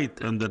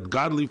light and that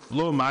godly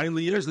flow.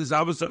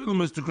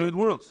 To create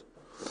worlds.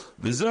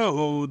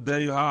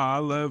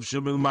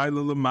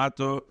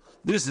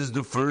 This is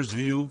the first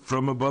view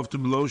from above to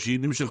below.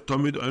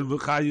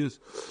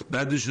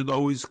 That this should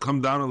always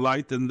come down a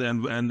light and a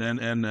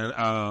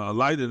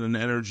light and an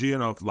energy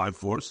and of life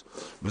force.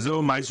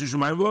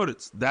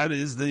 That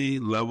is the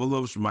level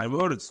of Shemayim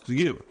Voretz to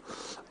give.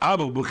 But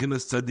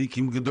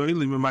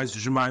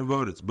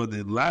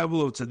the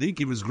level of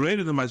tzaddikim is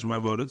greater than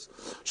Shemayim Voretz,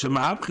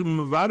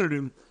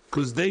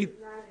 because they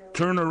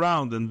turn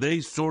around and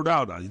they sort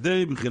out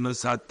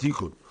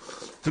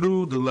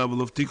through the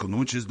level of tikkun,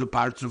 which is the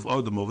parts of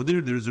Odom. Over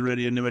there's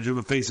already an image of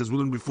a face as we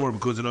learned before,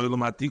 because in Olam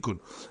HaTikkun,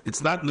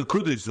 it's not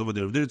Nekudis over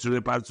there. There it's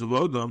already parts of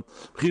Odom.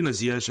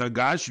 B'chinas yesh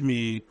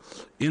hagashmi,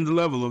 in the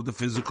level of the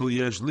physical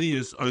yesh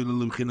liyus,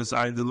 oilu b'chinas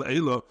ayin del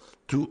eilo,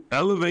 to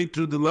elevate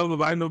to the level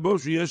of ayin of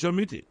bosh yesh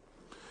amiti,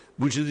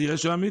 which is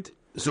yesh amiti.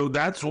 So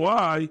that's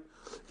why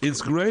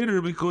it's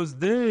greater, because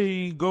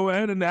they go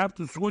ahead and have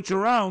to switch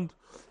around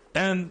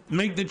and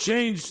make the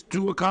change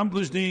to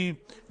accomplish the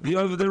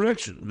other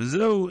direction. This is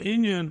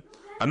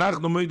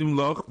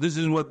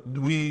what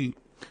we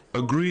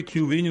agree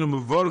to.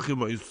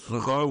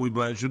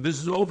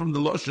 This is all from the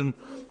lashon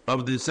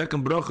of the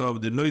second bracha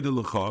of the Noida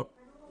Lecha.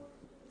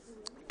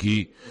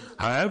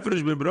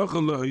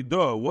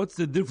 What's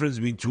the difference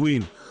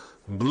between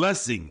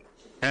blessing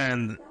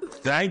and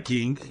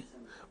thanking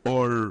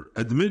or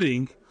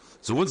admitting?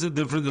 So what's the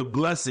difference of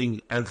blessing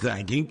and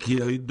thanking?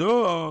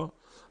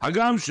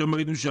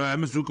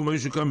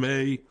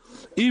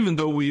 Even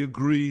though we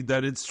agree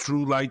that it's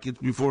true like it's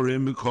before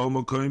him, it's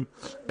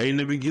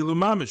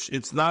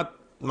not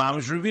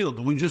mamish revealed.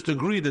 We just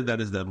agree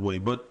that is that way,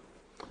 but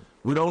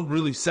we don't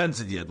really sense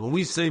it yet. When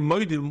we say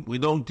moedim, we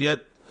don't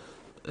yet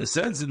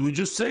sense it. We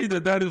just say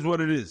that is what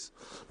it is.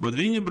 But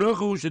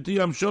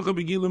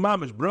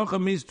bracha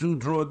means to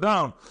draw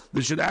down.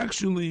 There should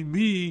actually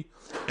be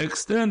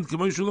extend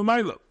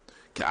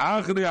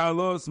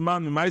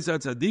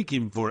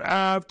for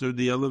after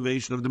the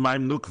elevation of the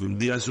Maim Nukvim,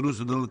 the Asrus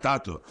of the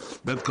Latato,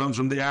 that comes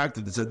from the act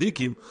of the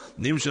Tzadikim,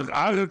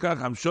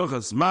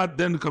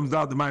 then comes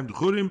down the Maim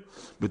Duchurim,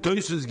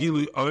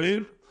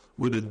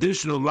 with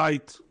additional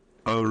light,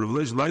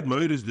 revelation light,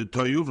 is the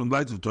Toyu, from the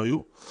lights of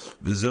Toyu,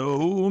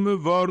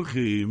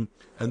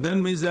 and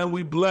then means that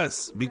we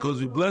bless,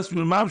 because we bless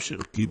with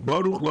Mamshech,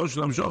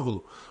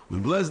 we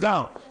bless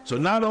down. So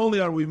not only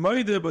are we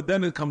Moide, but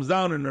then it comes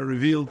down in a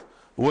revealed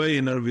way,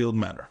 in a revealed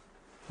manner.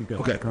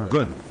 Okay,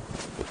 good.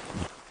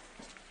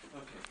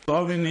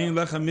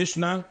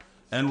 Mishnah,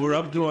 and we're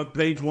up to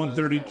page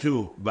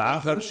 132.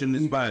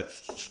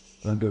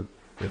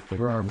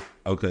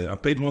 Okay, on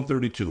page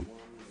 132.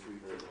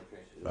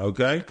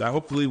 Okay,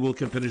 hopefully we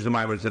can finish the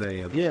mimer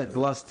today. Yeah, the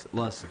last.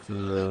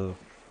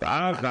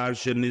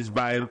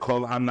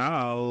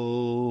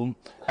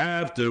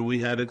 After we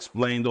had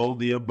explained all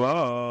the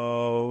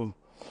above,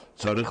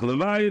 so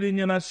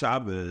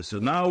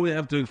now we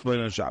have to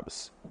explain on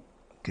Shabbos.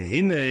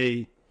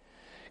 Kehine,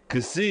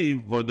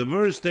 Kesiv, for the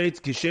verse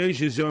states,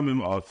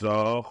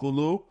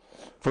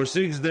 for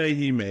 6 days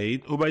he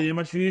made,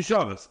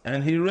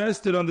 and he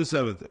rested on the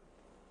 7th day.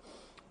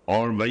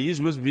 Or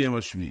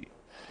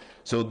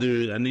So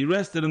there, and he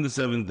rested on the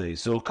 7th day.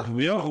 So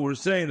we're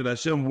saying that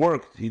Hashem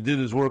worked, he did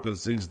his work on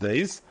 6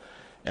 days,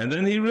 and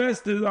then he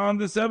rested on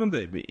the 7th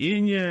day.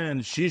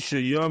 Inyan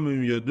Shisha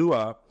Yomim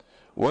Yodua,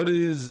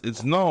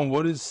 it's known,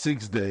 what is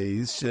 6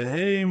 days?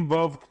 Sheheim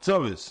Vav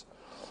Ktzavis.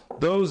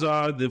 Those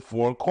are the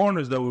 4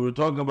 corners that we were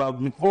talking about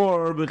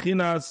before,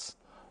 Bechinas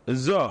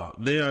Zah.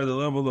 They are the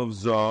level of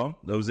Zah,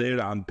 those Eir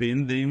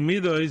Anpin. The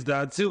Midah is the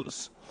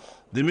Atzilus.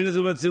 The Midah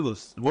of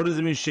Atzilus. What does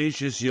it mean,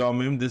 Sheishis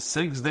Yomim? The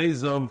 6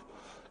 days of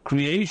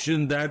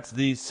creation, that's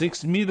the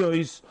 6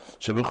 Midos.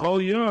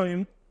 Shebechol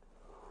Yom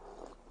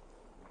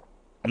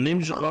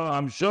Nimshcha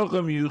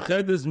Amshochem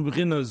Yuchedes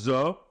Bechinas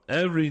Zah.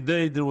 Every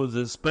day there was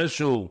a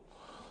special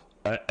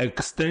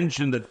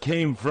extension that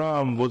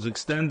was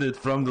extended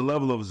from the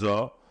level of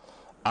Zah.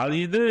 Al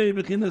Yidei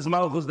Bechinas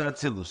Malchus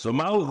Datzilus. So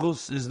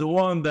Malchus is the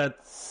one that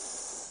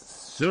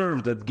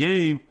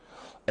gave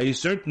a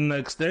certain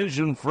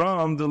extension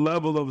from the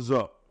level of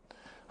Zah.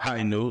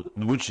 Hainu,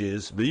 which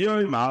is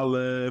B'Yom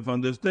Aleph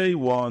on this day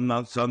 1,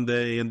 not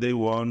Sunday, and day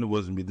 1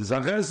 was Midas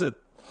HaChesed.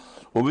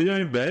 Or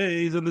B'Yom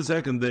Beis on the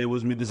 2nd day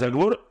was Midas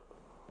HaGvura.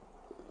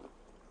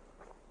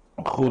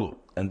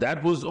 And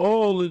that was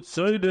all it's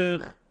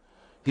Tzodech.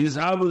 His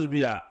Havos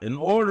Biyah, in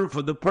order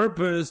for the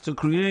purpose to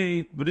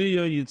create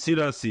B'Riya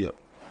Yitzira Asiyah,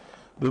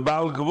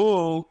 B'Bal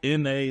Gvul,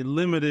 in a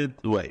limited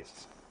way.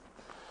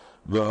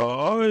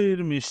 V'ha'oir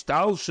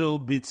mishtalshel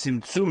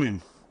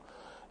b'tzimtzumim,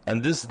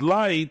 and this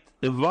light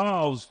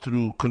evolves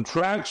through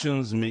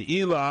contractions,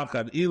 me'ila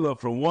achad ila,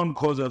 from one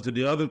cause after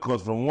the other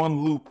cause, from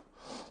one loop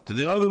to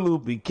the other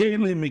loop,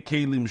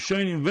 mikelim,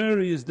 shining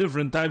various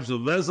different types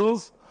of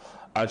vessels,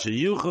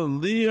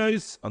 until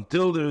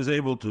there is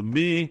able to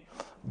be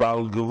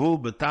Bal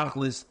Gevul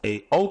Betachlis,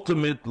 a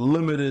ultimate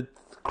limited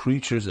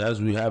creatures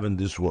as we have in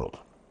this world.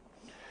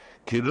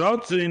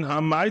 Kirotzin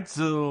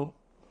Hamaitzel,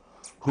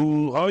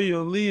 who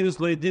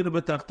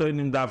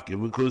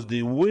because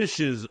the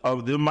wishes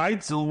of the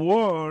Maitzel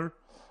were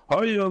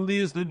he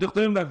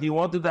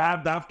wanted to have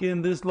Dafke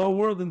in this low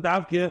world, in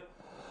Dafke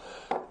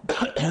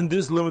in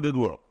this limited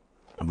world.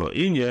 But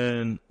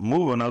Inyan,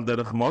 move on al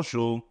derech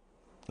moshul.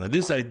 Now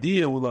this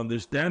idea, we'll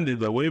understand it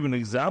by way of an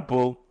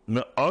example.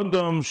 If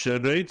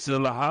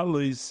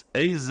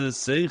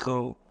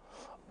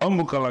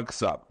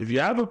you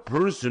have a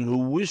person who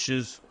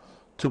wishes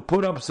to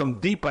put up some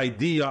deep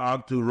idea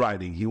onto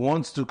writing, he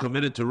wants to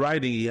commit it to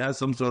writing, he has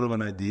some sort of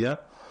an idea,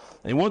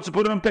 and he wants to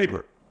put it on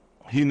paper.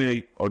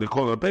 Or they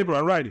call it a paper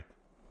on writing.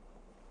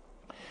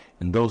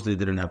 In those days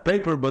they didn't have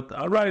paper, but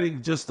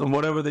writing just on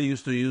whatever they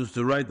used to use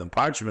to write, on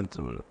parchment.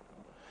 I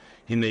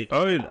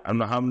don't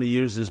know how many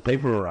years is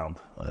paper around.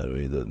 I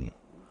really didn't.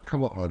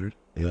 Couple 100.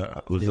 Yeah,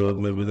 was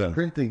maybe then.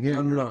 Printing,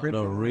 yeah.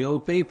 No, real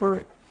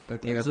paper.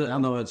 I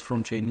know it's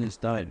from Chinese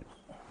time.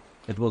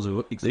 It was.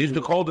 They used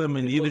to call them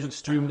in Yiddish.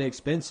 Extremely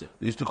expensive.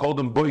 They used to call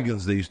them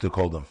boigens. They used to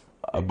call them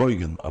a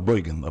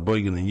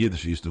boigen in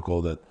Yiddish. Used to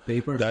call that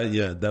paper.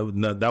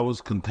 That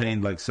was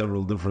contained like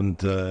several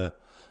different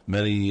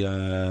many.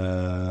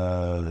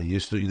 They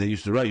used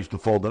to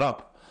fold it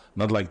up.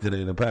 Not like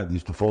today in a pad. You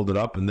used to fold it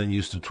up and then you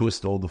used to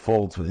twist all the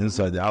folds from the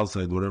inside, the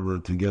outside, whatever,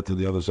 to get to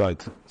the other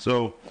side.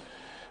 So,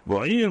 so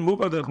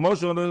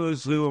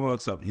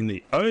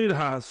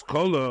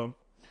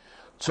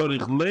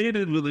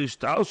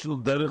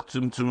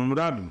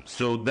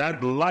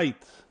that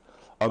light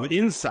of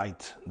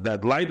insight,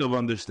 that light of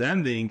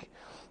understanding,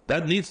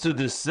 that needs to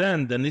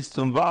descend, that needs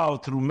to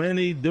evolve through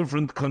many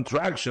different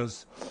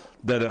contractions.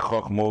 That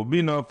Chochma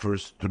Bina,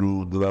 first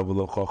through the level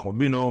of Chochma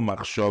Bina,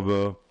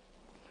 Machshava,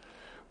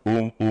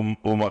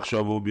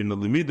 Machshava Bina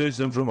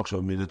Limides, and from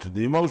Machshava Bina to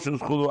the emotions,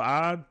 Chulu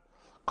Ad,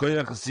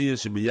 Koyach Asiyah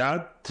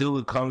Shebiyad, till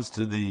it comes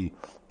to the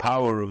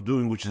power of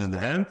doing which is in the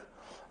hand,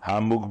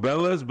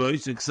 HaMugbeles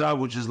Ba'isik Sav,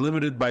 which is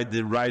limited by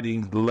the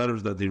writing, the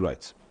letters that he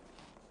writes.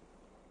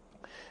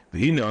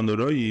 V'hine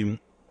Anoroyim,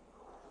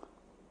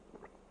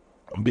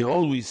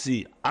 behold, we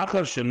see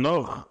Achar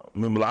Shenoch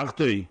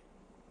Mimlachtoi,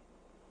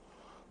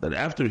 that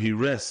after he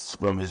rests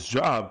from his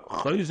job,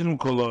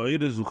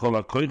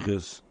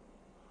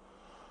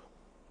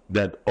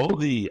 that all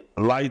the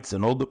lights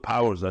and all the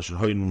powers that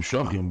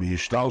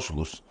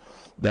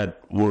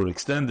were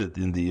extended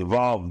in the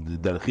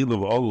evolved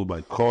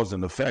by cause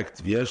and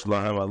effect,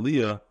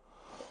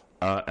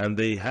 and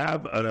they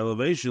have an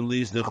elevation, in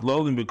the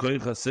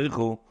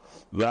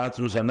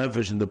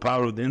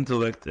power of the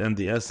intellect and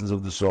the essence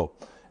of the soul.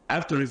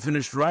 After he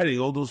finished writing,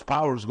 all those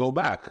powers go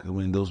back. I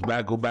mean, those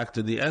go back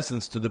to the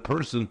essence, to the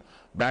person,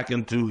 back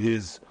into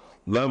his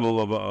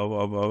level of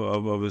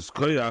his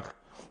koyach,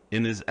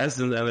 in his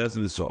essence and essence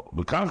of the soul.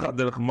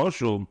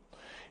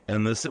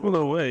 In a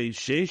similar way,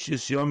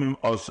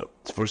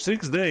 for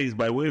 6 days,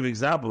 by way of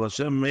example,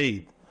 Hashem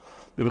made,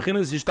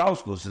 in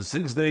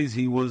 6 days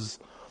he was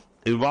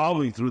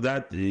evolving through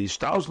that,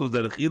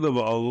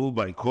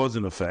 by cause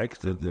and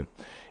effect,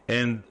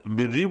 and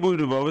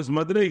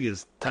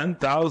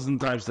 10,000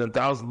 times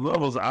 10,000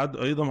 levels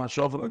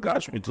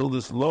until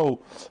this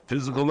low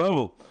physical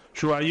level,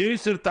 which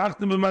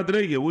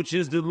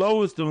is the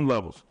lowest of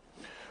levels.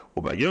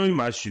 And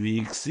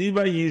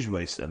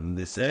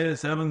the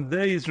seventh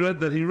day is read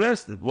that he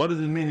rested. What does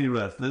it mean he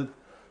rested?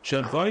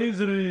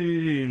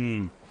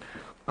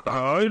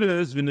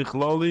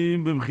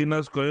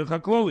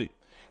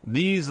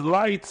 These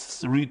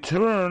lights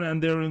return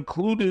and they're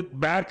included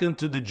back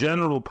into the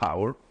general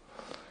power.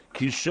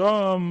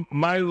 Kisham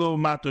Milo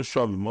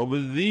Matoshavim. Over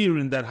there,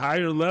 in that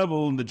higher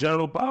level, in the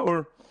general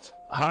power,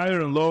 higher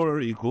and lower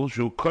are equal.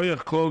 That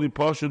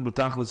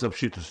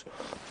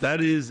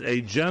is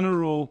a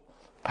general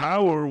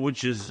power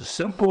which is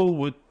simple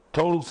with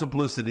total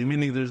simplicity,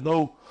 meaning there's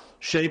no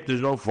shape,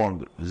 there's no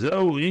form. This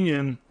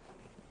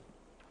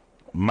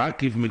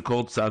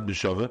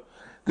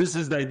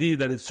is the idea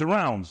that it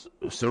surrounds.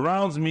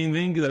 Surrounds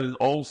meaning that it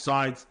all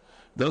sides,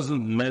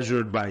 doesn't measure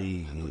it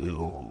by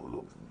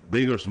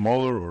big or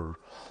smaller or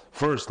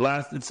first,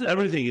 last. It's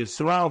everything. It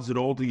surrounds it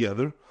all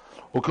together.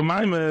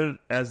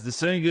 As the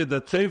saying is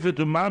that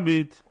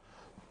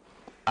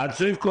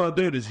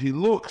he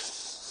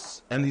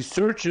looks and he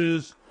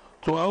searches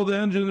to all the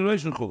end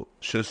generation.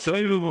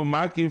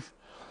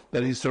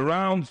 That he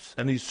surrounds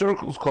and he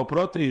circles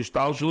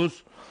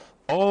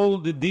all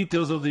the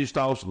details of the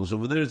ishtalshelus.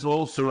 Over there it's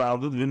all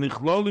surrounded.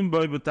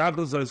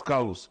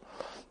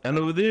 And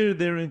over there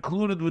they're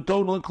included with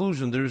total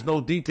inclusion. There's no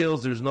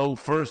details, there's no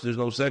first, there's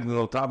no second,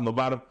 no top, no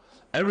bottom.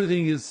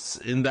 Everything is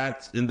in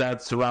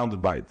that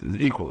surrounded by it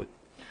equally.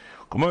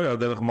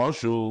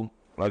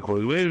 Like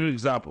for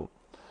example,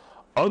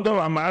 a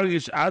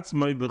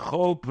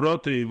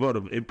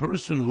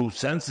person who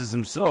senses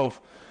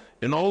himself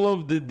in all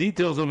of the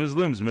details of his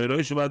limbs,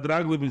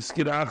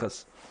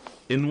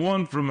 in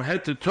one from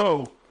head to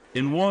toe,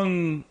 in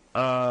one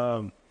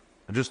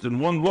just in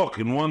one look,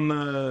 in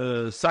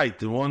one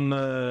sight, in one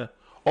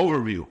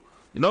overview.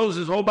 He knows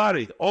his whole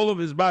body. All of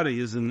his body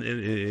is in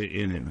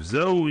him.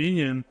 Zeu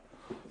inyan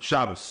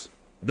Shabbos.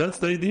 That's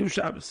the idea of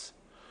Shabbos.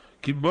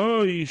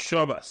 Kiboi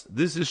Shabbos.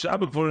 This is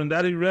Shabbos for in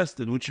that he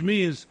rested, which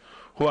means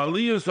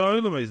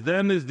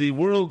then is the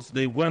worlds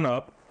they went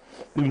up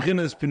in an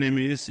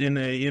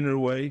inner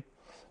way.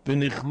 That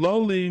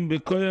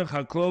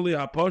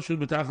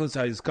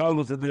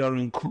they are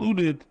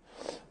included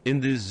in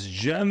this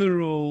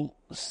general,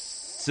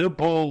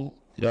 simple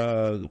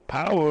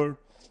power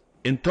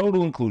in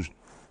total inclusion.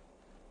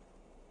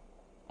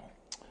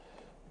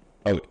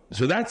 Okay,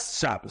 so that's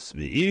Shabbos.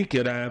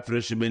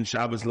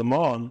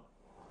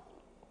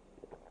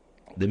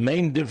 The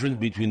main difference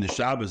between the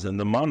Shabbos and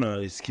the Mana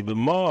is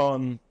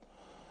Kibimon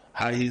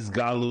Ha'is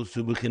Galus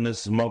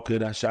Ubechinas Moker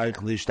Hashayich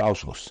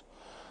Lishtalshlos.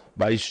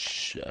 By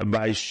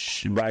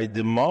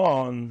the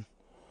Mon,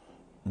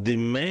 the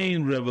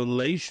main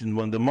revelation,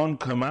 when the Mon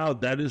come out,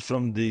 that is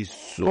from the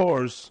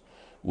source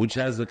which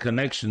has a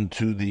connection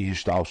to the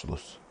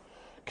Hishtalshlus.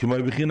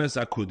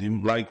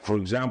 Like, for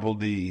example,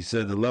 he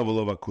said the level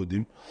of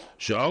Akudim,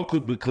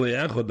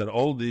 that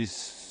all these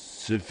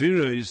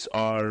Sephiros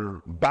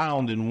are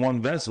bound in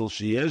one vessel.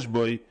 He has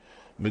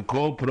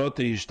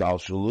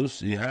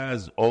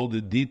all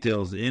the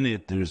details in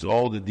it. There's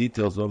all the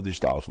details of the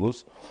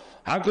Hishtalshlus.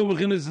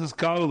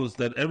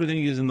 That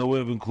everything is in the way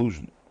of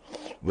inclusion.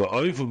 In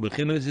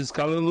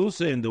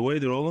the way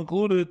they're all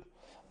included,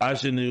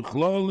 that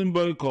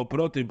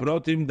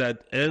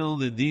all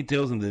the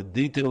details and the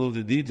detail of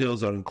the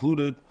details are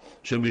included.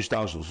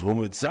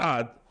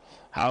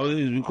 How it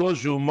is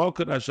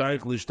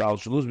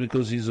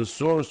because he's a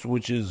source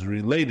which is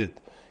related.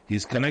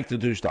 He's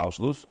connected to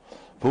Ishtalshlus.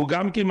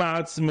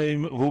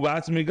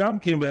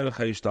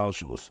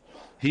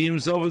 He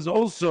himself is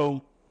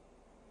also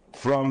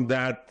from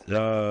that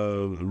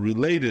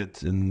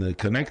related and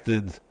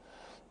connected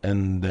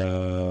and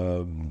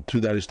to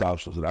that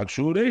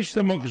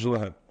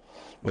Ishtalshlus.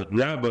 But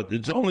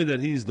it's only that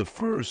he's the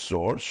first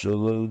source.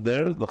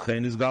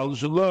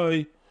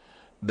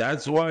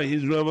 That's why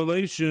his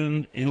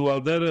revelation, his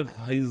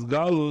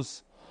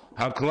galus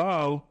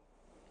haklal,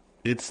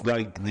 it's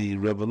like the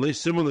revelation,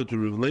 similar to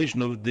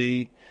revelation of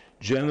the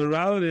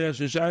generality,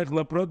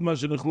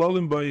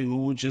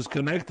 which is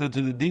connected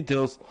to the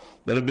details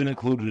that have been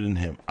included in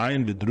him.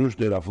 But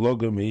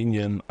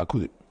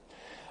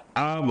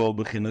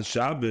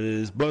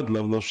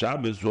level of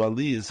Shabbos,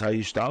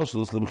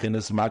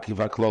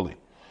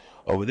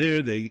 over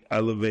there, they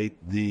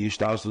elevate the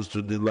ishtalshlus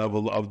to the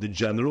level of the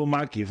general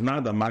makif,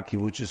 not the makif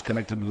which is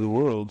connected to the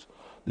world.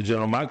 The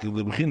general makif,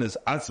 the b'chinas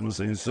atzmus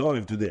ein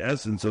sof, to the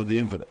essence of the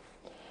infinite,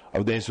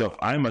 of the Sof.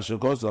 I'm asher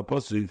kos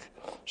apostle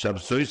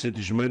shabsoi se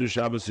tishmeru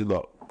Shabbos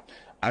ilo.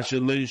 Asher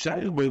lo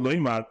yishayich by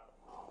loimar.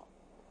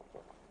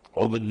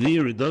 Over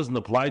there, it doesn't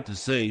apply to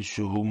say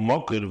shehu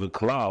moker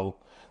v'klal,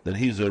 that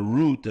he's a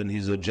root and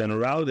he's a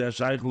generality.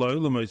 Ashayich lo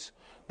ilamis,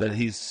 that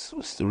he's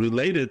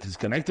related, he's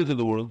connected to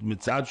the world,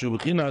 mitzad shu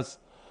b'chinas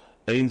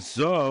ein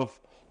sof,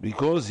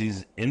 because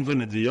he's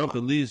infinite,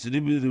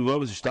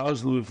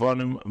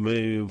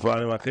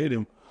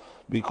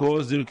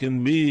 because there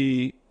can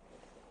be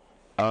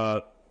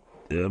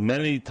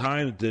many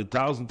times,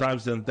 1,000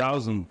 times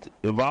 10,000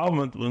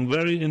 involvement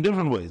in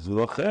different ways.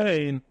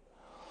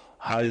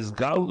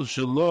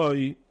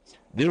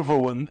 Therefore,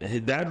 when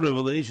that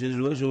revelation is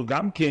relation to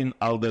Gamkein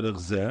al derech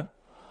zeh,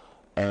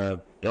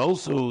 it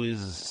also is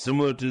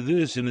similar to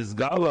this in his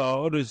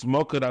Gala or his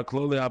Moker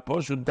HaKloli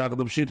HaPoshut Tachad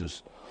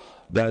Pshitus,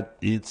 that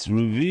it's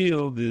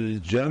revealed the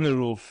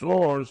general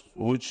source,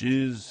 which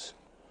is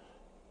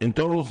in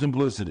total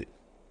simplicity.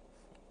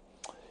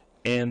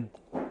 And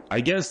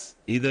I guess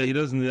either he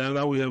doesn't,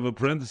 now we have a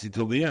parenthesis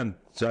till the end.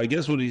 So I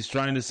guess what he's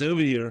trying to say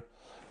over here,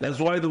 that's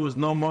why there was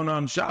no Mona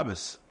on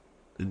Shabbos.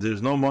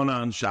 There's no Mona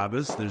on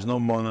Shabbos. There's no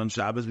Mona on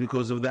Shabbos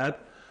because of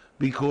that.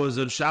 Because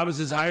the Shabbos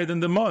is higher than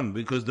the Mon.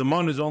 Because the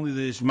Mon is only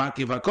the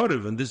Makiv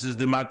HaKorev, and this is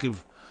the Makiv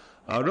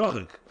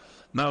HaRochik.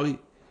 Now,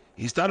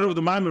 he started with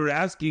the Maimer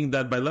asking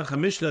that by Lecha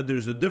Mishnah,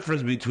 there's a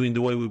difference between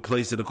the way we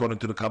place it according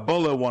to the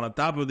Kabbalah, one on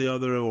top of the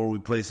other, or we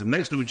place them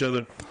next to each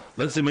other.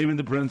 Let's say maybe in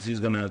the parentheses he's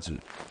going to answer.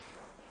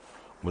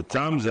 But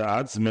Tamza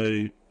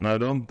Atzmei, I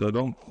don't,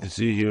 you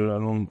see here,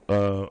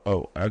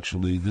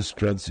 actually, this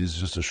parenthesis is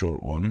just a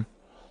short one.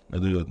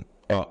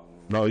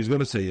 No, he's going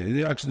to say,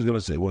 he actually is going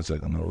to say, 1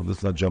 second, no,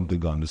 let's not jump the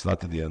gun, it's not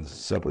to the end, it's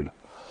separate.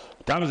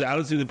 Tamza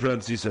Atzmei, the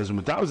parenthesis says,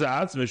 Tamza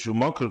Atzmei,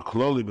 Shumakar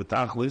Kloli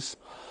B'tachlis,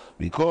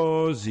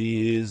 because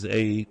he is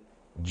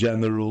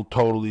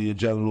totally a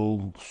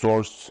general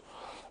source,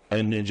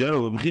 and in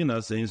general,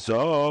 B'chinas, Ein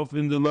Sof,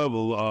 in the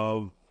level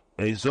of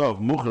Ein Sof,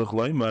 Muchrach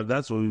Loimar,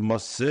 that's what we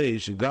must say,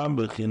 Shegam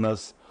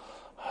B'chinas,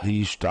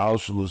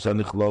 Hishtalshalus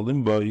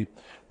Anichlolim Boi,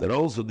 that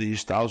also the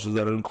Hishtalshalus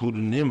that are included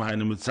in him,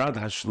 Hainu Mitzad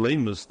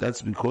Hashleimus,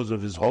 that's because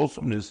of his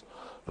wholesomeness,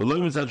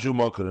 V'lo Mitzad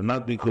Shumakar, and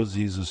not because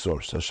he's a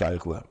source,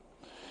 Hashayich Lem.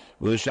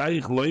 Well,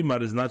 Hashayich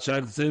Loimar is not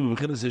Shayich to say,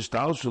 B'chinas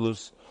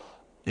Hishtalshalus,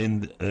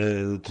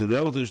 to the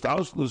level of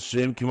Hishtalshalus,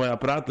 Shem Kimay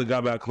Aprat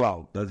L'Gabe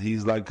HaKlal, that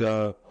he's like,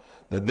 that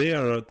they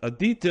are a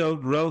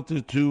detailed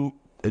relative to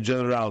a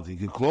generality.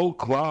 Klal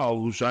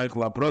Klal Hushayich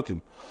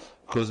LaPratim.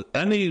 Because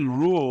any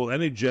rule,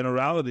 any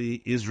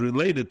generality is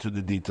related to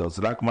the details.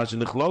 But what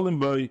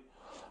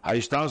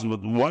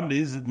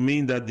does it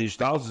mean that the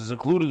Ishtalus is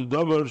included? The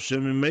Dover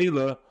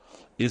Shemimela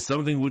is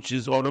something which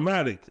is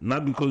automatic.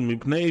 Not because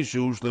Mipnei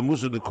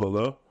Sheushlemusa de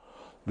Kola,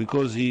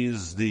 because he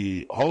is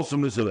the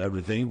wholesomeness of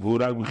everything.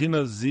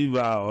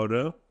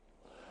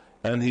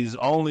 And he's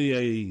only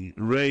a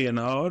ray and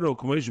ha'or,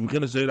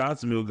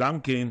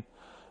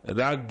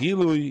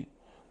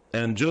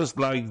 and just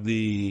like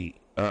the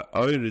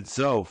Ohr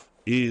itself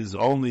is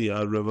only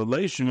a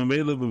revelation from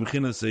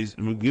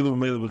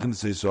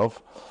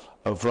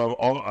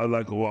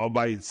all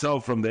by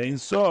itself from the Ein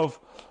Sof,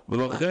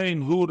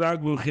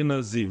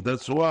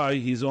 that's why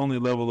he's only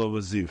level of a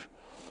ziv.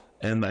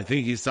 And I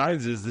think he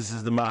signs this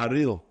is the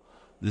Maharil,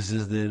 this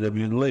is the Rabbi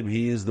Wolosow.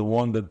 He is the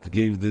one that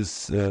gave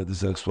this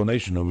this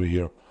explanation over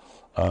here.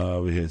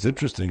 It's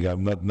interesting.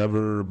 I've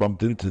never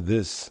bumped into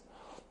this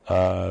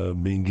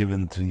being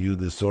given to you,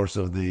 the source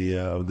of the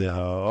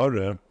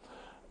Ha'orah.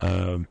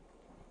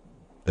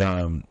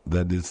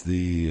 That is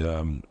the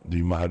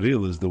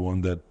Maharil is the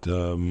one that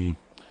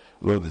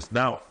wrote this.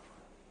 Now,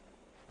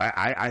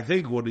 I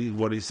think what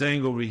he's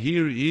saying over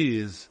here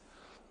is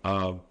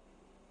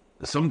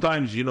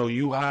sometimes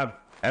you have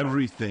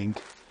everything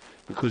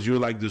because you're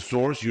like the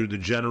source, you're the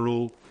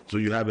general, so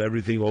you have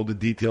everything. All the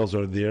details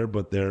are there,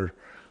 but they're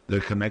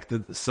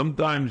connected.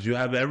 Sometimes you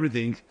have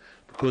everything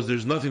because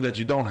there's nothing that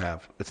you don't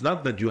have. It's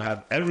not that you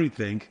have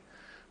everything,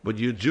 but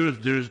you're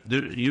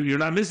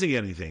not missing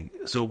anything.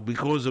 So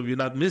because of you're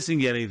not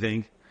missing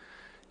anything,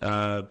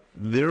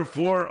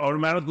 therefore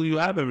automatically you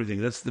have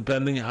everything. That's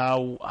depending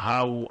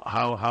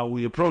how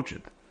we approach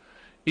it.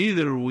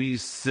 Either we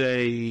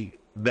say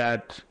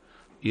that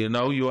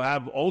you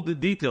have all the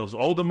details,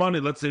 all the money.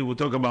 Let's say we're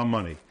talking about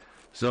money.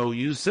 So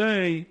you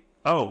say,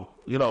 all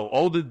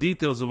the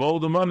details of all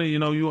the money,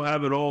 you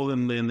have it all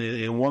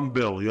in one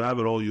bill. You have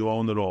it all, you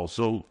own it all.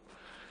 So,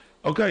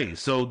 okay,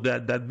 so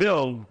that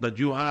bill that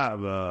you have,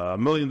 $1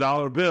 million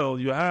bill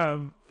you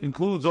have,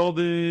 includes all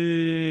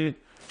the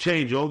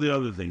change, all the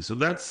other things. So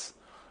that's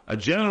a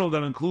general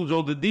that includes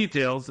all the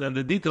details, and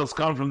the details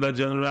come from that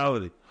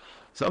generality.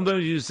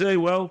 Sometimes you say,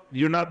 well,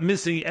 you're not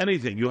missing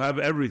anything. You have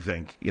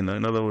everything. In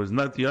other words,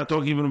 you're not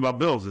talking even about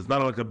bills. It's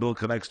not like a bill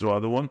connects to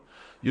other one.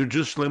 You're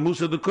just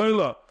shlemusa de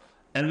koila.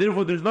 And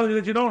therefore, there's nothing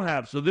that you don't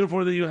have. So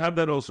therefore, you have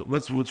that also.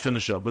 Let's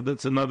finish up. But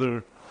that's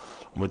another.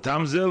 That's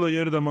why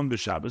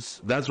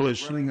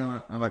it's Running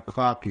on a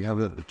clock, you have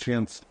a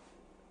chance.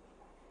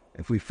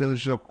 If we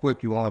finish up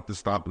quick, you won't have to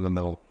stop in the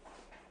middle.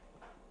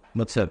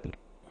 What's happening?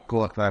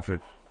 Clock after.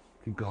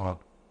 Keep going.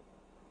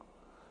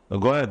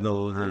 Go ahead.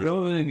 No,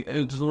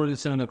 it's already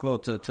 7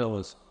 o'clock to tell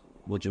us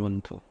what you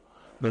want to.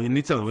 No, you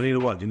need something. We need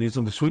what? You need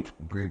something sweet?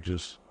 Grape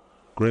juice.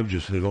 Grape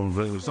juice. They're going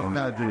to Some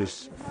kind of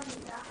juice.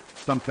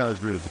 Some kind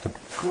of juice.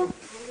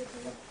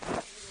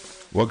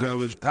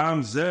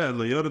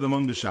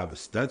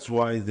 That's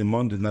why the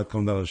mon did not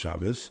come down on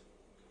Shabbos.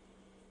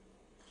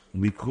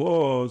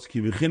 Because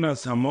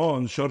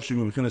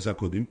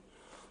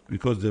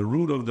the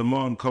root of the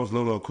mon comes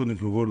lo akudim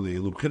kivurli.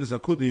 Lubchinas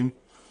akudim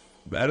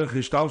be'erech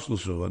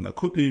hishtalshlus, and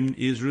akudim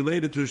is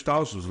related to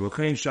hishtalshlus.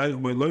 L'chein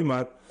shaykh by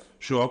loymar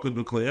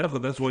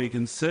That's why you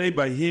can say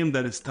by him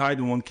that it's tied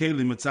in one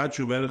keli,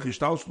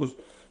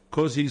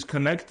 because he's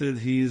connected,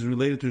 he is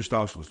related to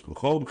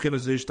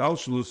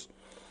Ishtalshlus.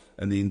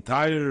 And the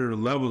entire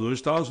level of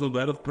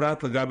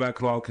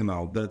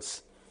Ishtalshlus,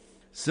 that's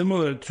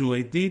similar to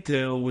a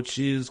detail which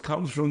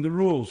comes from the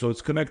rule, so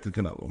it's connected.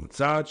 Now,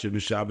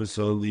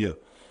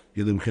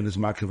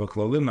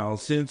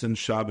 since in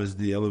Shabbos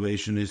the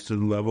elevation is to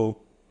the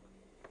level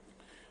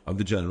of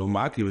the general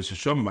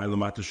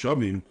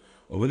makiv,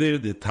 over there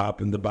the top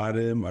and the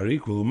bottom are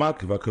equal,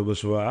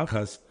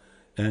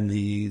 and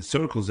he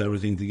circles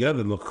everything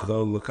together. That's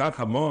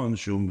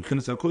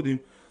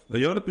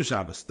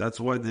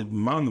why the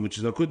man which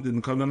is Akud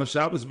didn't come down on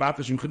Shabbos,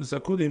 because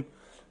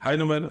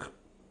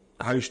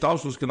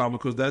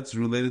that's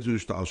related to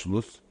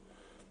Ishtalshlus.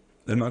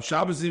 And on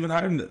Shabbos even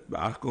higher than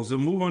that. So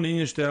move on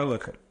in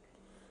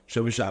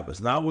Shabbos.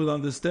 Now we'll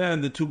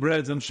understand the two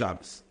breads on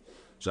Shabbos.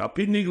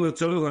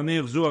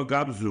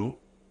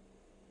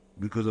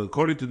 Because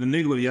according to the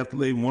Nigla, you have to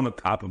lay one on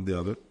top of the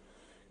other.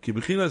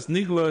 Because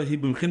Nigla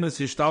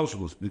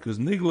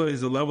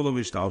is a level of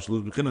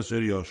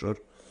Ishtalshlus,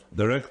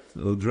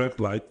 direct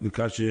light.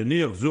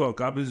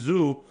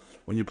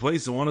 When you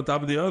place the one on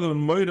top of the other,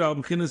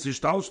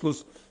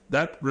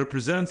 that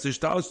represents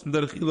Ishtalshlus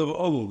that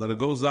it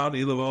goes down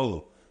Ilav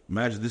Olu.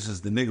 Imagine this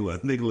is the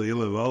Nigla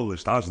Ilav Olu,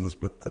 Ishtalshlus,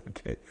 but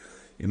okay.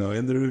 In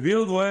the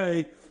revealed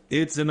way,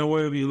 it's in a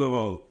way of Ilav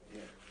Olu.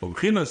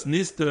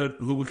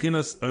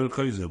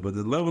 But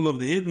the level of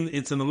the hidden,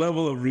 it's in a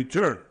level of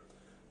return.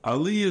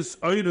 Aliyas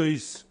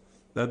Oiros,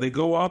 that they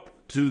go up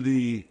to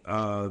the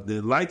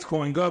lights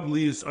going up,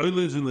 Liyas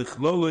Oiros and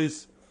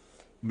Lichlolos,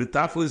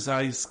 Betaflis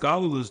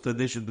Haiskalulus, that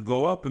they should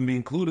go up and be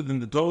included in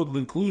the total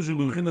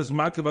inclusion of Chinas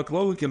Makiv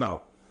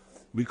HaKlolik,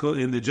 because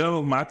in the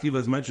general Makiv,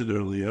 as mentioned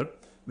earlier,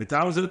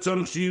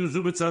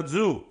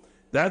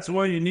 that's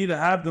why you need to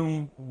have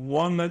them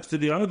one next to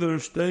the other,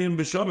 stay in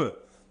Beshabbat.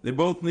 They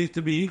both need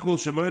to be equal.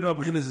 They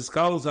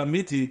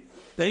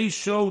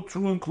show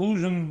true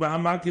inclusion by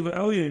Hamakiv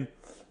Elyon.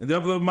 And the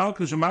other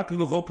Malkiv,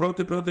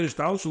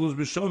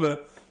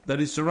 that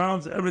he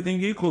surrounds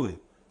everything equally.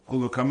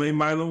 Enough for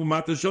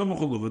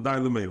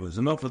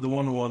the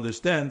one who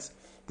understands.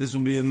 This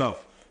will be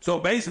enough. So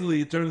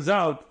basically, it turns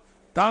out,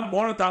 one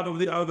on top of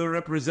the other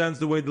represents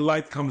the way the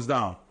light comes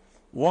down.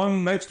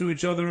 One next to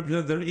each other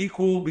represents they're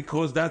equal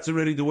because that's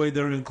already the way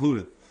they're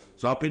included.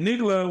 So Al Pi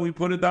Nigla, we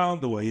put it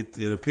down the way it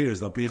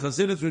appears. Al Pi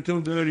Chasidus, we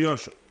turn to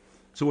Yosha.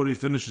 So what he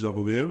finishes up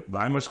over here,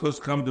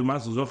 come to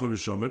Masel Zocher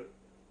V'Shomer.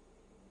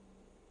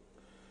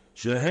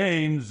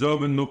 Shehein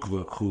Zoben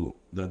Nukva Chulu.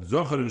 That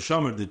Zocher and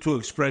Shomer, the two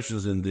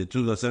expressions in the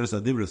two Aseres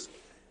Adibras,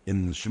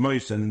 in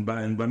Shemois and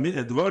in Bamid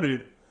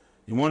Edvorid,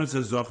 in one it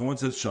says Zocher, one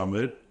says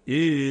Shomer,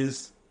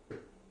 is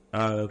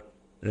Shehein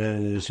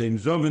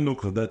Zoben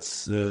Nukva.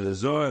 That's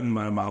Zoh and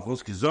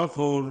Malchus, Ki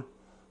Zocher,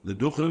 the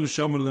Ducher and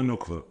Shomer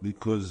Lenukva,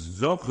 because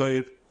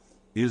Zocher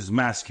is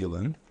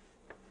masculine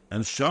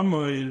and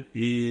Shomer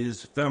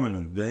is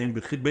feminine. Those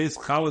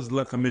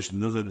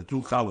are the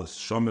two chalas,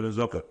 Shomer and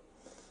Zocher.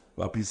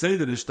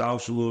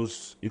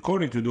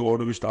 According to the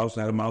order of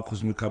Ishtalshlus,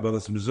 Malchus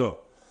Mekabelas Mizoh.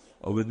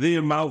 Over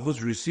there,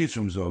 Malchus receives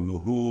from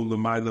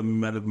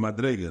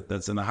Zoh,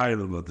 that's in a higher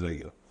level of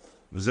Madrega.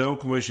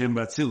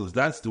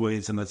 That's the way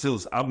it's in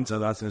Atzilus.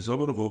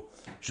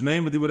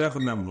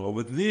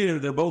 Over there,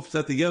 they're both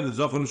set together.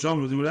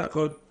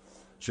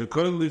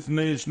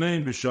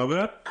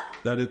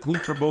 That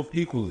includes for both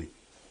equally.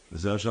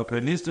 That's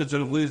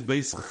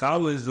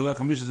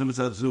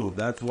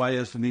why it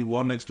has to be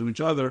one next to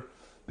each other,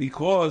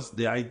 because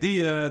the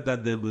idea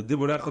that the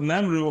Diburach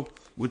Namru,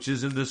 which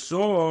is in the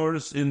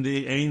source, in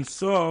the Ein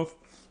Sof,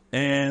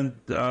 and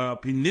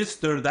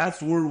Pinister, that's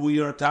where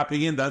we are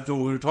tapping in, that's what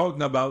we're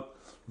talking about,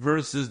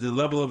 versus the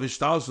level of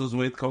Ishtalshlus, the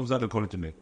way it comes out according to me.